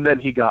me? And then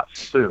he got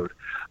sued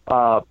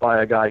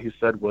by a guy who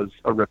said was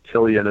a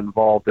reptilian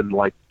involved in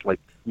like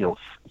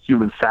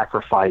human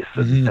sacrifice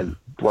and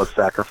blood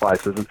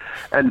sacrifices.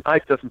 And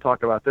Ike doesn't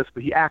talk about this,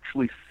 but he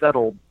actually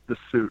settled the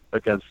suit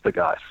against the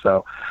guy.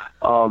 So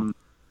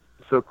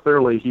so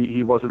clearly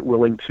he wasn't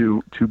willing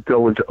to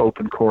go into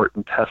open court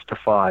and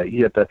testify. He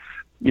had to,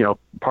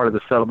 part of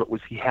the settlement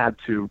was he had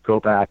to go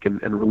back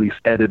and release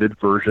edited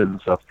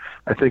versions of,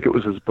 I think it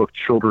was his book,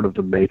 Children of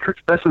the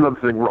Matrix. That's another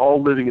thing. We're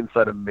all living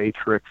inside a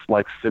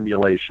Matrix-like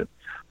simulation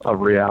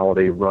of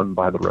reality run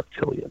by the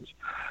reptilians.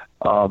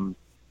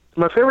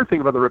 My favorite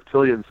thing about the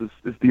reptilians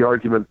is the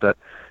argument that,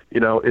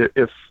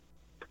 if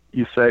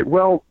you say,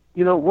 well,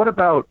 what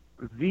about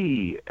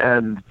V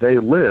and They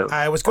Live?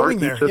 I was going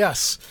there,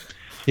 yes.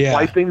 Yeah.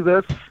 Wiping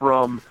this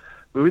from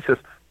movies. Says,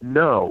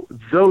 no,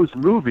 those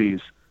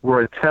movies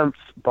were attempts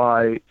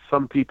by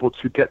some people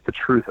to get the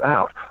truth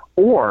out,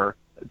 or,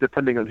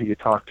 depending on who you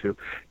talk to,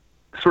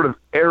 sort of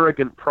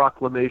arrogant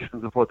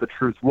proclamations of what the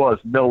truth was,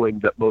 knowing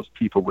that most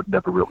people would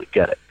never really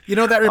get it.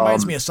 That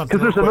reminds me of something.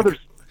 Because there's another.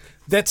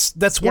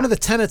 That's one of the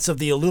tenets of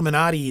the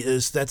Illuminati.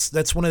 Is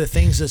that's one of the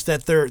things is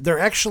that they're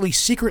actually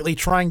secretly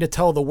trying to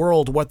tell the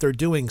world what they're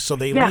doing, so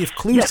they leave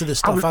clues to this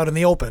stuff out in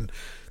the open.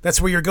 That's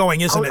where you're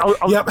going, isn't it?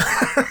 Yep.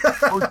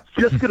 I was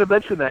just going to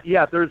mention that.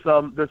 Yeah, there's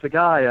a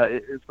guy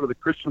in sort of the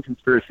Christian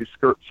conspiracy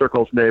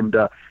circles named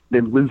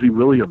Lindsey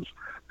Williams,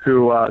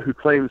 who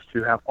claims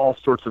to have all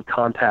sorts of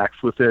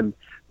contacts within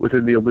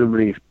the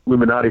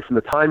Illuminati. From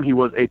the time he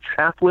was a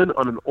chaplain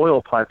on an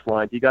oil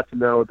pipeline, he got to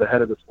know the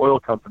head of this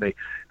oil company,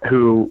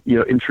 who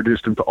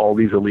introduced him to all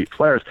these elite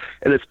players,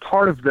 and it's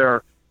part of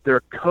their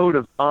code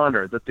of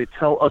honor that they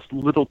tell us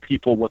little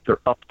people what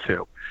they're up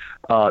to.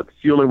 It's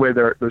the only way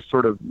they're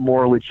sort of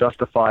morally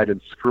justified in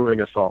screwing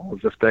us all,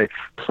 is if they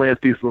plant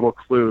these little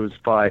clues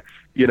by,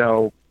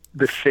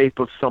 the shape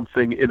of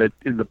something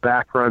in the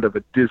background of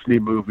a Disney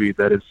movie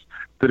that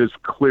is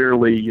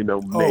clearly,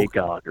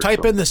 Magog.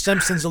 Type in The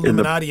Simpsons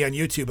Illuminati on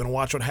YouTube and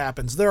watch what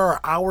happens. There are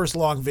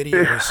hours-long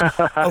videos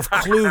of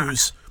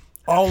clues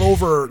all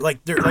over.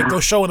 They'll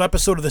show an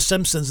episode of The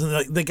Simpsons,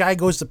 and the guy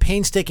goes to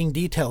painstaking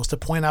details to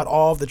point out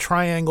all of the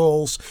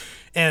triangles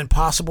and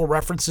possible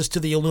references to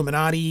the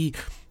Illuminati.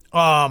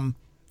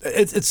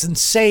 It's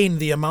insane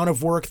the amount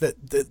of work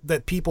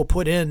that people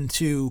put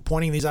into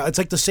pointing these out. It's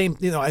like the same,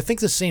 I think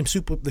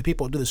the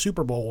people who do the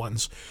Super Bowl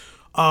ones.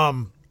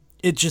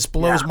 It just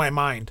blows my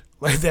mind,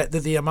 like that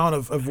the amount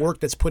of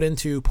work that's put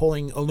into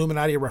pulling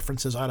Illuminati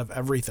references out of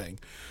everything.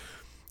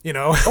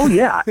 Oh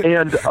yeah,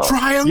 and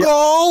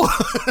triangle.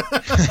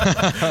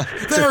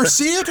 There,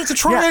 see it? It's a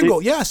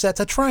triangle. Yes,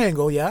 that's a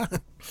triangle. Yeah.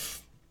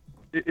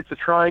 It's a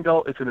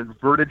triangle. It's an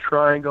inverted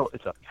triangle.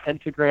 It's a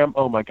pentagram.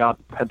 Oh my God,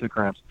 the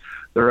pentagrams!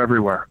 They're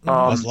everywhere.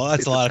 That's a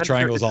lot of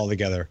triangles all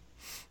together.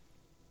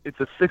 It's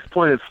a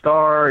 6-pointed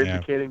star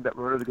indicating that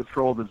we're under the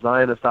control of the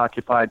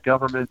Zionist-occupied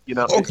government.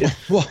 Okay.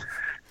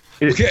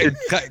 Can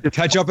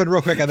I jump in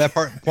real quick on that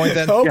point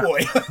then? Oh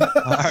boy!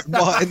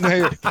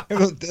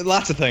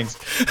 Lots of things.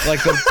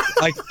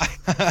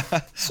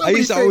 I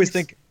used to always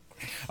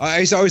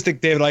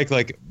think David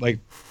Icke like.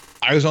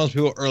 I was one of those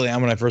people early on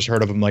when I first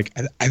heard of him. Like,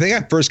 I think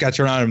I first got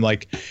turned on him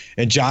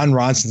in John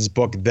Ronson's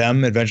book,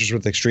 Them, Adventures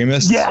with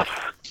Extremists. Yes.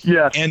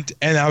 And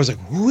I was like,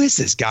 who is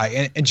this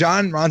guy? And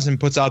John Ronson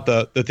puts out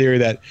the theory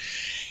that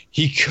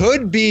he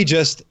could be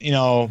just,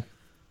 an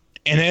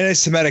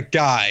anti-Semitic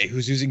guy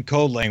who's using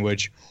code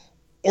language,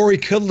 or he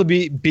could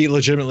be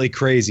legitimately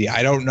crazy.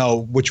 I don't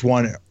know which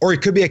one, or he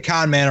could be a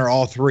con man, or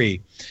all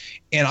three.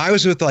 And I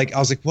was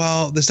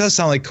well, this does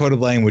sound like coded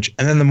language.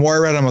 And then the more I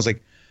read him, I was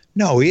like,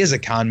 no, he is a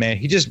con man.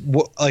 He just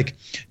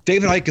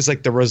David Icke is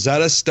like the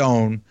Rosetta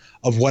Stone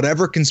of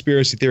whatever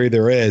conspiracy theory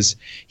there is.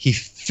 He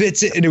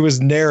fits it into his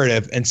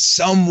narrative in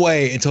some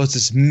way until it's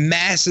this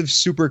massive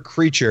super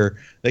creature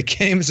that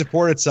can't even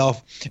support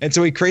itself. And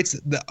so he creates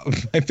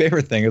my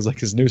favorite thing is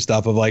his new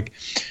stuff of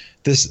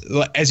this,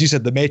 as you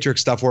said, the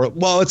Matrix stuff where,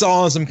 it's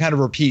all in some kind of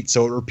repeat.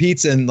 So it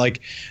repeats and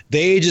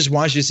they just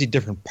want you to see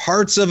different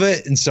parts of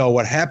it. And so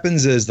what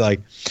happens is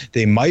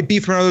they might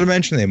be from another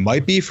dimension. They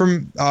might be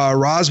from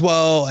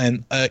Roswell.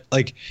 And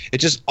it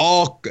just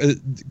all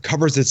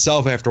covers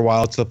itself after a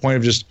while to the point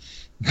of just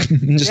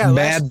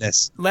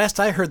madness. Last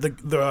I heard,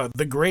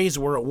 the Greys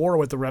were at war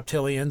with the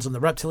reptilians, and the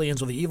reptilians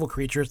were the evil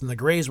creatures, and the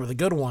Greys were the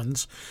good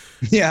ones.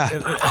 Yeah.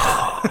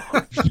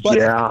 But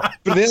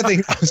the other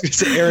thing I was going to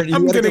say, Aaron,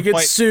 I'm going to get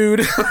sued.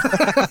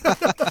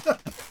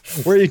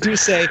 where you do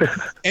say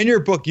in your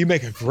book, you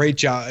make a great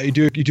job. You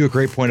do a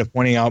great point of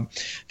pointing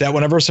out that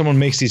whenever someone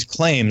makes these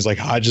claims, like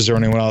Hodges or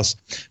anyone else,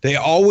 they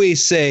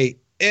always say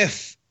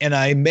if, and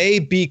I may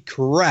be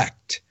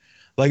correct.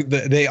 Like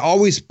they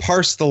always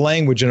parse the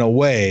language in a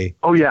way.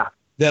 Oh yeah.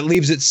 That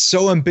leaves it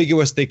so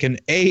ambiguous they can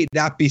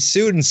not be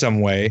sued in some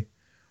way,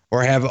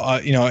 or have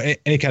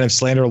any kind of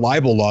slander or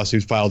libel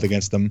lawsuit filed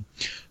against them.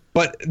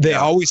 But they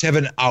always have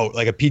an out,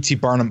 like a P.T.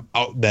 Barnum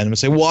out then, and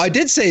say, well, I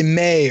did say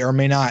may or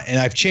may not, and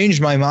I've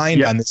changed my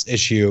mind on this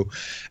issue.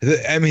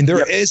 I mean,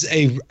 there is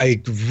a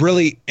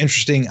really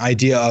interesting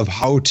idea of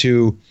how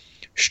to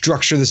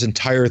structure this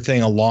entire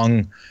thing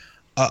along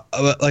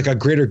like a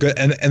greater good.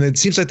 And it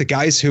seems like the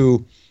guys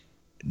who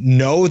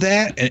know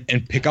that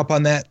and pick up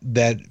on that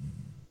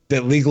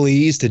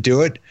legalese to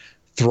do it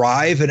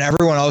thrive, and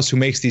everyone else who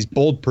makes these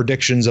bold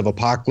predictions of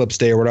apocalypse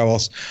day or whatever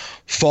else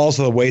falls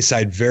to the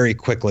wayside very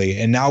quickly.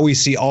 And now we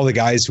see all the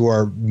guys who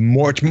are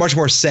much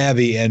more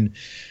savvy and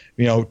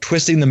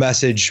twisting the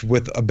message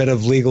with a bit of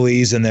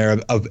legalese in there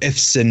of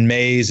ifs and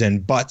mays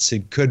and buts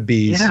and could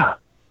be's.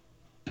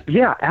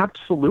 Yeah,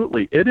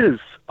 absolutely. It is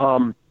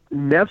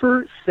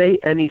never say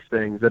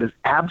anything that is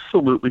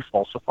absolutely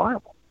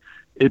falsifiable.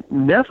 It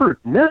never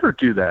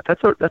do that.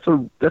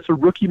 That's a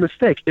rookie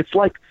mistake. It's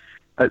like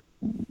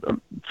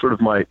sort of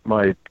my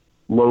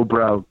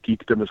lowbrow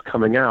geekdom is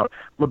coming out.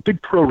 I'm a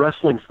big pro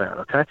wrestling fan,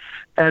 okay?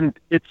 And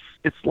it's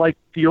like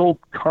the old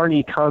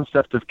carny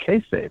concept of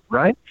kayfabe,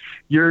 right?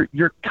 You're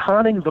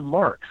conning the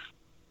marks.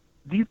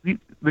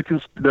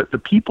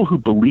 The people who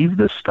believe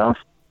this stuff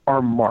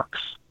are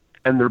marks,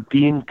 and they're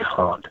being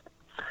conned.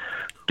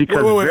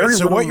 Because wait.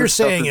 So what you're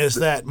saying is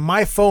that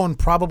my phone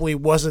probably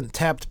wasn't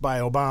tapped by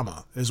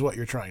Obama, is what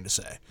you're trying to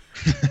say.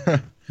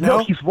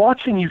 No, he's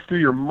watching you through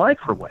your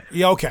microwave.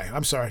 Yeah, okay.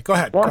 I'm sorry. Go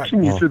ahead.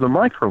 Watching you through the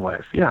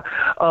microwave. Yeah,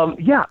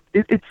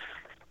 it's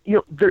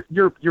you're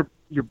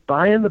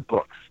buying the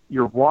books,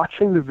 you're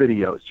watching the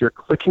videos, you're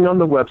clicking on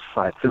the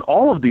websites, and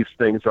all of these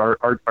things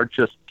are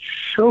just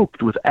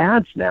choked with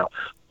ads now.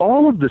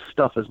 All of this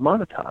stuff is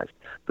monetized.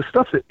 The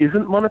stuff that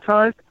isn't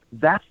monetized,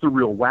 that's the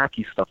real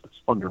wacky stuff that's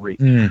fun to read.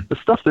 The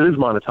stuff that is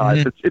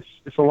monetized,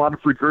 it's a lot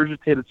of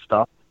regurgitated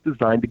stuff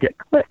designed to get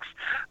clicks.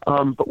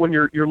 But when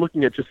you're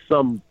looking at just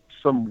some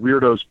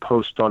weirdo's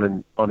post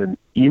on an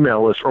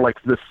email list, or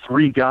like the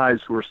 3 guys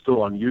who are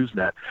still on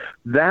Usenet,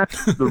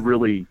 that's the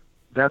really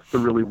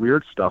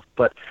weird stuff.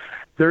 But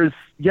they're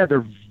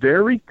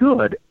very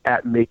good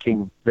at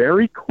making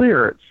very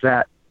clear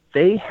that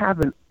they have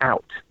an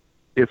out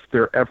if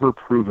they're ever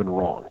proven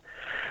wrong.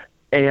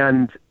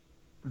 And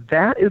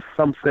that is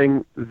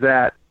something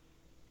that,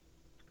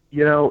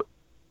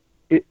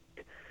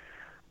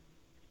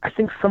 I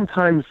think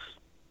sometimes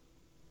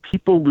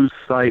people lose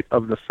sight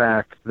of the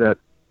fact that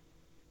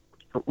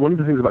one of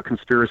the things about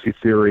conspiracy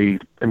theory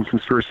and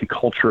conspiracy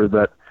culture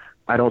that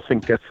I don't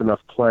think gets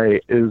enough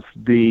play is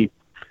the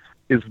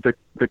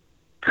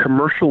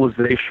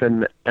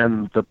commercialization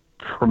and the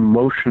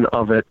promotion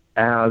of it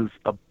as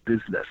a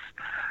business.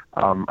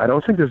 I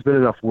don't think there's been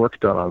enough work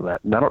done on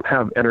that, and I don't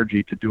have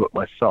energy to do it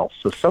myself.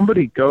 So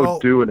somebody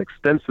do an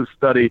extensive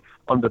study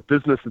on the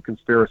business of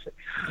conspiracy.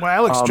 Well,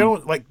 Alex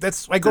Jones,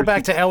 I go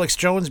back to Alex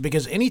Jones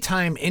because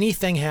anytime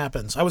anything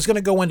happens, I was going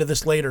to go into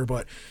this later,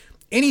 but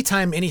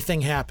anytime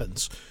anything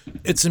happens,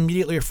 it's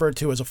immediately referred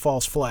to as a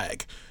false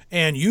flag.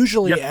 And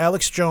usually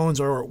Alex Jones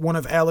or one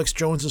of Alex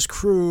Jones's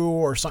crew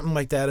or something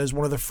like that is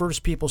one of the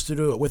first people to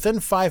do it. Within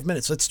 5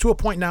 minutes, it's to a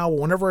point now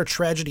whenever a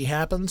tragedy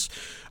happens,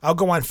 I'll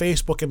go on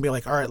Facebook and be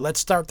like, all right,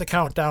 let's start the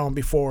countdown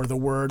before the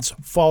words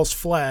false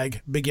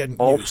flag begin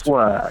false used.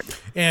 Flag.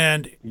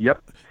 And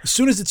as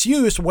soon as it's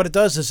used, what it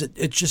does is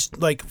it just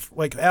like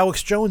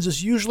Alex Jones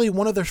is usually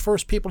one of the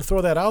first people to throw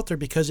that out there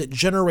because it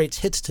generates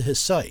hits to his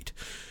site.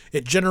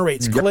 It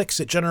generates clicks,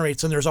 and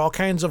there's all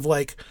kinds of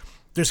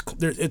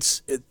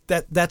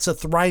that's a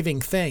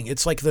thriving thing.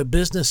 It's like the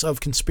business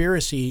of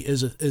conspiracy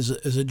is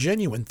a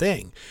genuine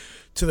thing,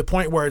 to the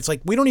point where it's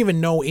like we don't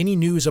even know any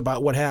news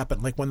about what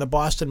happened. Like when the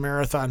Boston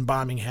Marathon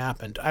bombing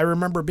happened, I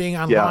remember being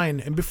online,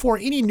 and before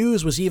any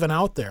news was even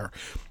out there,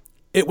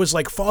 it was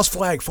like false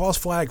flag, false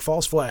flag,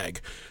 false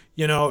flag.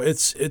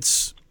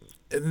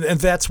 And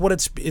that's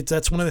what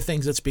that's one of the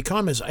things that's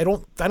become is I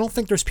don't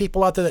think there's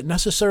people out there that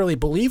necessarily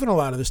believe in a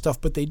lot of this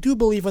stuff, but they do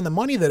believe in the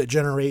money that it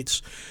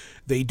generates.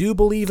 They do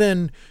believe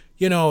in,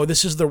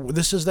 this is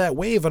that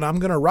wave, and I'm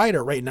going to ride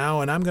it right now,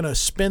 and I'm going to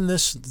spin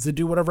this to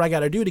do whatever I got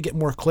to do to get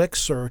more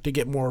clicks or to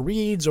get more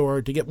reads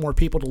or to get more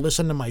people to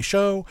listen to my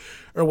show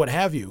or what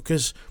have you.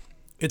 Because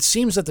it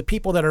seems that the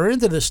people that are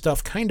into this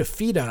stuff kind of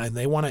feed on it, and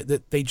they want it,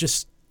 that they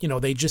just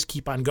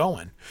keep on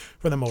going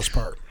for the most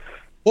part.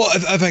 Well,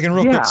 if I can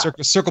real quick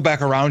circle back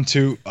around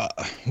to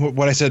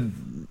what I said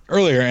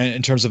earlier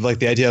in terms of like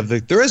the idea of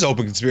there is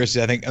open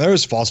conspiracy, I think, and there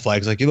is false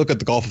flags. Like you look at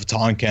the Gulf of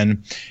Tonkin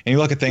and you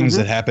look at things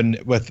that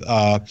happened with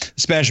the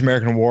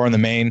Spanish-American War in the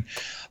main,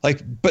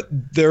 but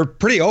they're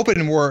pretty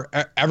open where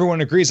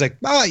everyone agrees like,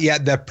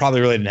 that probably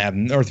really didn't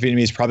happen. North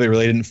Vietnamese probably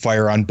really didn't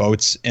fire on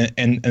boats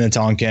in the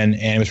Tonkin,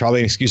 and it was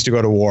probably an excuse to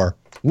go to war.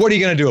 What are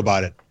you going to do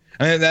about it?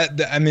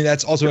 I mean,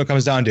 that's also what it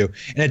comes down to.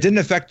 And it didn't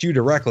affect you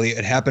directly.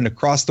 It happened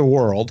across the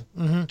world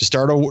to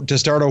start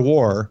a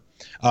war.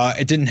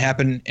 It didn't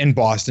happen in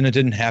Boston. It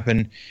didn't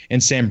happen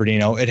in San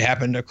Bernardino. It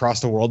happened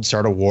across the world to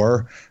start a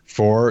war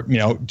for,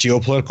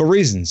 geopolitical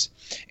reasons.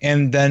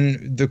 And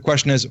then the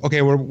question is,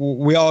 okay,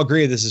 we all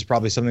agree this is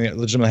probably something that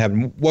legitimately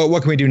happened.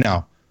 What can we do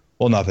now?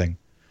 Well, nothing.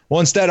 Well,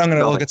 instead, I'm going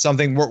to look at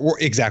something. I'm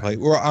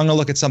going to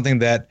look at something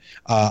that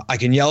I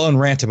can yell and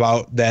rant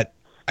about that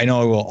I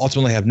know I will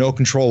ultimately have no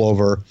control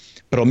over,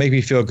 but it'll make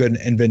me feel good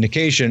and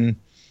vindication.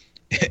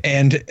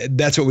 And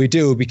that's what we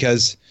do,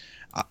 because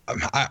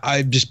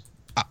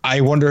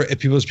I wonder if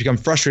people just become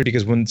frustrated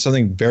because when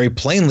something very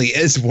plainly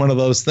is one of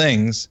those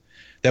things,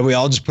 that we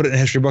all just put it in a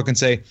history book and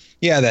say,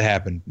 yeah, that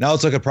happened. Now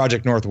let's look at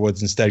Project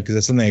Northwoods instead, because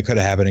it's something that could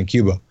have happened in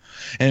Cuba.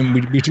 And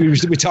we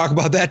talk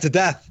about that to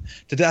death.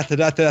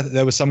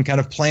 There was some kind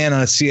of plan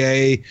on a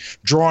CIA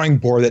drawing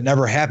board that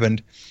never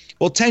happened.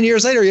 Well, 10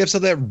 years later, you have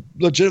something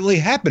that legitimately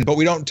happened, but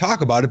we don't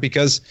talk about it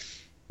because,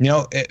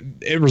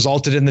 it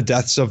resulted in the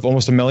deaths of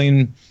almost 1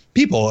 million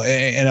people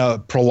in a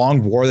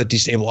prolonged war that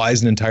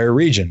destabilized an entire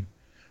region.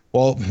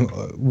 Well,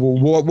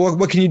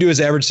 what can you do as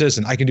an average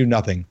citizen? I can do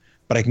nothing.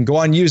 But I can go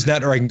on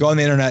Usenet or I can go on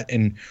the internet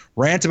and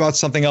rant about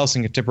something else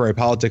in contemporary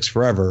politics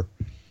forever.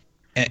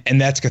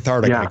 And that's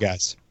cathartic, I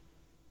guess.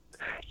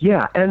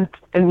 Yeah. And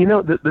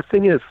the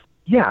thing is,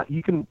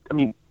 you can,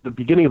 the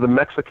beginning of the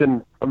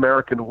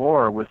Mexican-American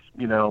War with,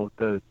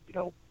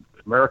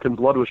 American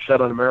blood was shed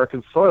on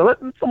American soil.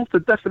 That's almost the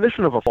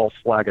definition of a false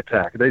flag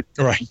attack. They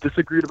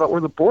disagreed about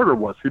where the border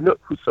was. Who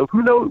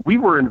knows? We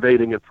were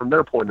invading it from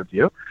their point of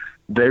view.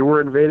 They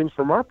were invading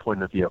from our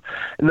point of view.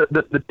 And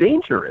the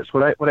danger is,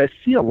 what I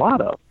see a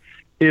lot of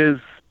is,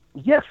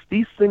 yes,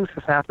 these things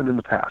have happened in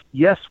the past.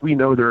 Yes, we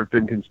know there have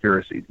been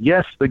conspiracies.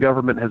 Yes, the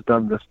government has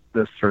done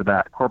this or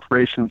that.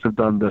 Corporations have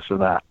done this or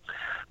that.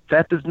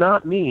 That does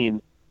not mean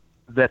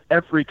that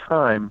every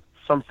time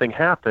something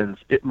happens,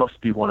 it must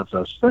be one of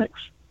those things.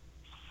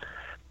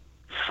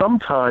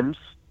 Sometimes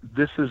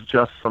this is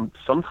just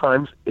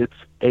sometimes it's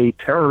a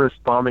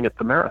terrorist bombing at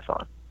the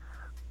marathon.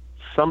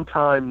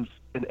 Sometimes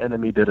an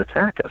enemy did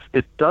attack us.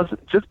 It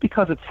doesn't, just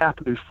because it's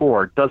happened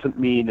before doesn't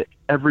mean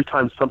every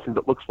time something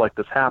that looks like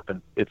this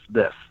happened, it's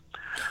this.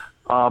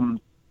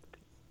 And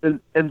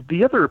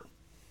the other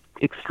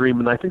extreme,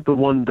 and I think the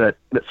one that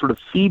sort of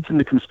feeds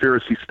into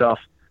conspiracy stuff,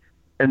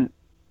 and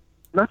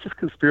not just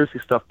conspiracy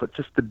stuff, but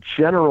just the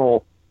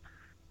general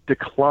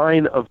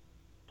decline of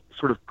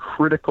sort of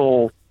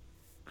critical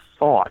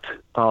thought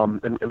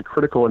and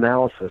critical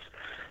analysis,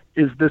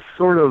 is this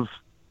sort of,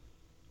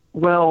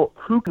 well,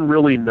 who can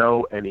really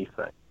know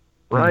anything,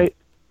 right?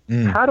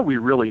 How do we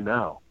really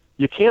know?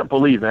 You can't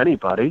believe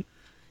anybody.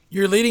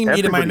 You're leading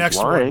me to my next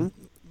one.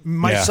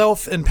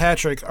 Myself and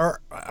Patrick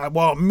are,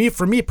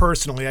 for me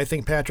personally, I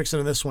think Patrick's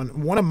into this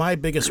one. One of my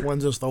biggest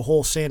ones is the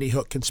whole Sandy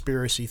Hook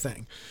conspiracy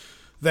thing.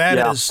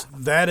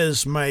 That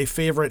is my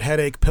favorite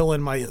headache pill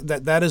in my,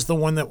 that is the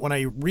one that when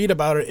I read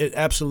about it, it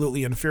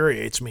absolutely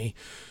infuriates me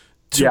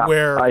to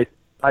where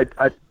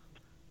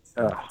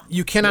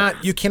you cannot,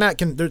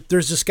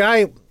 there's this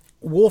guy,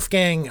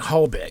 Wolfgang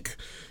Halbig,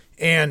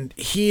 and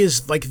he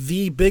is like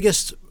the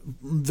biggest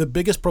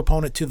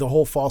proponent to the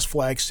whole false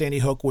flag. Sandy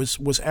Hook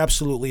was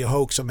absolutely a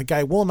hoax, and the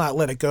guy will not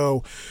let it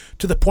go,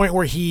 to the point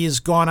where he's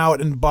gone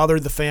out and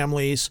bothered the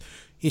families.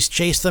 He's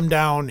chased them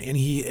down, and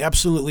he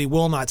absolutely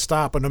will not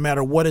stop. And no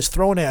matter what is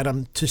thrown at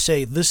him, to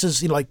say this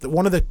is like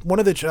one of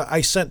the.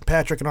 I sent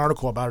Patrick an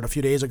article about it a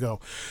few days ago.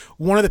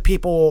 One of the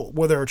people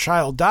where their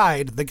child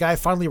died, the guy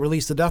finally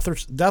released the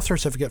death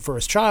certificate for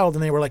his child,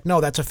 and they were like,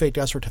 "No, that's a fake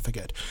death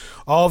certificate.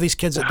 All these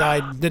kids that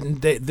died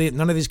didn't.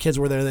 None of these kids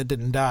were there that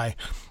didn't die."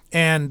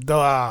 And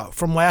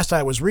from last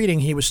I was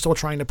reading, he was still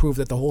trying to prove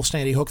that the whole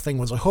Sandy Hook thing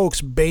was a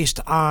hoax based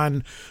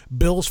on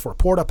bills for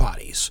porta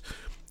potties,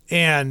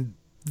 and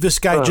this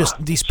guy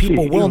these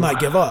people will not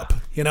give up,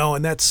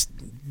 and that's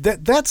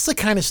the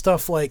kind of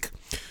stuff like,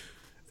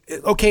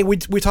 okay, we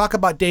talk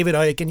about David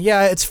Icke, and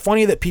it's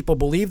funny that people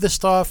believe this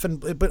stuff,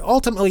 but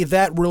ultimately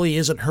that really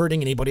isn't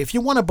hurting anybody. If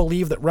you want to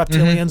believe that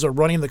reptilians are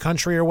running the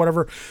country or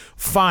whatever,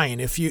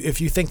 fine. If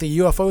you think the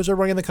UFOs are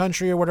running the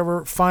country or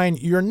whatever, fine.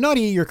 You're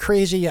nutty, you're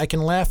crazy, I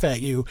can laugh at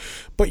you,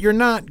 but you're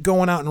not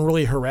going out and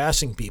really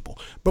harassing people.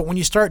 But when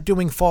you start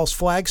doing false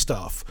flag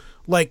stuff,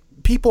 like,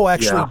 people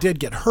actually did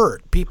get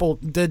hurt. People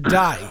did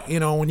die.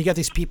 When you get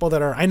these people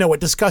that are, I know it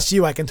disgusts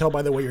you, I can tell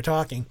by the way you're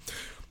talking.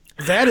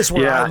 That is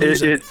where I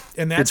lose it.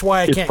 And that's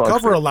why I can't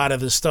cover a lot of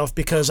this stuff,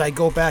 because I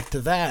go back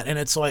to that, and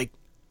it's like,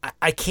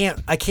 I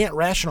can't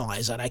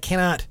rationalize that. I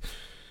cannot,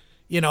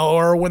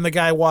 or when the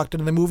guy walked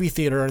into the movie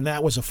theater and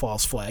that was a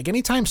false flag.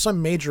 Anytime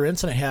some major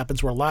incident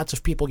happens where lots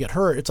of people get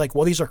hurt, it's like,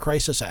 well, these are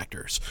crisis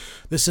actors.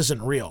 This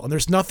isn't real. And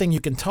there's nothing you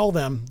can tell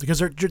them, because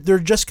they're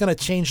just going to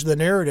change the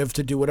narrative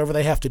to do whatever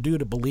they have to do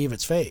to believe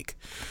it's fake.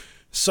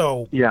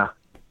 So,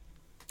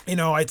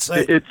 it's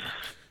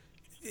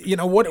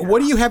what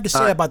do you have to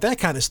say about that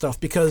kind of stuff?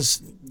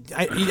 Because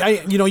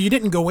I you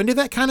didn't go into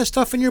that kind of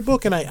stuff in your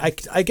book, and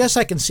I guess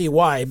I can see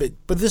why,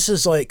 but this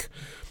is like,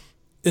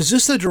 Is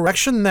this the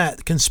direction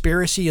that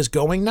conspiracy is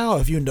going now?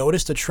 Have you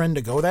noticed a trend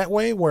to go that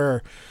way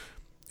where,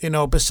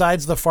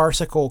 besides the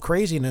farcical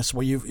craziness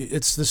where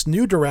it's this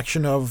new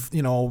direction of,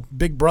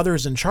 big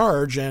brother's in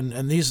charge and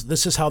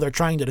this is how they're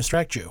trying to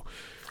distract you?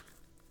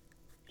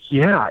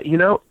 Yeah.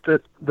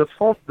 The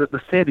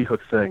Sandy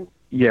Hook thing.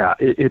 Yeah.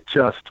 It's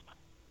just,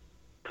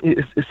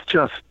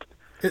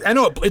 I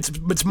know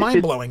it's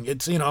mind blowing.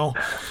 It's, I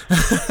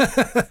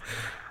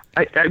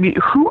mean,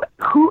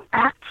 who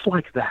acts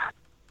like that?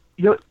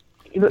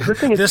 The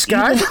thing is, this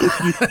guy. If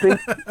you think,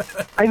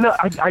 I know.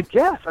 I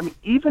guess. I mean,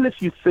 even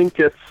if you think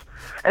it's,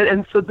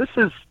 and so this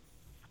is,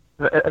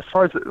 as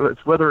far as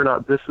whether or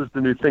not this is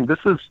the new thing. This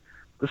is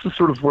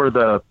sort of where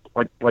the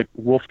like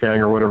Wolfgang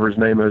or whatever his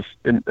name is,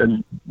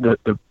 and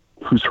the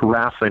who's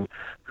harassing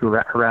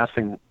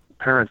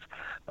parents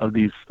of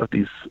these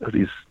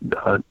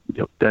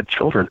dead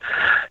children.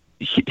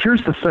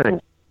 Here's the thing.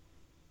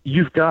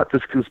 You've got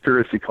this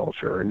conspiracy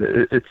culture, and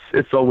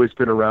it's always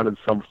been around in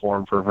some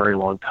form for a very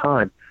long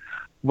time.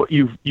 What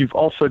you've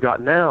also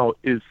got now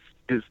is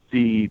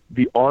the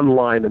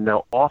online and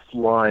now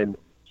offline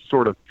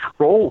sort of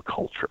troll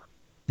culture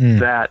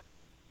that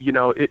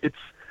it's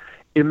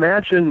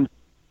imagine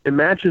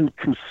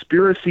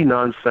conspiracy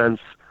nonsense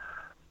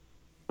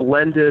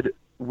blended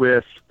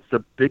with the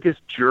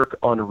biggest jerk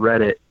on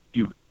Reddit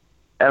you've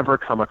ever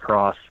come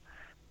across,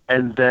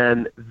 and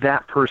then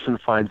that person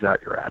finds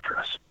out your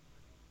address.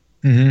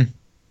 Mm-hmm.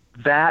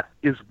 That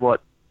is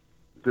what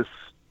this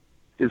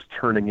is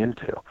turning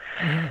into.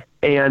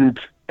 And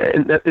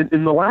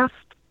in the last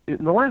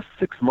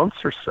 6 months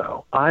or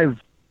so,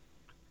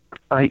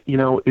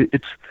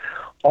 it's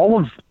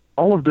all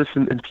of this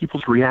and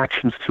people's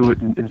reactions to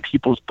it and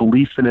people's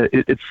belief in it.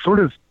 It's sort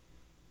of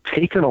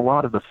taken a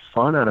lot of the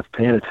fun out of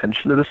paying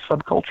attention to this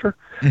subculture,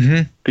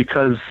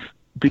 because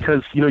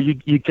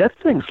you get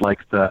things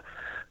like the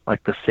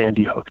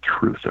Sandy Hook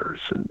truthers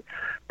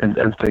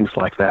and things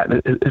like that.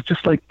 And it's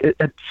just like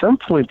at some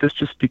point this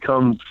just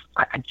becomes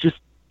I just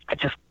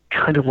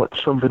kind of want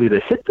somebody to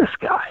hit this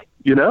guy.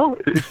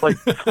 It's like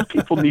some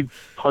people need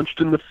punched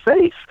in the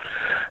face,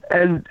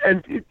 and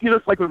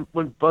it's like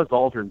when Buzz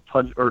Aldrin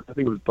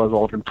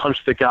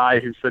punched the guy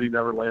who said he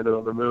never landed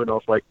on the moon. I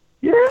was like,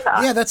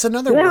 yeah, that's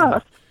another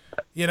one.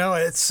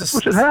 It's just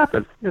what should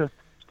happen. Yeah.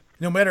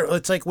 No matter,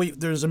 it's like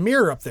there's a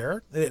mirror up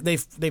there.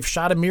 They've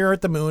shot a mirror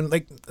at the moon.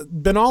 Like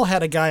Binal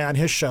had a guy on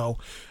his show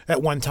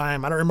at one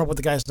time. I don't remember what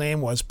the guy's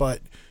name was,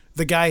 but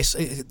the guy,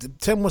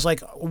 Tim was like,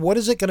 "What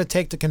is it going to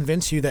take to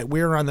convince you that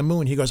we're on the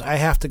moon?" He goes, "I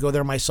have to go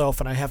there myself,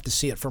 and I have to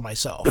see it for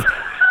myself."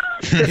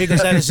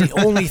 Because that is the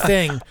only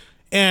thing.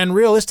 And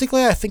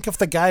realistically, I think if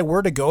the guy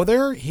were to go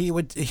there, he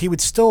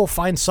would still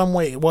find some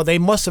way. Well, they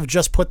must have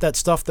just put that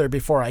stuff there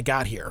before I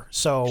got here.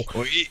 So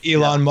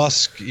Elon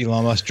Musk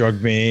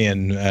drugged me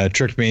and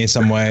tricked me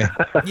some way.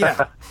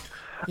 Yeah,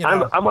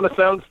 I'm on a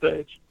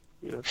soundstage.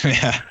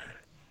 Yeah,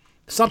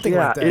 something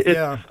like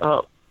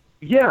that.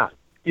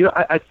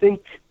 I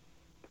think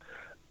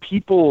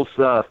people's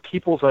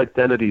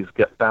identities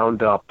get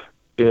bound up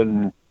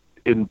in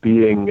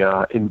being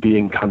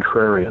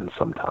contrarian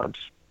sometimes,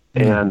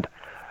 and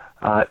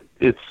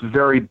it's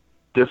very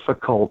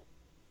difficult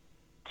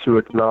to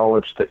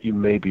acknowledge that you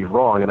may be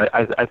wrong. And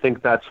I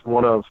think that's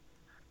one of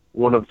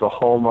the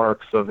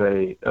hallmarks of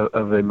a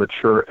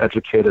mature,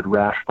 educated,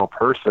 rational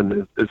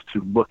person is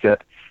to look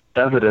at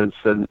evidence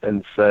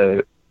and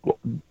say, well,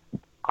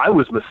 I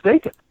was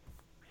mistaken.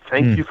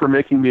 Thank you for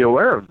making me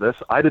aware of this.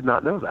 I did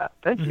not know that.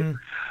 Thank you.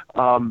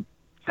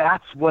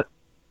 That's what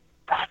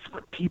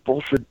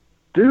people should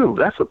do.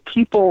 That's what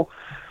people.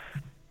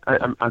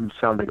 I'm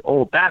sounding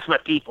old. That's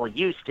what people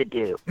used to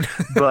do.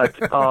 But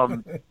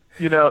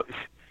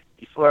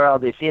before all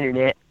this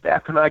internet.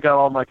 Back when I got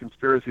all my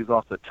conspiracies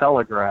off the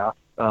Telegraph,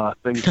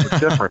 things were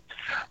different.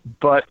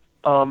 But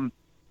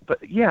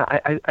yeah,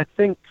 I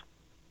think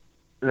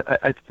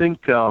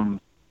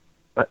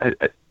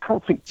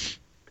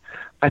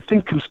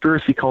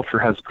conspiracy culture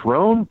has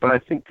grown, but I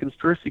think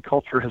conspiracy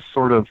culture has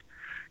sort of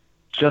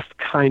just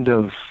kind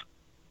of,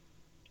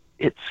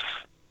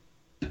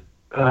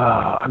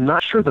 I'm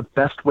not sure the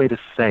best way to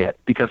say it,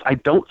 because I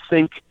don't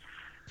think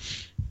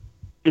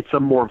it's a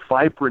more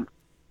vibrant.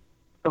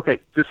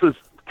 Okay,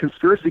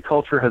 conspiracy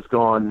culture has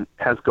gone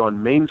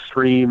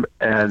mainstream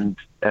and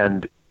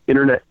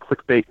internet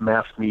clickbait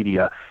mass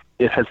media.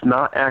 It has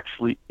not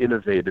actually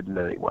innovated in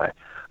any way.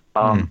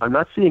 I'm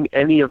not seeing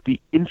any of the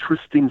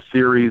interesting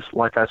theories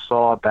like I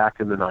saw back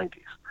in the 90s.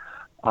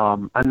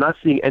 I'm not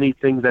seeing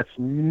anything that's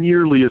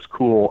nearly as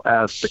cool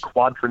as the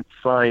quadrant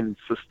sign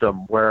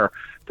system, where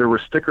there were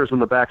stickers on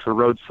the backs of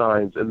road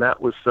signs, and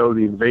that was so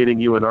the invading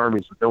UN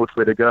armies would know which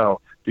way to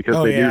go,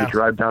 because they knew to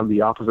drive down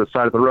the opposite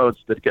side of the road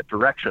so they'd get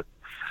direction.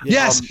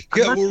 Yes.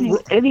 I'm not seeing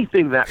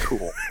anything that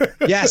cool.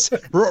 Yes.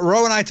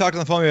 Ro and I talked on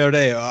the phone the other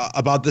day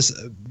about this.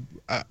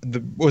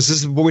 Was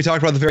this what we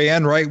talked about at the very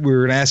end, right? We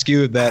were going to ask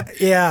you that.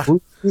 Yeah.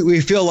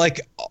 We feel like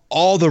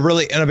all the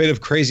really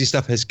innovative, crazy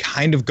stuff has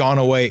kind of gone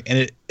away, and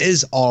it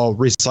is all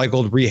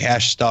recycled,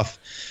 rehashed stuff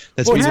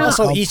That's Well, it's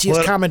also the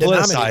easiest common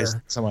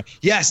denominator.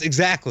 Yes,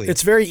 exactly.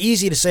 It's very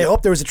easy to say, "Oh,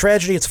 there was a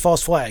tragedy. It's a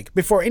false flag,"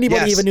 before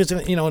anybody even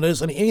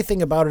knows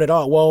anything about it at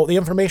all. Well, the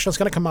information that's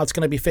going to come out is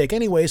going to be fake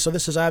anyway, so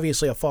this is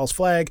obviously a false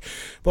flag.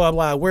 Blah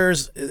blah.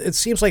 Whereas it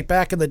seems like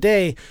back in the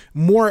day,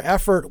 more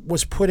effort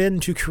was put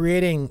into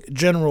creating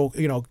general,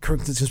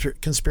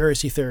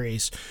 conspiracy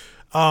theories.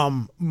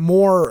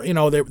 More,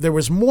 there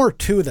was more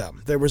to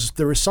them. There was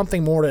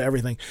something more to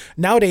everything.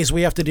 Nowadays,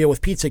 we have to deal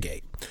with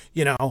Pizzagate,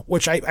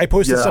 which I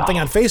posted something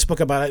on Facebook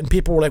about it, and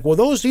people were like, "Well,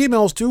 those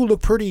emails do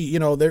look pretty,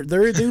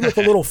 they look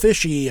a little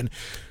fishy," and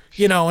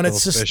and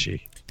it's just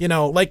fishy.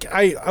 Like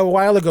a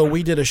while ago,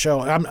 we did a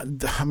show. I'm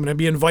going to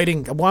be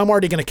inviting. Well, I'm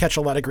already going to catch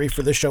a lot of grief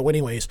for this show,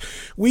 anyways.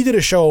 We did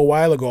a show a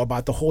while ago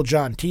about the whole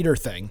John Titor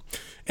thing,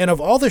 and of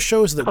all the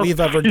shows that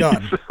we've ever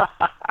done.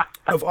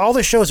 Of all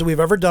the shows that we've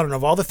ever done and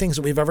of all the things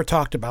that we've ever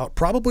talked about,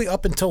 probably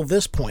up until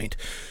this point,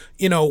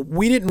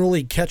 we didn't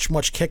really catch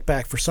much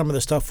kickback for some of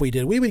the stuff we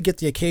did. We would get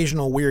the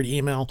occasional weird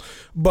email,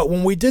 but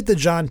when we did the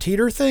John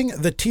Titor thing,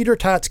 the Teeter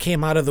Tots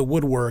came out of the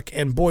woodwork,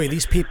 and boy,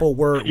 these people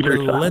were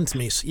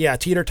relentless. Yeah,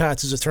 Teeter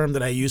Tots is a term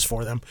that I use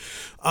for them.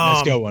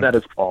 Let's go one. That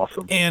is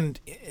awesome. And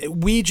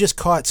we just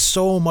caught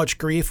so much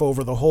grief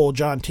over the whole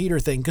John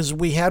Titor thing because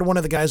we had one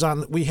of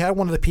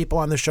the people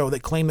on the show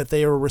that claimed that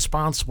they were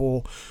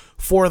responsible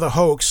for the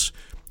hoax,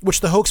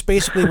 which the hoax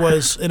basically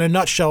was, in a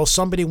nutshell,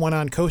 somebody went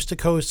on Coast to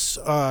Coast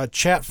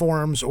chat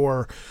forums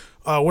or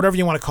whatever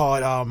you want to call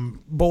it,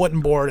 bulletin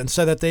board, and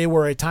said that they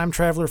were a time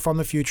traveler from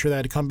the future that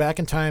had to come back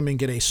in time and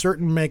get a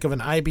certain make of an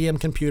IBM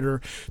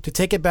computer to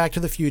take it back to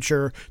the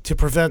future to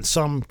prevent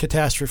some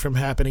catastrophe from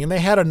happening. And they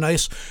had a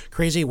nice,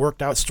 crazy,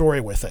 worked out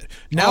story with it.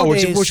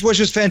 Nowadays, which was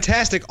just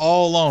fantastic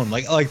all alone.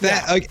 Like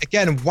that. Yeah.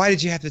 Again, why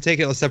did you have to take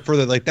it a step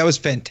further? Like, that was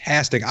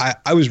fantastic.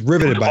 I was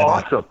riveted by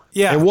that.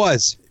 Yeah, it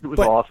was. It was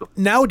awesome.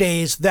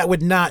 Nowadays, that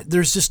would not.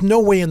 There's just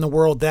no way in the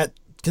world that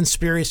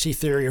conspiracy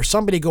theory or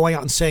somebody going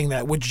out and saying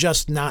that would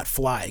just not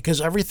fly because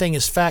everything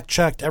is fact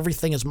checked,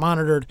 everything is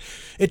monitored.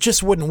 It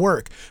just wouldn't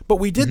work. But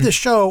we did this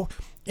show,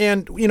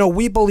 and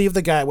we believe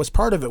the guy was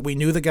part of it. We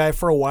knew the guy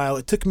for a while.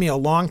 It took me a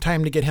long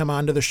time to get him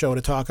onto the show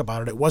to talk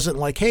about it. It wasn't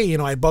like, hey,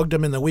 I bugged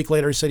him and the week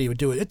later he said he would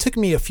do it. It took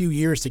me a few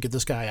years to get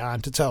this guy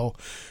on to tell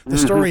the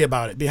story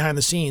about it behind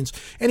the scenes.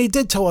 And he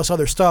did tell us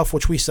other stuff,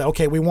 which we said,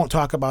 okay, we won't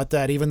talk about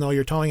that, even though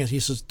you're telling us. He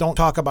says, don't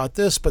talk about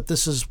this, but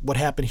this is what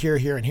happened here,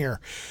 here, and here.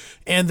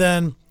 And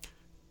then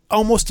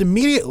almost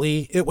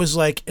immediately, it was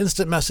like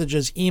instant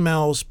messages,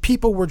 emails.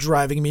 People were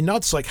driving me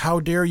nuts. Like, how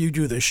dare you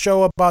do this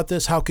show about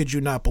this? How could you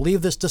not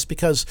believe this? Just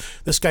because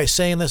this guy's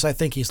saying this, I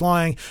think he's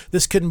lying.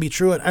 This couldn't be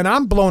true. And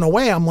I'm blown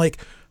away. I'm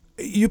like,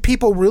 you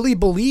people really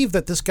believe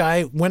that this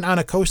guy went on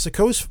a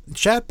coast-to-coast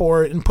chat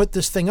board and put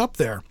this thing up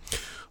there?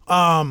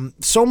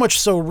 So much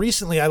so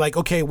recently,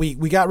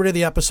 we got rid of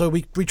the episode.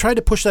 We tried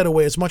to push that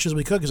away as much as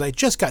we could because I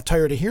just got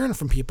tired of hearing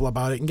from people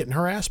about it and getting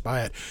harassed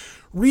by it.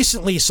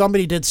 Recently,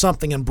 somebody did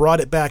something and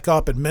brought it back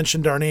up and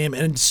mentioned our name.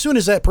 And as soon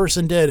as that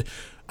person did,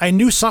 I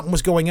knew something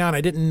was going on.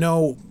 I didn't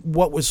know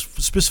what was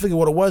specifically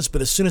what it was,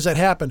 but as soon as that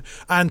happened,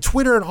 on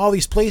Twitter and all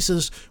these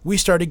places, we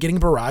started getting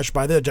barraged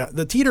by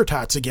the Teeter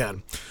Tots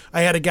again.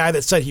 I had a guy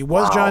that said he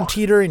was John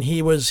Titor, and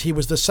he was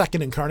the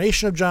second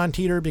incarnation of John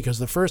Titor because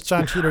the first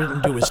John Titor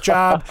didn't do his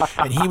job,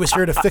 and he was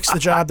here to fix the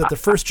job that the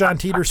first John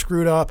Titor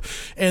screwed up.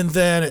 And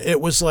then it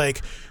was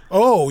like,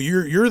 oh,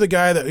 you're the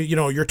guy that,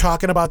 you're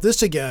talking about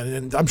this again.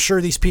 And I'm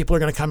sure these people are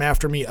going to come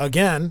after me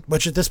again,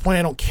 which at this point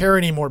I don't care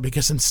anymore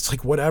because it's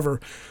like, whatever.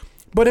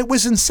 But it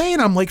was insane.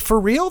 I'm like, for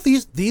real?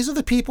 These are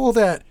the people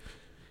that,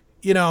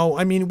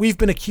 we've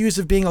been accused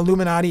of being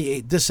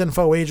Illuminati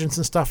disinfo agents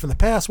and stuff in the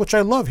past, which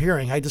I love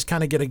hearing. I just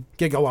kind of get a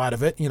giggle out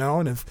of it,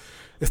 and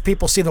if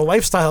people see the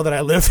lifestyle that I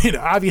live,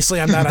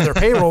 obviously I'm not on their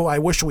payroll. I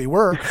wish we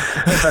were.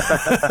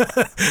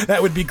 That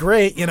would be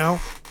great,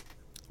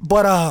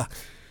 But,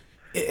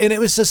 and it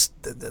was just,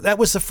 that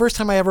was the first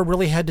time I ever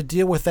really had to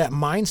deal with that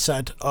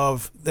mindset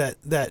of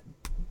that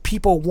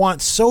people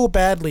want so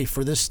badly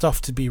for this stuff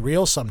to be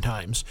real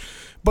sometimes.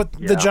 But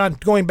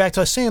going back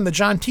to us saying, the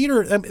John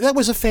Titor, that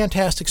was a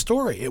fantastic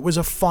story. It was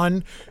a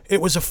fun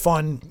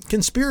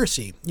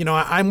conspiracy.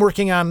 I'm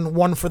working on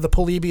one for the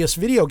Polybius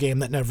video game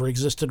that never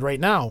existed right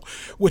now,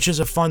 which is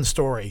a fun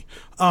story.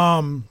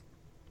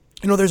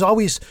 There's all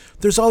these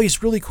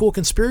really cool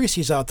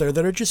conspiracies out there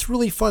that are just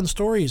really fun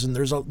stories, and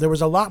there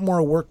was a lot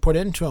more work put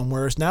into them.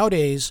 Whereas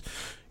nowadays,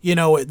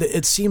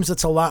 it seems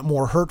it's a lot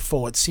more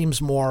hurtful. It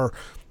seems more,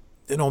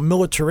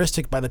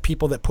 militaristic by the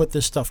people that put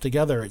this stuff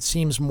together. It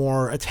seems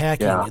more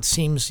attacking. Yeah. It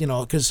seems,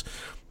 because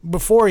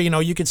before,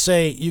 you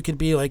could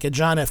be like a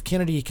John F.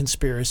 Kennedy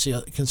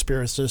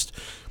conspiracist,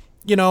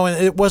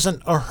 and it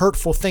wasn't a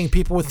hurtful thing.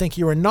 People would think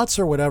you were nuts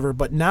or whatever.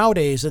 But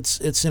nowadays, it's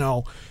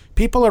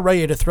people are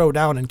ready to throw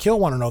down and kill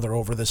one another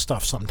over this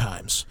stuff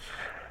sometimes.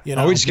 We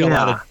just get a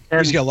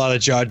lot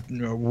of George.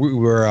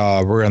 We're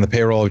on the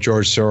payroll of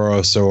George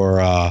Soros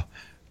or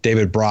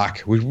David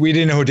Brock. We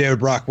didn't know who David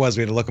Brock was.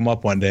 We had to look him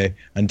up one day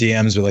on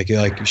DMs. We're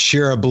like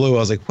Shira Blue. I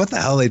was like, what the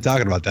hell are they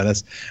talking about,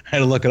 Dennis? I had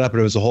to look it up, and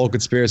it was a whole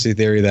conspiracy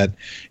theory that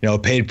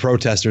paid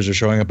protesters are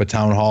showing up at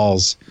town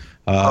halls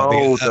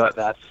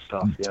That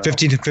stuff. Yeah.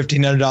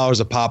 $1,500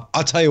 a pop.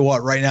 I'll tell you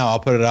what. Right now, I'll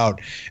put it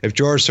out. If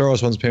George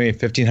Soros wants to pay me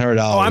 $1,500,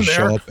 I'm there.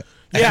 show up.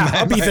 Yeah,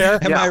 I'll be there.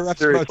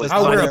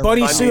 I'll wear a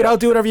bunny suit. I'll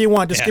do whatever you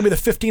want. Just give me the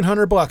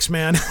 $1,500,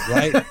 man.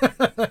 Right.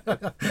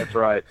 That's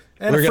right.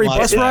 And a free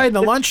bus ride and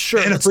a lunch. Sure.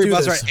 And a free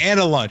bus ride and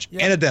a lunch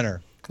and a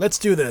dinner. Let's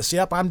do this.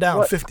 Yep, I'm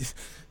down. 50.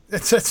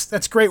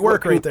 That's great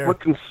work right there. What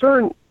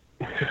concerns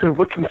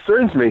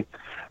me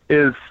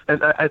is,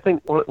 and I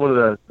think one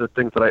of the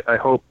things that I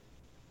hope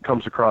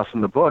comes across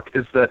in the book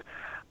is that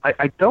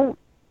I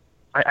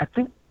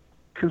think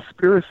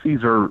conspiracies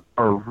are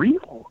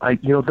real.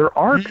 There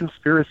are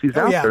conspiracies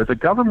out there. The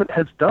government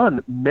has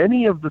done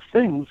many of the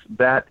things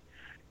that,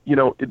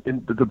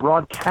 in the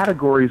broad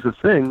categories of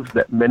things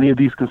that many of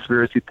these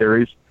conspiracy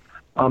theories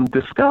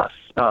discuss,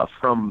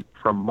 from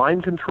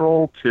mind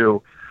control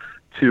to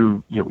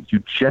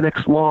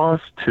eugenics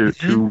laws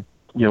to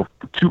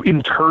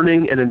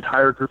interning an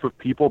entire group of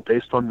people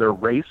based on their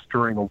race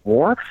during a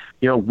war.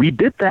 We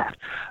did that.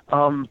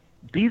 I'm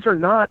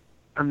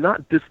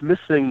not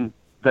dismissing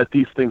that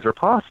these things are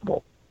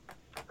possible.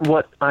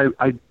 What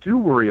I do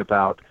worry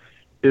about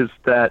is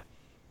that,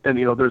 and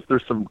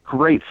there's some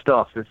great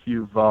stuff if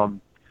you've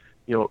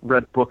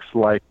read books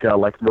like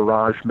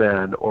Mirage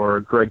Men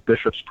or Greg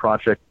Bishop's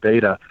Project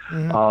Beta.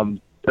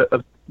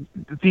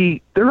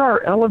 There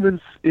are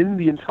elements in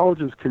the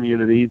intelligence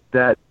community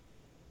that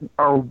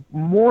are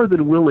more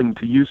than willing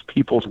to use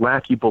people's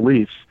wacky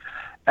beliefs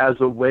as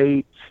a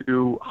way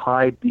to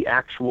hide the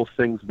actual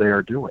things they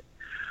are doing.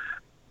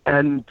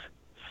 And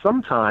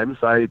sometimes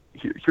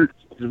here's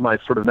my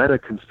sort of meta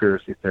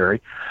conspiracy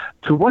theory.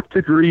 To what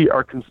degree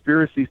are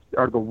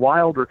the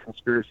wilder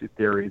conspiracy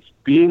theories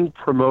being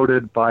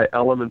promoted by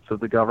elements of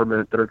the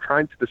government that are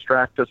trying to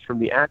distract us from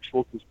the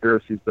actual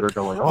conspiracies that are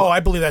going on? Oh, I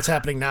believe that's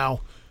happening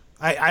now.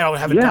 I don't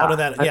have a doubt in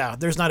that.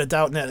 There's not a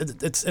doubt in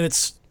that.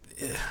 It's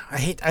I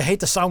hate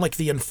to sound like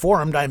the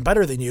informed. I'm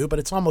better than you, but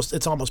it's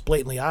almost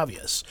blatantly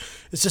obvious.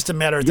 It's just a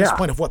matter at this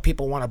point of what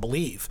people want to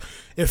believe.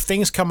 If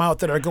things come out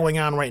that are going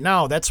on right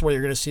now, that's where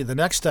you're going to see the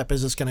next step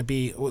is it's going to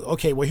be,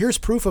 okay, well, here's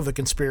proof of a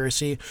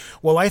conspiracy.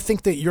 Well, I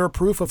think that your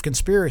proof of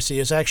conspiracy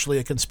is actually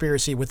a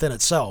conspiracy within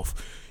itself.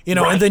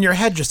 And then your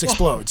head just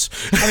explodes.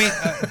 I mean,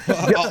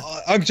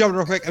 I'll jump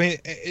real quick. I mean,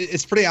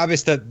 it's pretty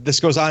obvious that this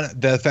goes on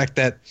the fact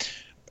that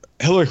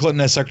Hillary Clinton,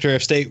 as Secretary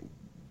of State,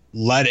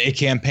 led a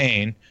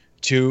campaign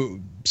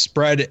to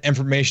spread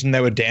information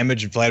that would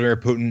damage Vladimir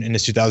Putin in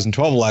his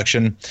 2012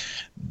 election.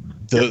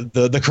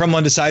 The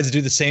Kremlin decides to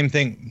do the same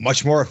thing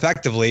much more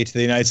effectively to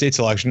the United States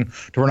election,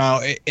 to where now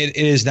it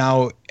is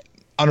now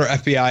under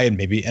FBI and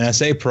maybe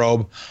NSA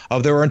probe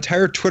of there were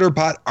entire Twitter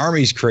bot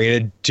armies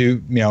created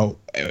to,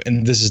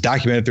 and this is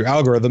documented through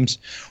algorithms,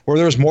 where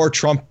there was more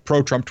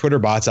pro-Trump Twitter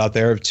bots out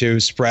there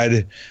to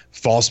spread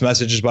false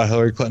messages about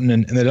Hillary Clinton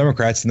and the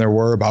Democrats than there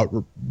were about,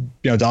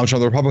 Donald Trump,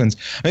 the Republicans.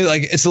 I mean,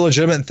 like, it's a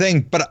legitimate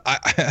thing, but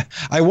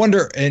I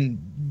wonder,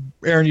 and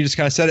Aaron, you just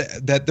kind of said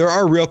it, that there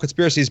are real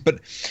conspiracies,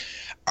 but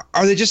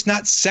are they just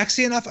not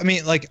sexy enough? I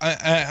mean, like,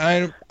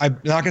 I'm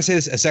not going to say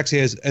this as sexy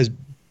as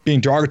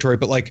being derogatory,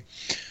 but like,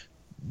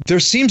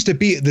 there seems to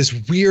be this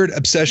weird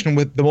obsession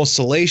with the most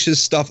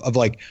salacious stuff of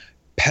like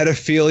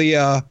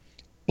pedophilia,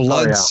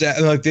 blood,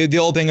 like the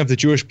old thing of the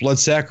Jewish blood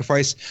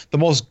sacrifice. The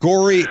most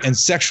gory and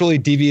sexually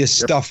devious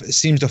stuff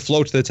seems to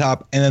float to the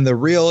top, and then the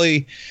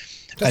really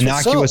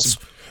innocuous.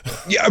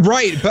 Yeah,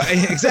 right. But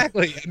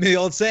exactly. I mean, the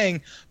old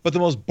saying, but the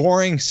most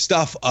boring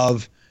stuff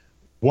of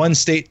one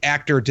state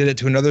actor did it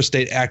to another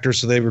state actor,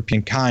 so they were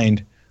being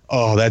kind.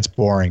 Oh, that's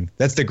boring.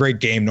 That's the great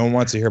game. No one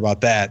wants to hear about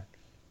that.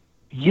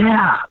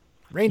 Yeah.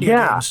 Reindeer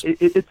games.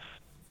 It's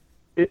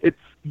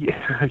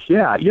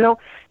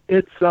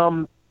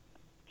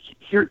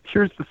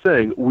here's the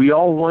thing. We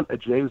all want a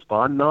James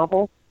Bond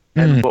novel,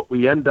 and what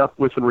we end up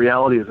with in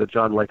reality is a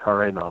John Le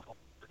Carré novel.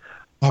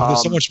 Oh,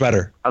 that's so much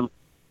better. I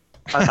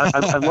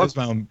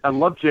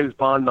love James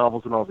Bond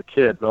novels when I was a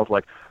kid, and I was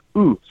like,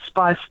 ooh,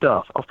 spy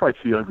stuff. I was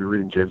probably too young to be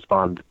reading James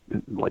Bond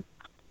in like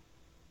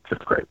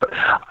 5th grade, but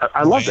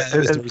I loved it.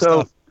 And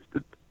so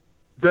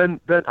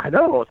then I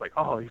know, I was like,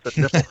 oh, he's a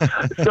nipple.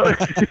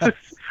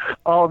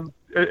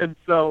 And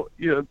so,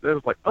 it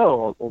was like,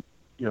 oh, well,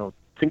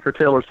 Tinker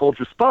Tailor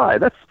Soldier Spy,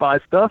 that's spy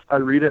stuff. I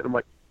read it, and I'm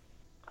like,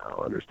 I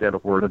don't understand a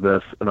word of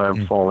this, and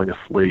I'm falling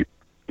asleep.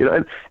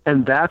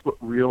 And that's what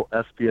real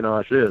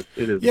espionage is.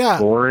 It is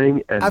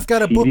boring and I've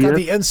got a book on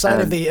the inside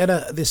of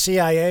the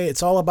CIA.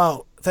 It's all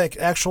about the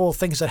actual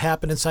things that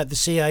happen inside the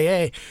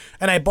CIA.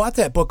 And I bought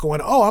that book going,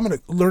 oh, I'm going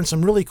to learn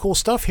some really cool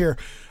stuff here.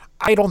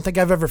 I don't think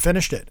I've ever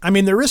finished it. I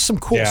mean, there is some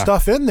cool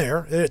stuff in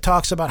there. It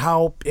talks about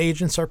how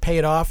agents are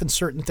paid off and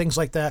certain things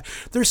like that.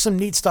 There's some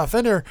neat stuff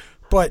in there,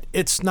 but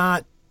it's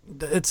not.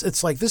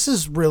 It's like this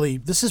is really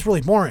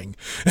boring.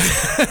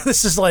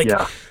 This is like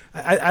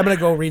I'm gonna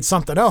go read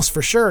something else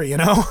for sure. Yeah,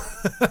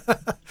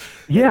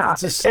 it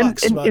just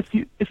sucks, and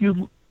if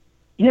you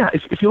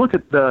look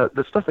at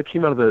the stuff that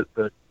came out of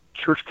the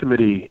church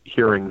committee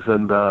hearings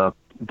and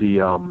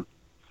the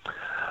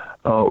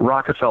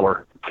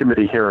Rockefeller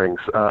committee hearings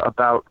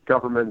about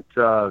government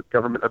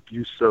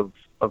abuse of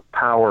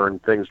power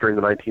and things during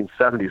the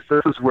 1970s.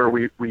 This is where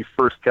we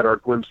first get our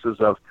glimpses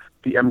of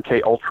the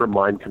MK Ultra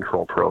mind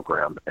control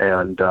program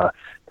and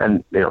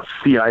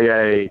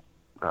CIA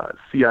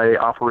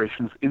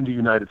operations in the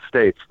United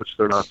States, which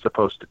they're not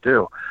supposed to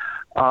do.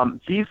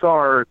 These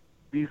are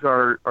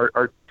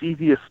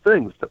devious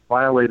things that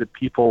violated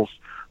people's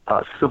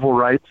civil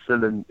rights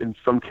and in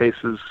some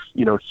cases,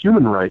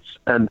 human rights.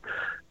 And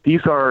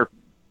they're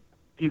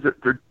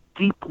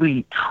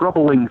deeply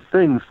troubling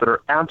things that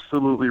are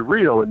absolutely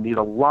real and need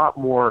a lot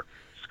more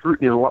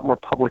scrutiny and a lot more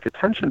public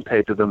attention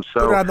paid to them.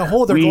 So but on the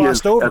whole, they're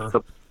glossed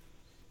over.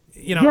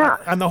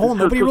 On the whole,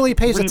 nobody really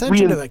pays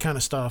attention to that kind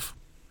of stuff.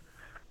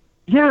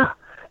 Yeah.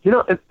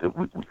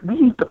 And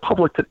we need the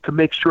public to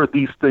make sure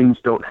these things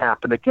don't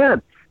happen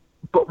again.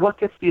 But what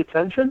gets the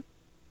attention?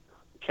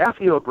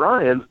 Kathy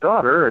O'Brien's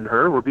daughter and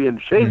her were being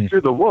chased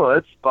through the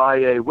woods by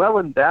a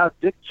well-endowed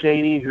Dick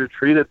Cheney who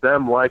treated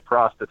them like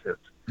prostitutes,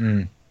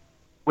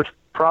 which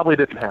probably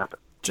didn't happen.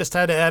 Just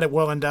had to add it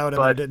well-endowed in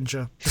there, didn't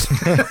you?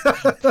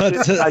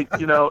 I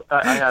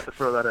had to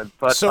throw that in.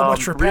 But, so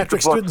much for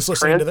Patrick students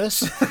listening to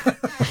this.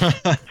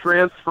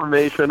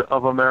 Transformation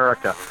of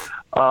America.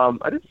 I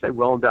didn't say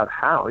well-endowed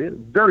how. He had a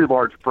very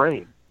large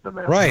brain, the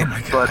man. Right.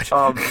 But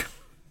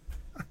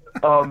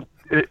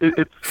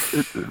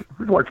it's a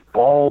large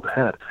bald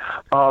head.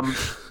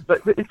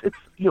 But it's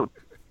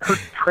her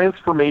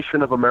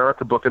Transformation of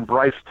America book and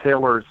Bryce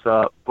Taylor's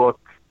book,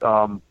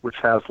 which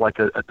has like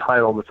a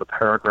title that's a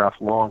paragraph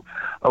long.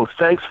 Oh,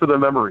 thanks for the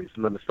memories,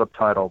 and then a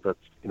subtitle that's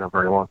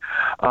very long.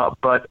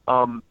 But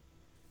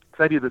this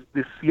idea that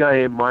this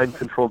CIA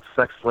mind-controlled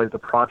sex slave, the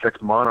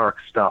Project Monarch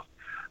stuff.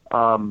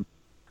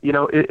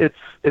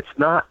 It's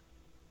not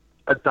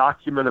a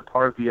documented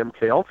part of the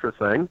MK Ultra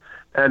thing,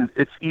 and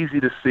it's easy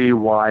to see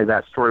why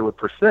that story would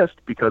persist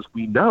because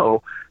we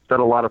know that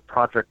a lot of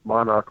Project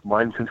Monarch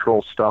mind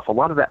control stuff, a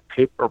lot of that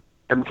paper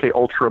MK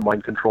Ultra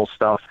mind control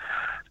stuff,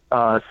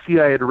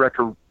 CIA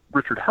Director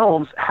Richard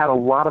Helms had a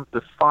lot of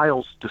the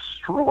files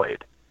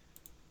destroyed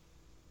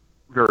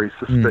very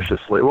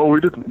suspiciously. Well, we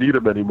didn't need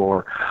them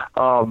anymore,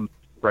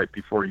 right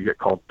before you get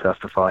called to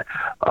testify.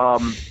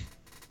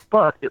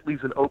 But it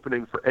leaves an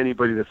opening for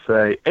anybody to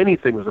say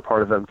anything was a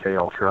part of MK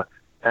Ultra,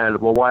 and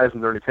why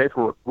isn't there any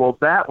paperwork? Well,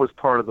 that was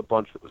part of the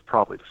bunch that was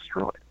probably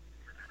destroyed.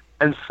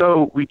 And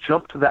so we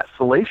jump to that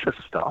salacious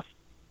stuff,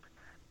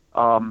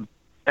 and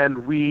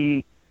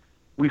we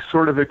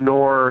sort of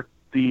ignore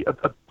the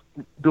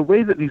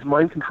way that these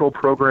mind control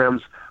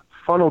programs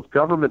funneled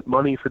government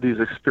money for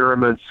these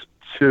experiments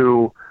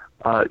to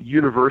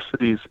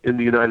universities in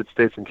the United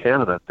States and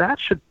Canada. That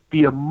should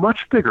be a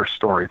much bigger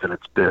story than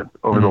it's been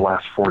over the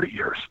last 40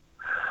 years.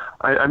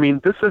 I mean,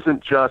 this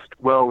isn't just,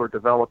 we're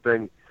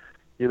developing,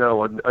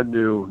 a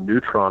new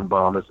neutron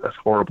bomb, as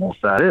horrible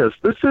as that is.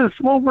 This is,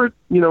 we're,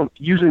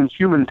 using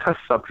human test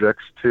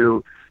subjects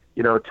to,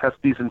 test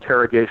these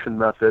interrogation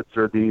methods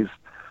or these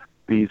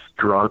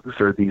drugs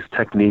or these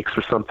techniques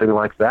or something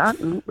like that.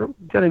 And we're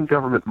getting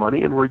government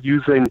money, and we're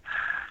using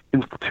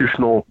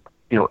institutional,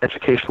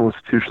 educational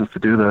institutions to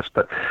do this.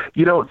 But,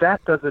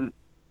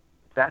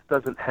 that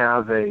doesn't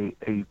have a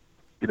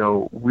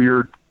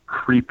weird,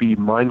 creepy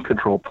mind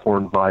control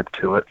porn vibe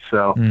to it.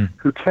 So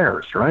who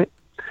cares, right?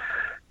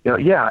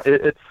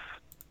 It's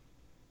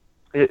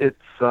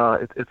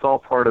all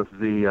part of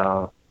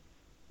the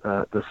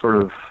sort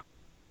of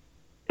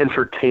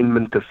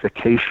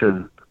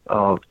entertainmentification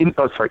of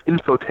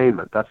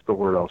infotainment. That's the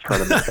word I was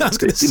trying to make.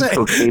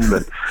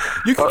 Infotainment.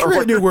 You can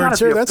create new words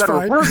here. That's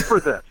fine. Word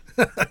for this.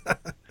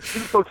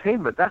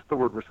 Infotainment. That's the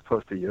word we're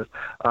supposed to use.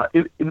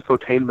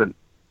 Infotainment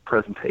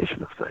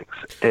presentation of things,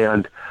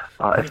 and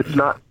if it's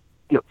not,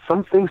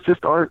 some things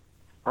just aren't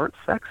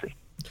sexy.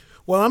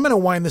 Well, I'm going to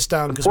wind this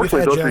down because we've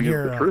had you on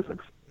here.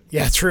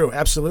 Yeah, true,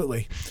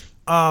 absolutely.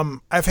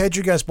 I've had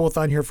you guys both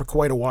on here for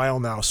quite a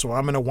while now, so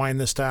I'm going to wind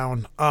this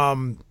down.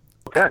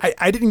 Okay.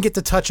 I didn't get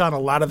to touch on a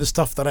lot of the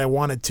stuff that I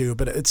wanted to,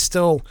 but this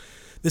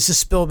has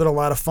still been a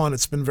lot of fun.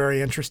 It's been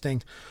very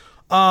interesting.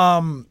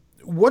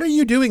 What are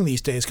you doing these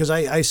days? Because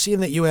I see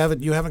that you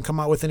haven't come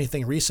out with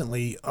anything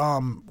recently.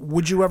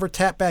 Would you ever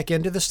tap back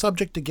into this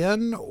subject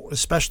again,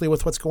 especially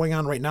with what's going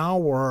on right now,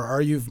 or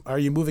are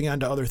you moving on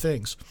to other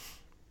things?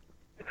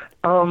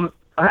 I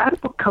had a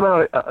book come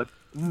out a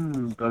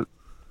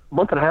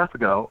month and a half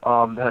ago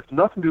that has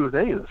nothing to do with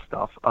any of this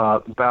stuff.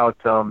 About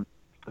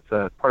it's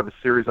a part of a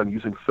series on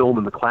using film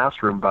in the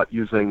classroom, about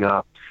using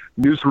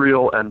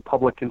newsreel and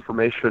public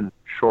information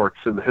shorts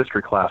in the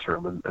history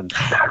classroom, and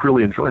I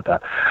really enjoyed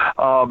that.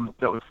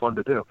 That was fun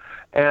to do,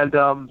 and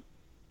so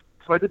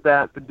I did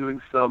that. Been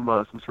doing some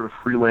sort of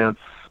freelance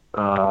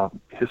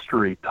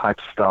history type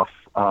stuff.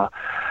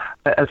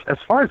 As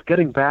far as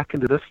getting back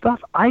into this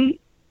stuff,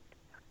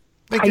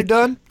 Think you're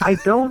done? I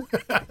don't.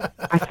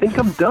 I think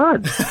I'm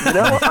done.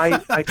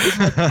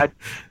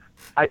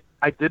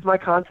 I did my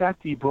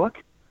contactee book.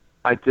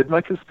 I did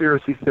my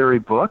conspiracy theory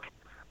book.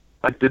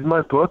 I did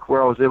my book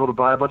where I was able to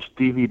buy a bunch of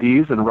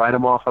DVDs and write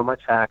them off on my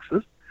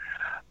taxes.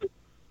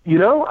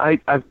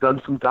 I've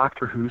done some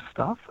Doctor Who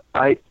stuff.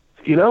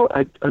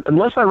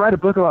 unless I write a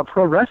book about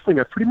pro wrestling,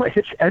 I pretty much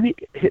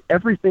hit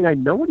everything I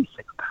know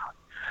anything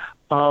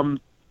about.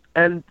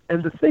 And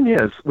the thing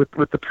is, with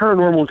the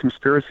paranormal and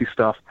conspiracy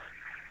stuff,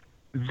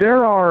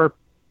 there are,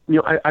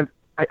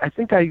 I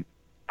think I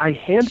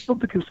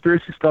handled the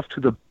conspiracy stuff to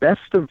the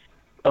best of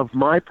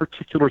my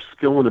particular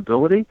skill and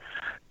ability,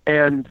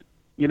 and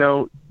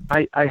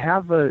I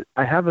have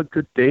a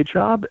good day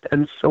job,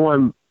 and so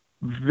I'm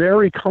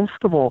very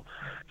comfortable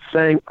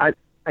saying I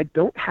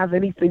don't have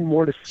anything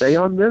more to say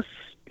on this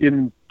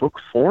in book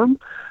form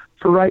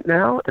for right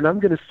now, and I'm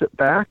going to sit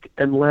back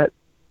and let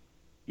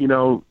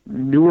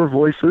newer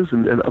voices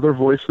and other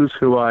voices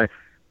who I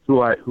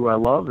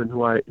love and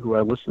who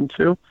I listen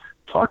to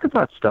talk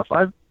about stuff.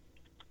 I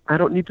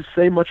don't need to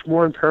say much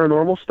more in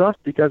paranormal stuff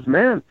because,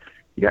 man,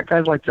 you got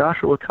guys like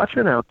Joshua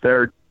Cutchin out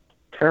there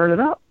tearing it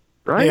up,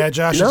 right? Yeah,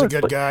 Josh is a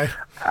good guy.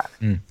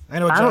 I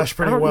know Josh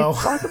pretty well.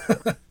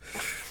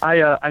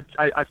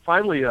 I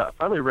finally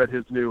read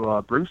his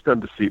new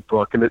Brimstone Deceit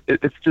book, and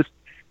it's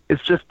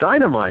just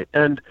dynamite.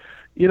 And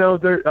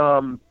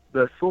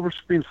the Silver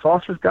Screen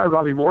Saucers guy,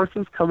 Robbie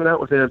Morrison's coming out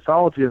with an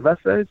anthology of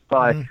essays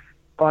by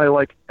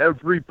like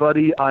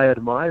everybody I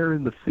admire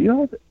in the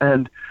field,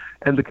 and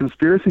the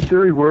conspiracy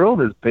theory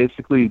world is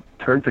basically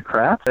turned to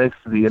crap thanks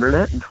to the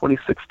internet in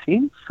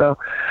 2016. So,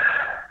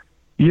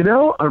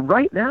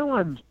 right now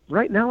I'm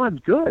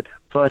good,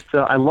 but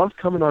I love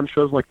coming on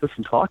shows like this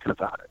and talking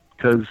about it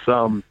because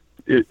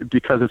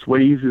it's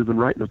way easier than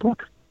writing a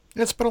book.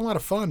 It's been a lot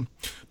of fun.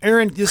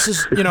 Aaron, this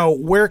is,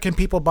 where can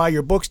people buy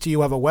your books? Do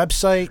you have a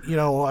website?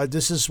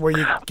 This is where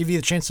you give you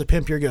the chance to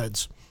pimp your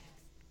goods.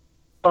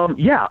 On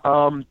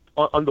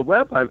the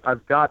web,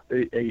 I've got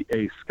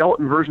a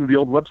skeleton version of the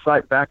old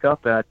website back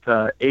up at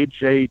ajgulyas.net.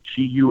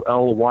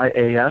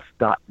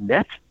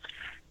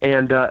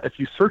 And if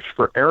you search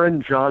for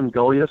Aaron John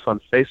Gulyas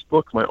on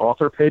Facebook, my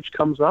author page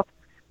comes up,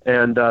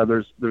 and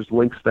there's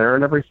links there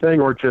and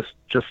everything, or just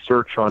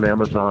search on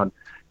Amazon.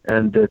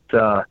 And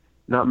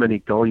not many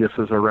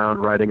Gulyases around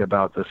writing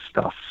about this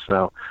stuff,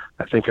 so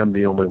I think I'm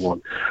the only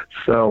one.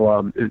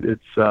 So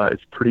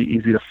it's pretty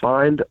easy to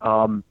find.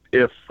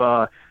 If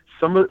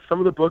some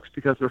of the books,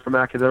 because they're from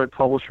academic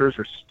publishers,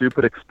 are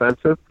stupid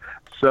expensive.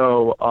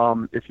 So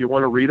if you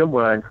want to read them,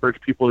 what I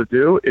encourage people to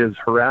do is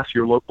harass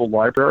your local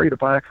library to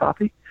buy a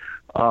copy,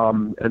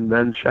 and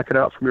then check it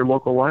out from your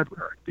local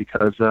library,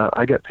 because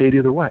I get paid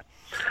either way.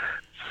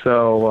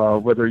 So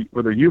whether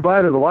you buy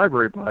it or the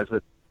library buys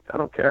it, I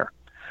don't care.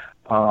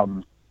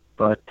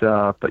 But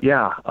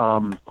yeah,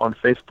 on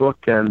Facebook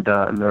and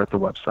they're at the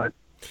website.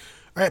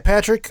 All right,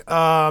 Patrick,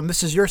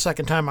 this is your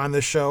second time on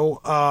this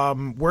show.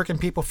 Where can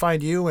people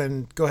find you?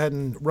 And go ahead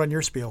and run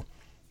your spiel.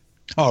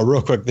 Oh,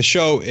 real quick. The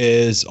show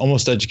is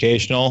Almost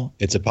Educational.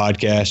 It's a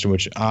podcast in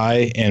which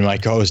I and my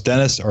co-host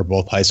Dennis are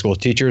both high school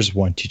teachers.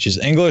 One teaches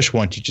English,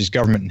 one teaches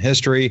government and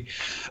history.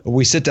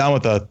 We sit down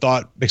with a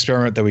thought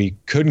experiment that we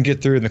couldn't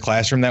get through in the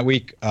classroom that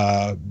week.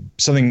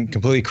 Something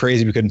completely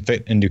crazy we couldn't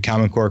fit into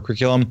Common Core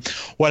curriculum.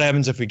 What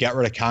happens if we got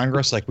rid of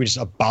Congress? Like we just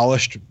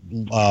abolished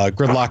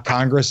gridlock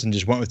Congress and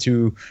just went with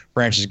two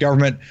branches of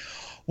government.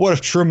 What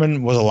if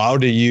Truman was allowed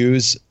to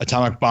use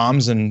atomic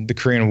bombs in the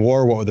Korean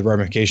War? What would the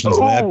ramifications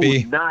of that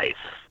be? Nice.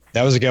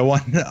 That was a good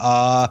one.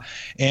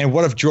 And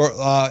what if George,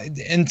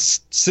 and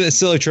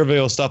silly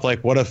trivial stuff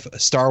like what if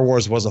Star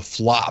Wars was a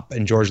flop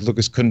and George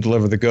Lucas couldn't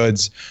deliver the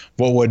goods?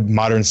 What would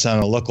modern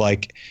cinema look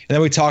like? And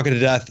then we talk it to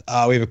death.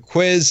 We have a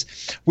quiz.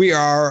 We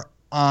are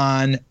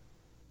on.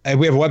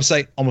 We have a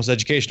website,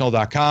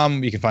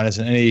 almosteducational.com. You can find us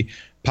in any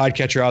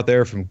podcatcher out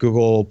there, from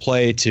Google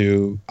Play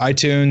to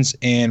iTunes,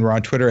 and we're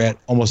on Twitter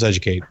at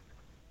almosteducate.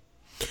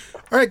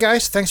 All right,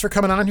 guys, thanks for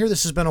coming on here.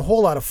 This has been a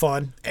whole lot of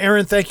fun.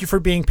 Aaron, thank you for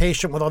being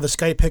patient with all the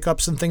Skype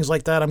pickups and things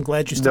like that. I'm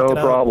glad you stuck it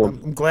out. No problem.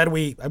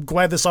 I'm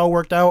glad this all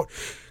worked out,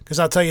 because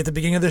I'll tell you, at the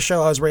beginning of the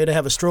show, I was ready to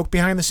have a stroke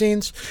behind the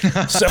scenes.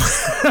 So,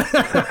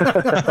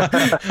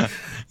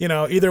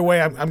 either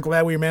way, I'm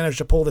glad we managed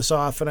to pull this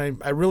off, and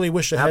I really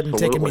wish it hadn't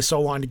taken me so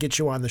long to get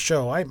you on the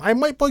show. I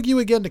might bug you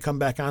again to come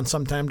back on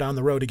sometime down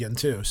the road again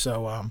too.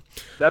 So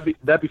that'd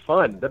be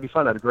fun. That'd be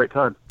fun. I had a great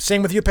time.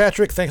 Same with you,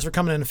 Patrick. Thanks for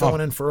coming in and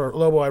filling in for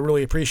Lobo. I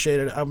really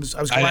appreciate it. I was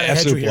glad I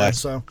had you here.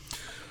 So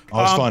it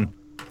was fun.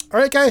 All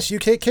right, guys, you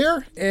take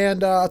care,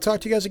 and I'll talk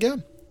to you guys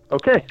again.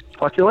 Okay,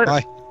 talk to you later.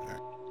 Bye.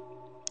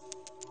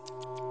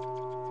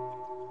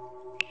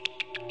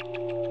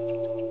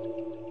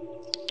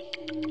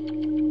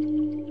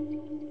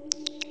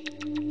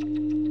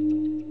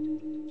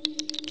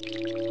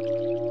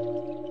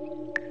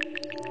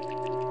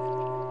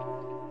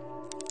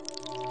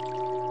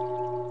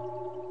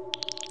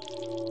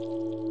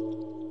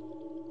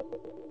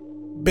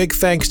 Big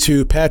thanks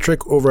to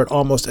Patrick over at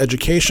Almost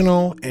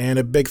Educational, and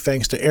a big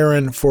thanks to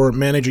Aaron for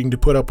managing to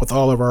put up with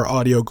all of our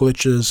audio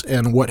glitches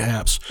and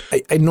what-haves.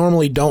 I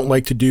normally don't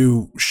like to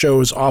do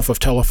shows off of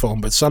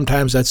telephone, but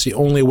sometimes that's the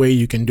only way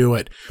you can do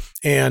it.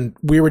 And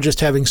we were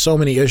just having so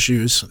many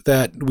issues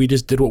that we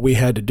just did what we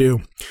had to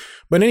do.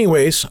 But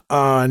anyways,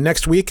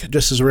 next week,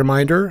 just as a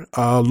reminder,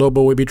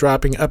 Lobo will be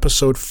dropping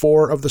episode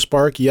 4 of The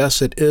Spark.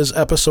 Yes, it is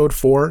episode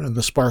 4, and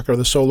The Spark are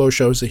the solo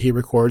shows that he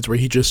records where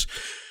he just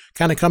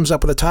kind of comes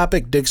up with a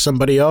topic, digs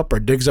somebody up, or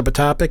digs up a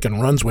topic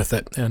and runs with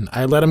it. And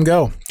I let him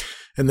go.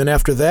 And then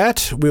after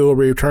that, we will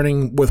be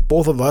returning with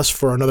both of us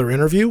for another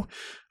interview.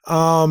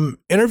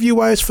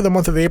 Interview-wise for the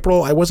month of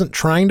April, I wasn't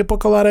trying to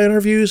book a lot of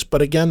interviews,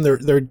 but again,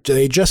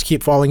 they just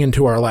keep falling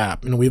into our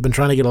lap. And we've been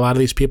trying to get a lot of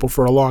these people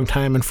for a long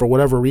time, and for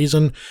whatever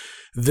reason,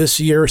 this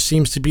year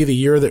seems to be the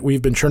year that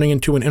we've been turning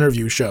into an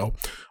interview show.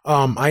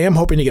 I am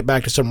hoping to get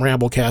back to some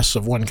ramblecasts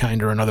of one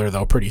kind or another,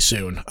 though, pretty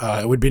soon.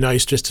 It would be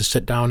nice just to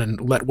sit down and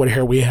let what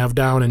hair we have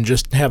down and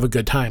just have a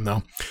good time,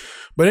 though.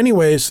 But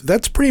anyways,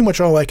 that's pretty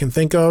much all I can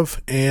think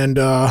of. And,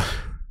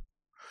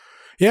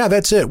 yeah,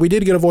 that's it. We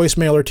did get a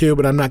voicemail or two,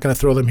 but I'm not going to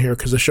throw them here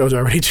because the show's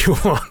already too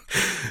long.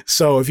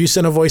 So if you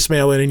send a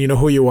voicemail in and you know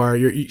who you are,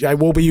 I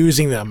will be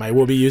using them. I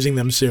will be using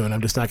them soon. I'm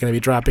just not going to be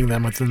dropping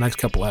them within the next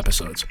couple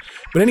episodes.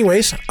 But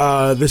anyways,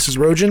 this is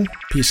Rojan.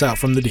 Peace out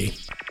from the D.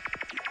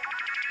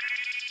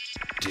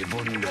 Die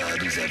Wunder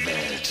dieser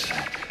Welt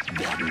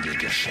werden dir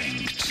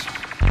geschenkt.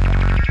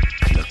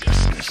 Glück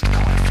ist nicht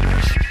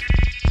käuflich.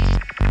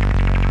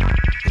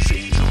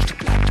 Sehnsucht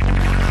bleibt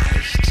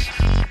unerreicht.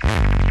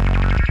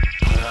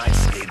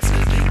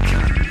 Reizrätsel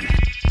winken,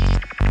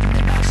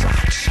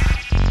 Nimmersatt.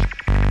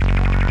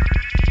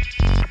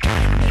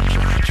 Kein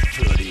Mitleid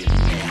für die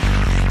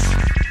Mehrheit.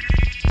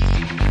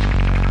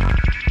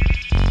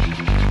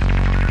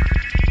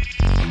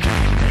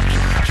 Kein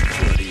Mitleid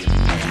für die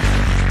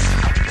Mehrheit.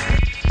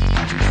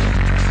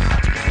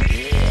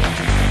 Yeah.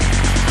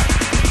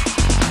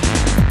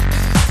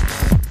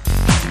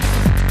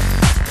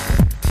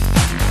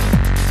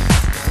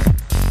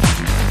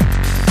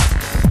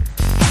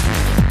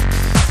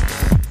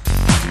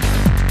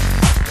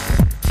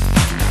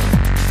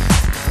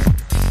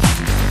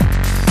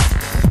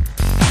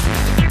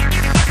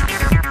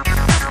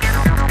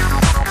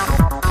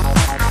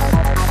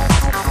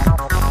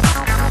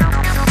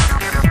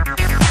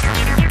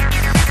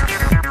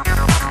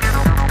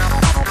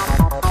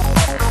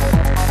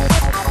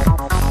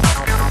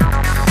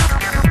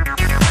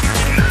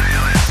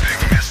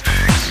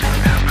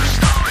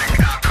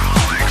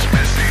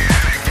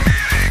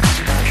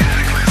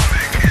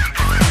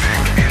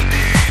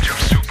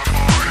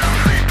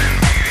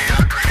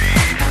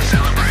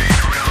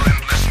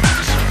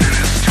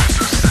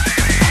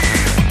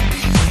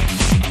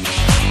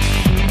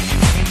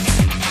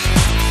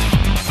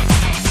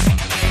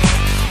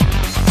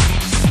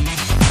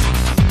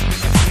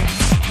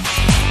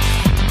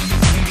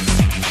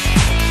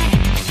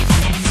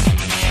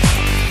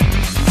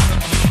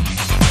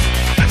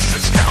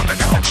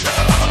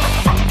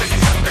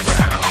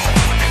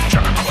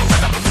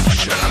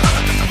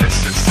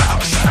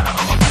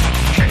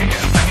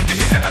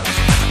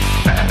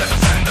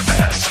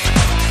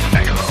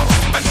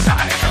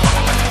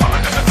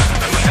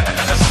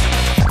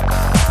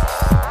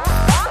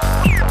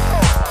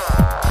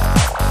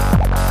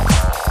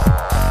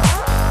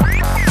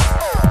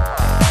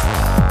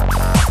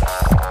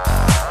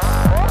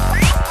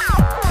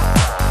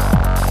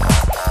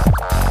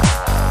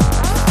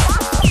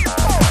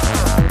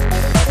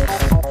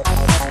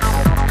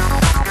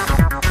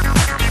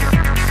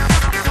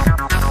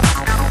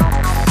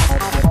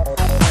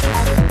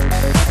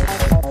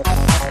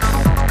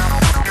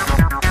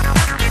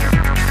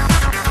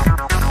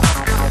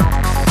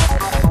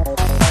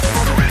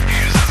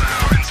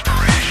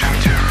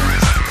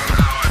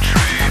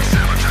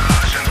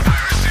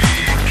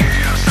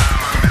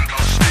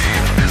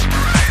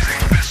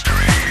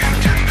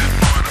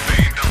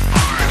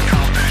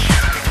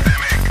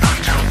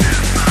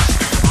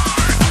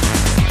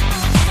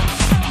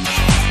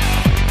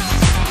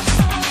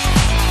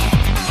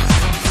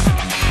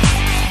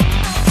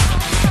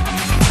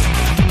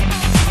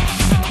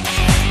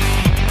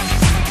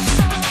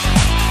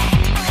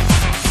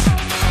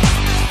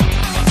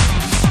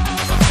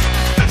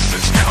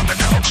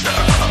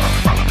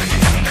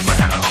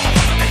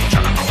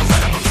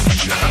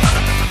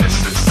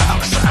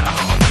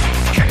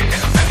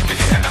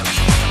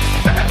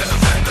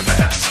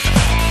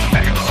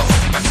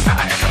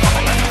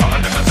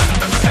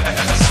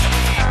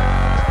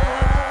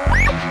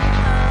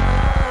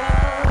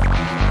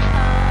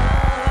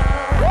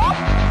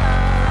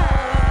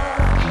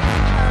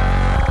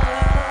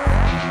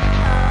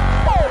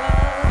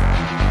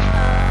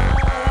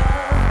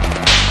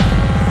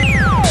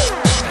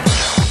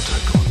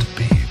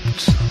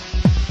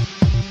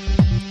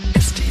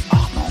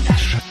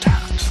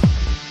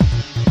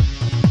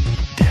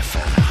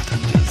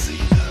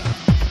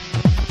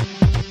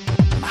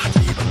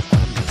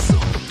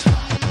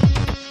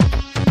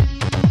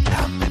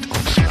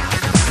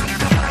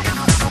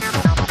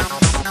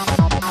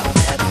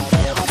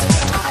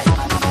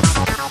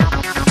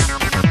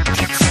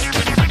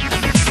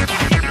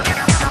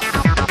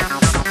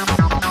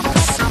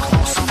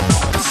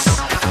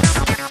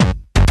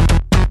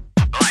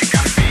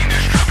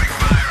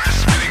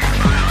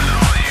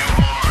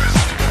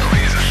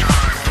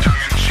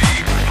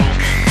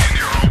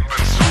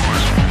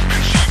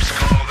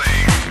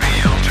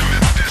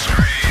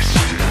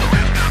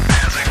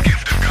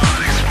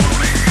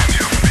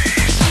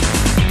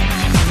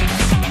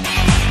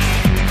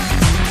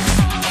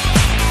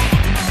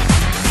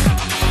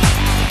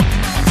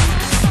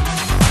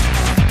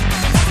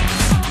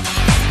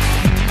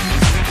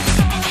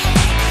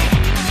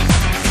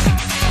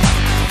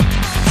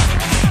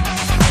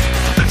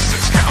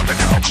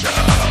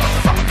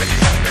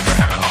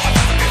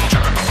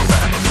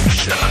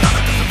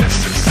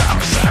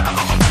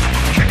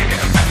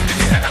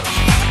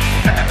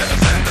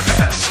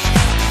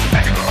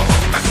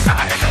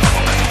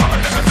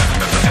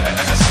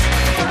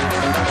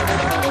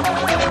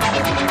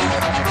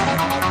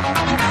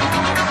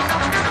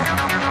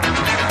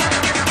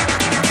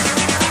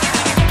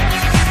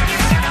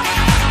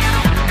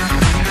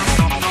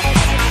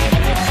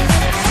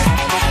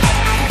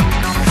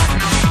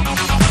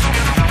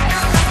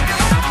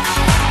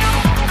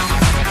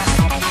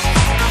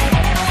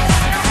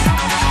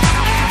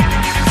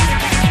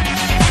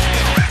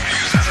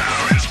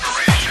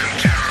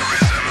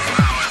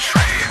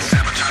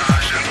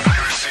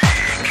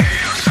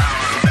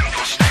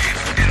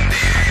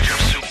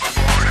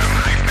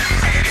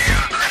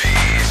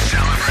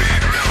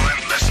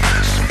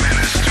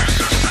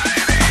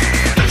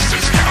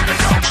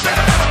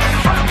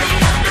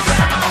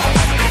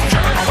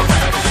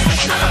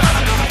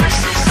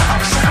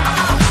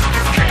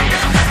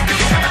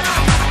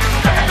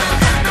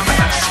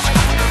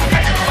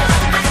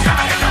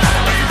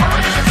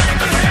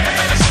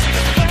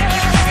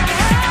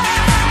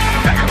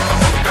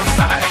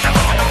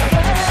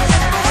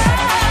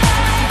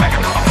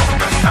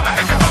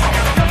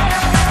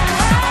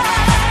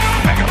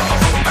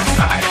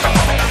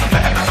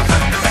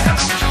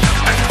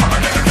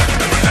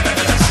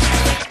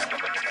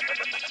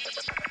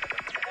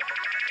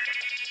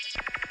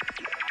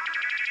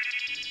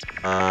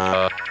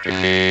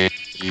 Cutting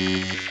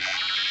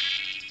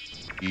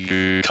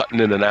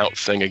in and out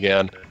thing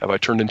again. Have I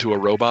turned into a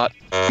robot?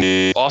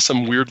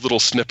 Awesome, weird little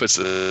snippets.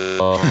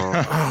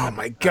 Oh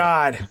my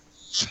God.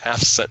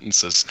 Half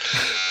sentences.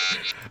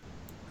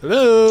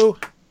 Hello.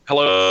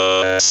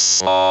 Hello.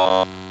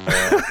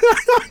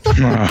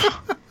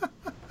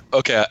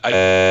 Okay,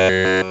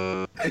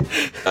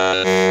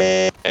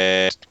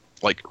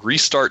 like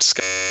restart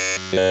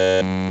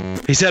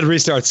Skype. He said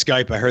restart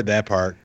Skype. I heard that part.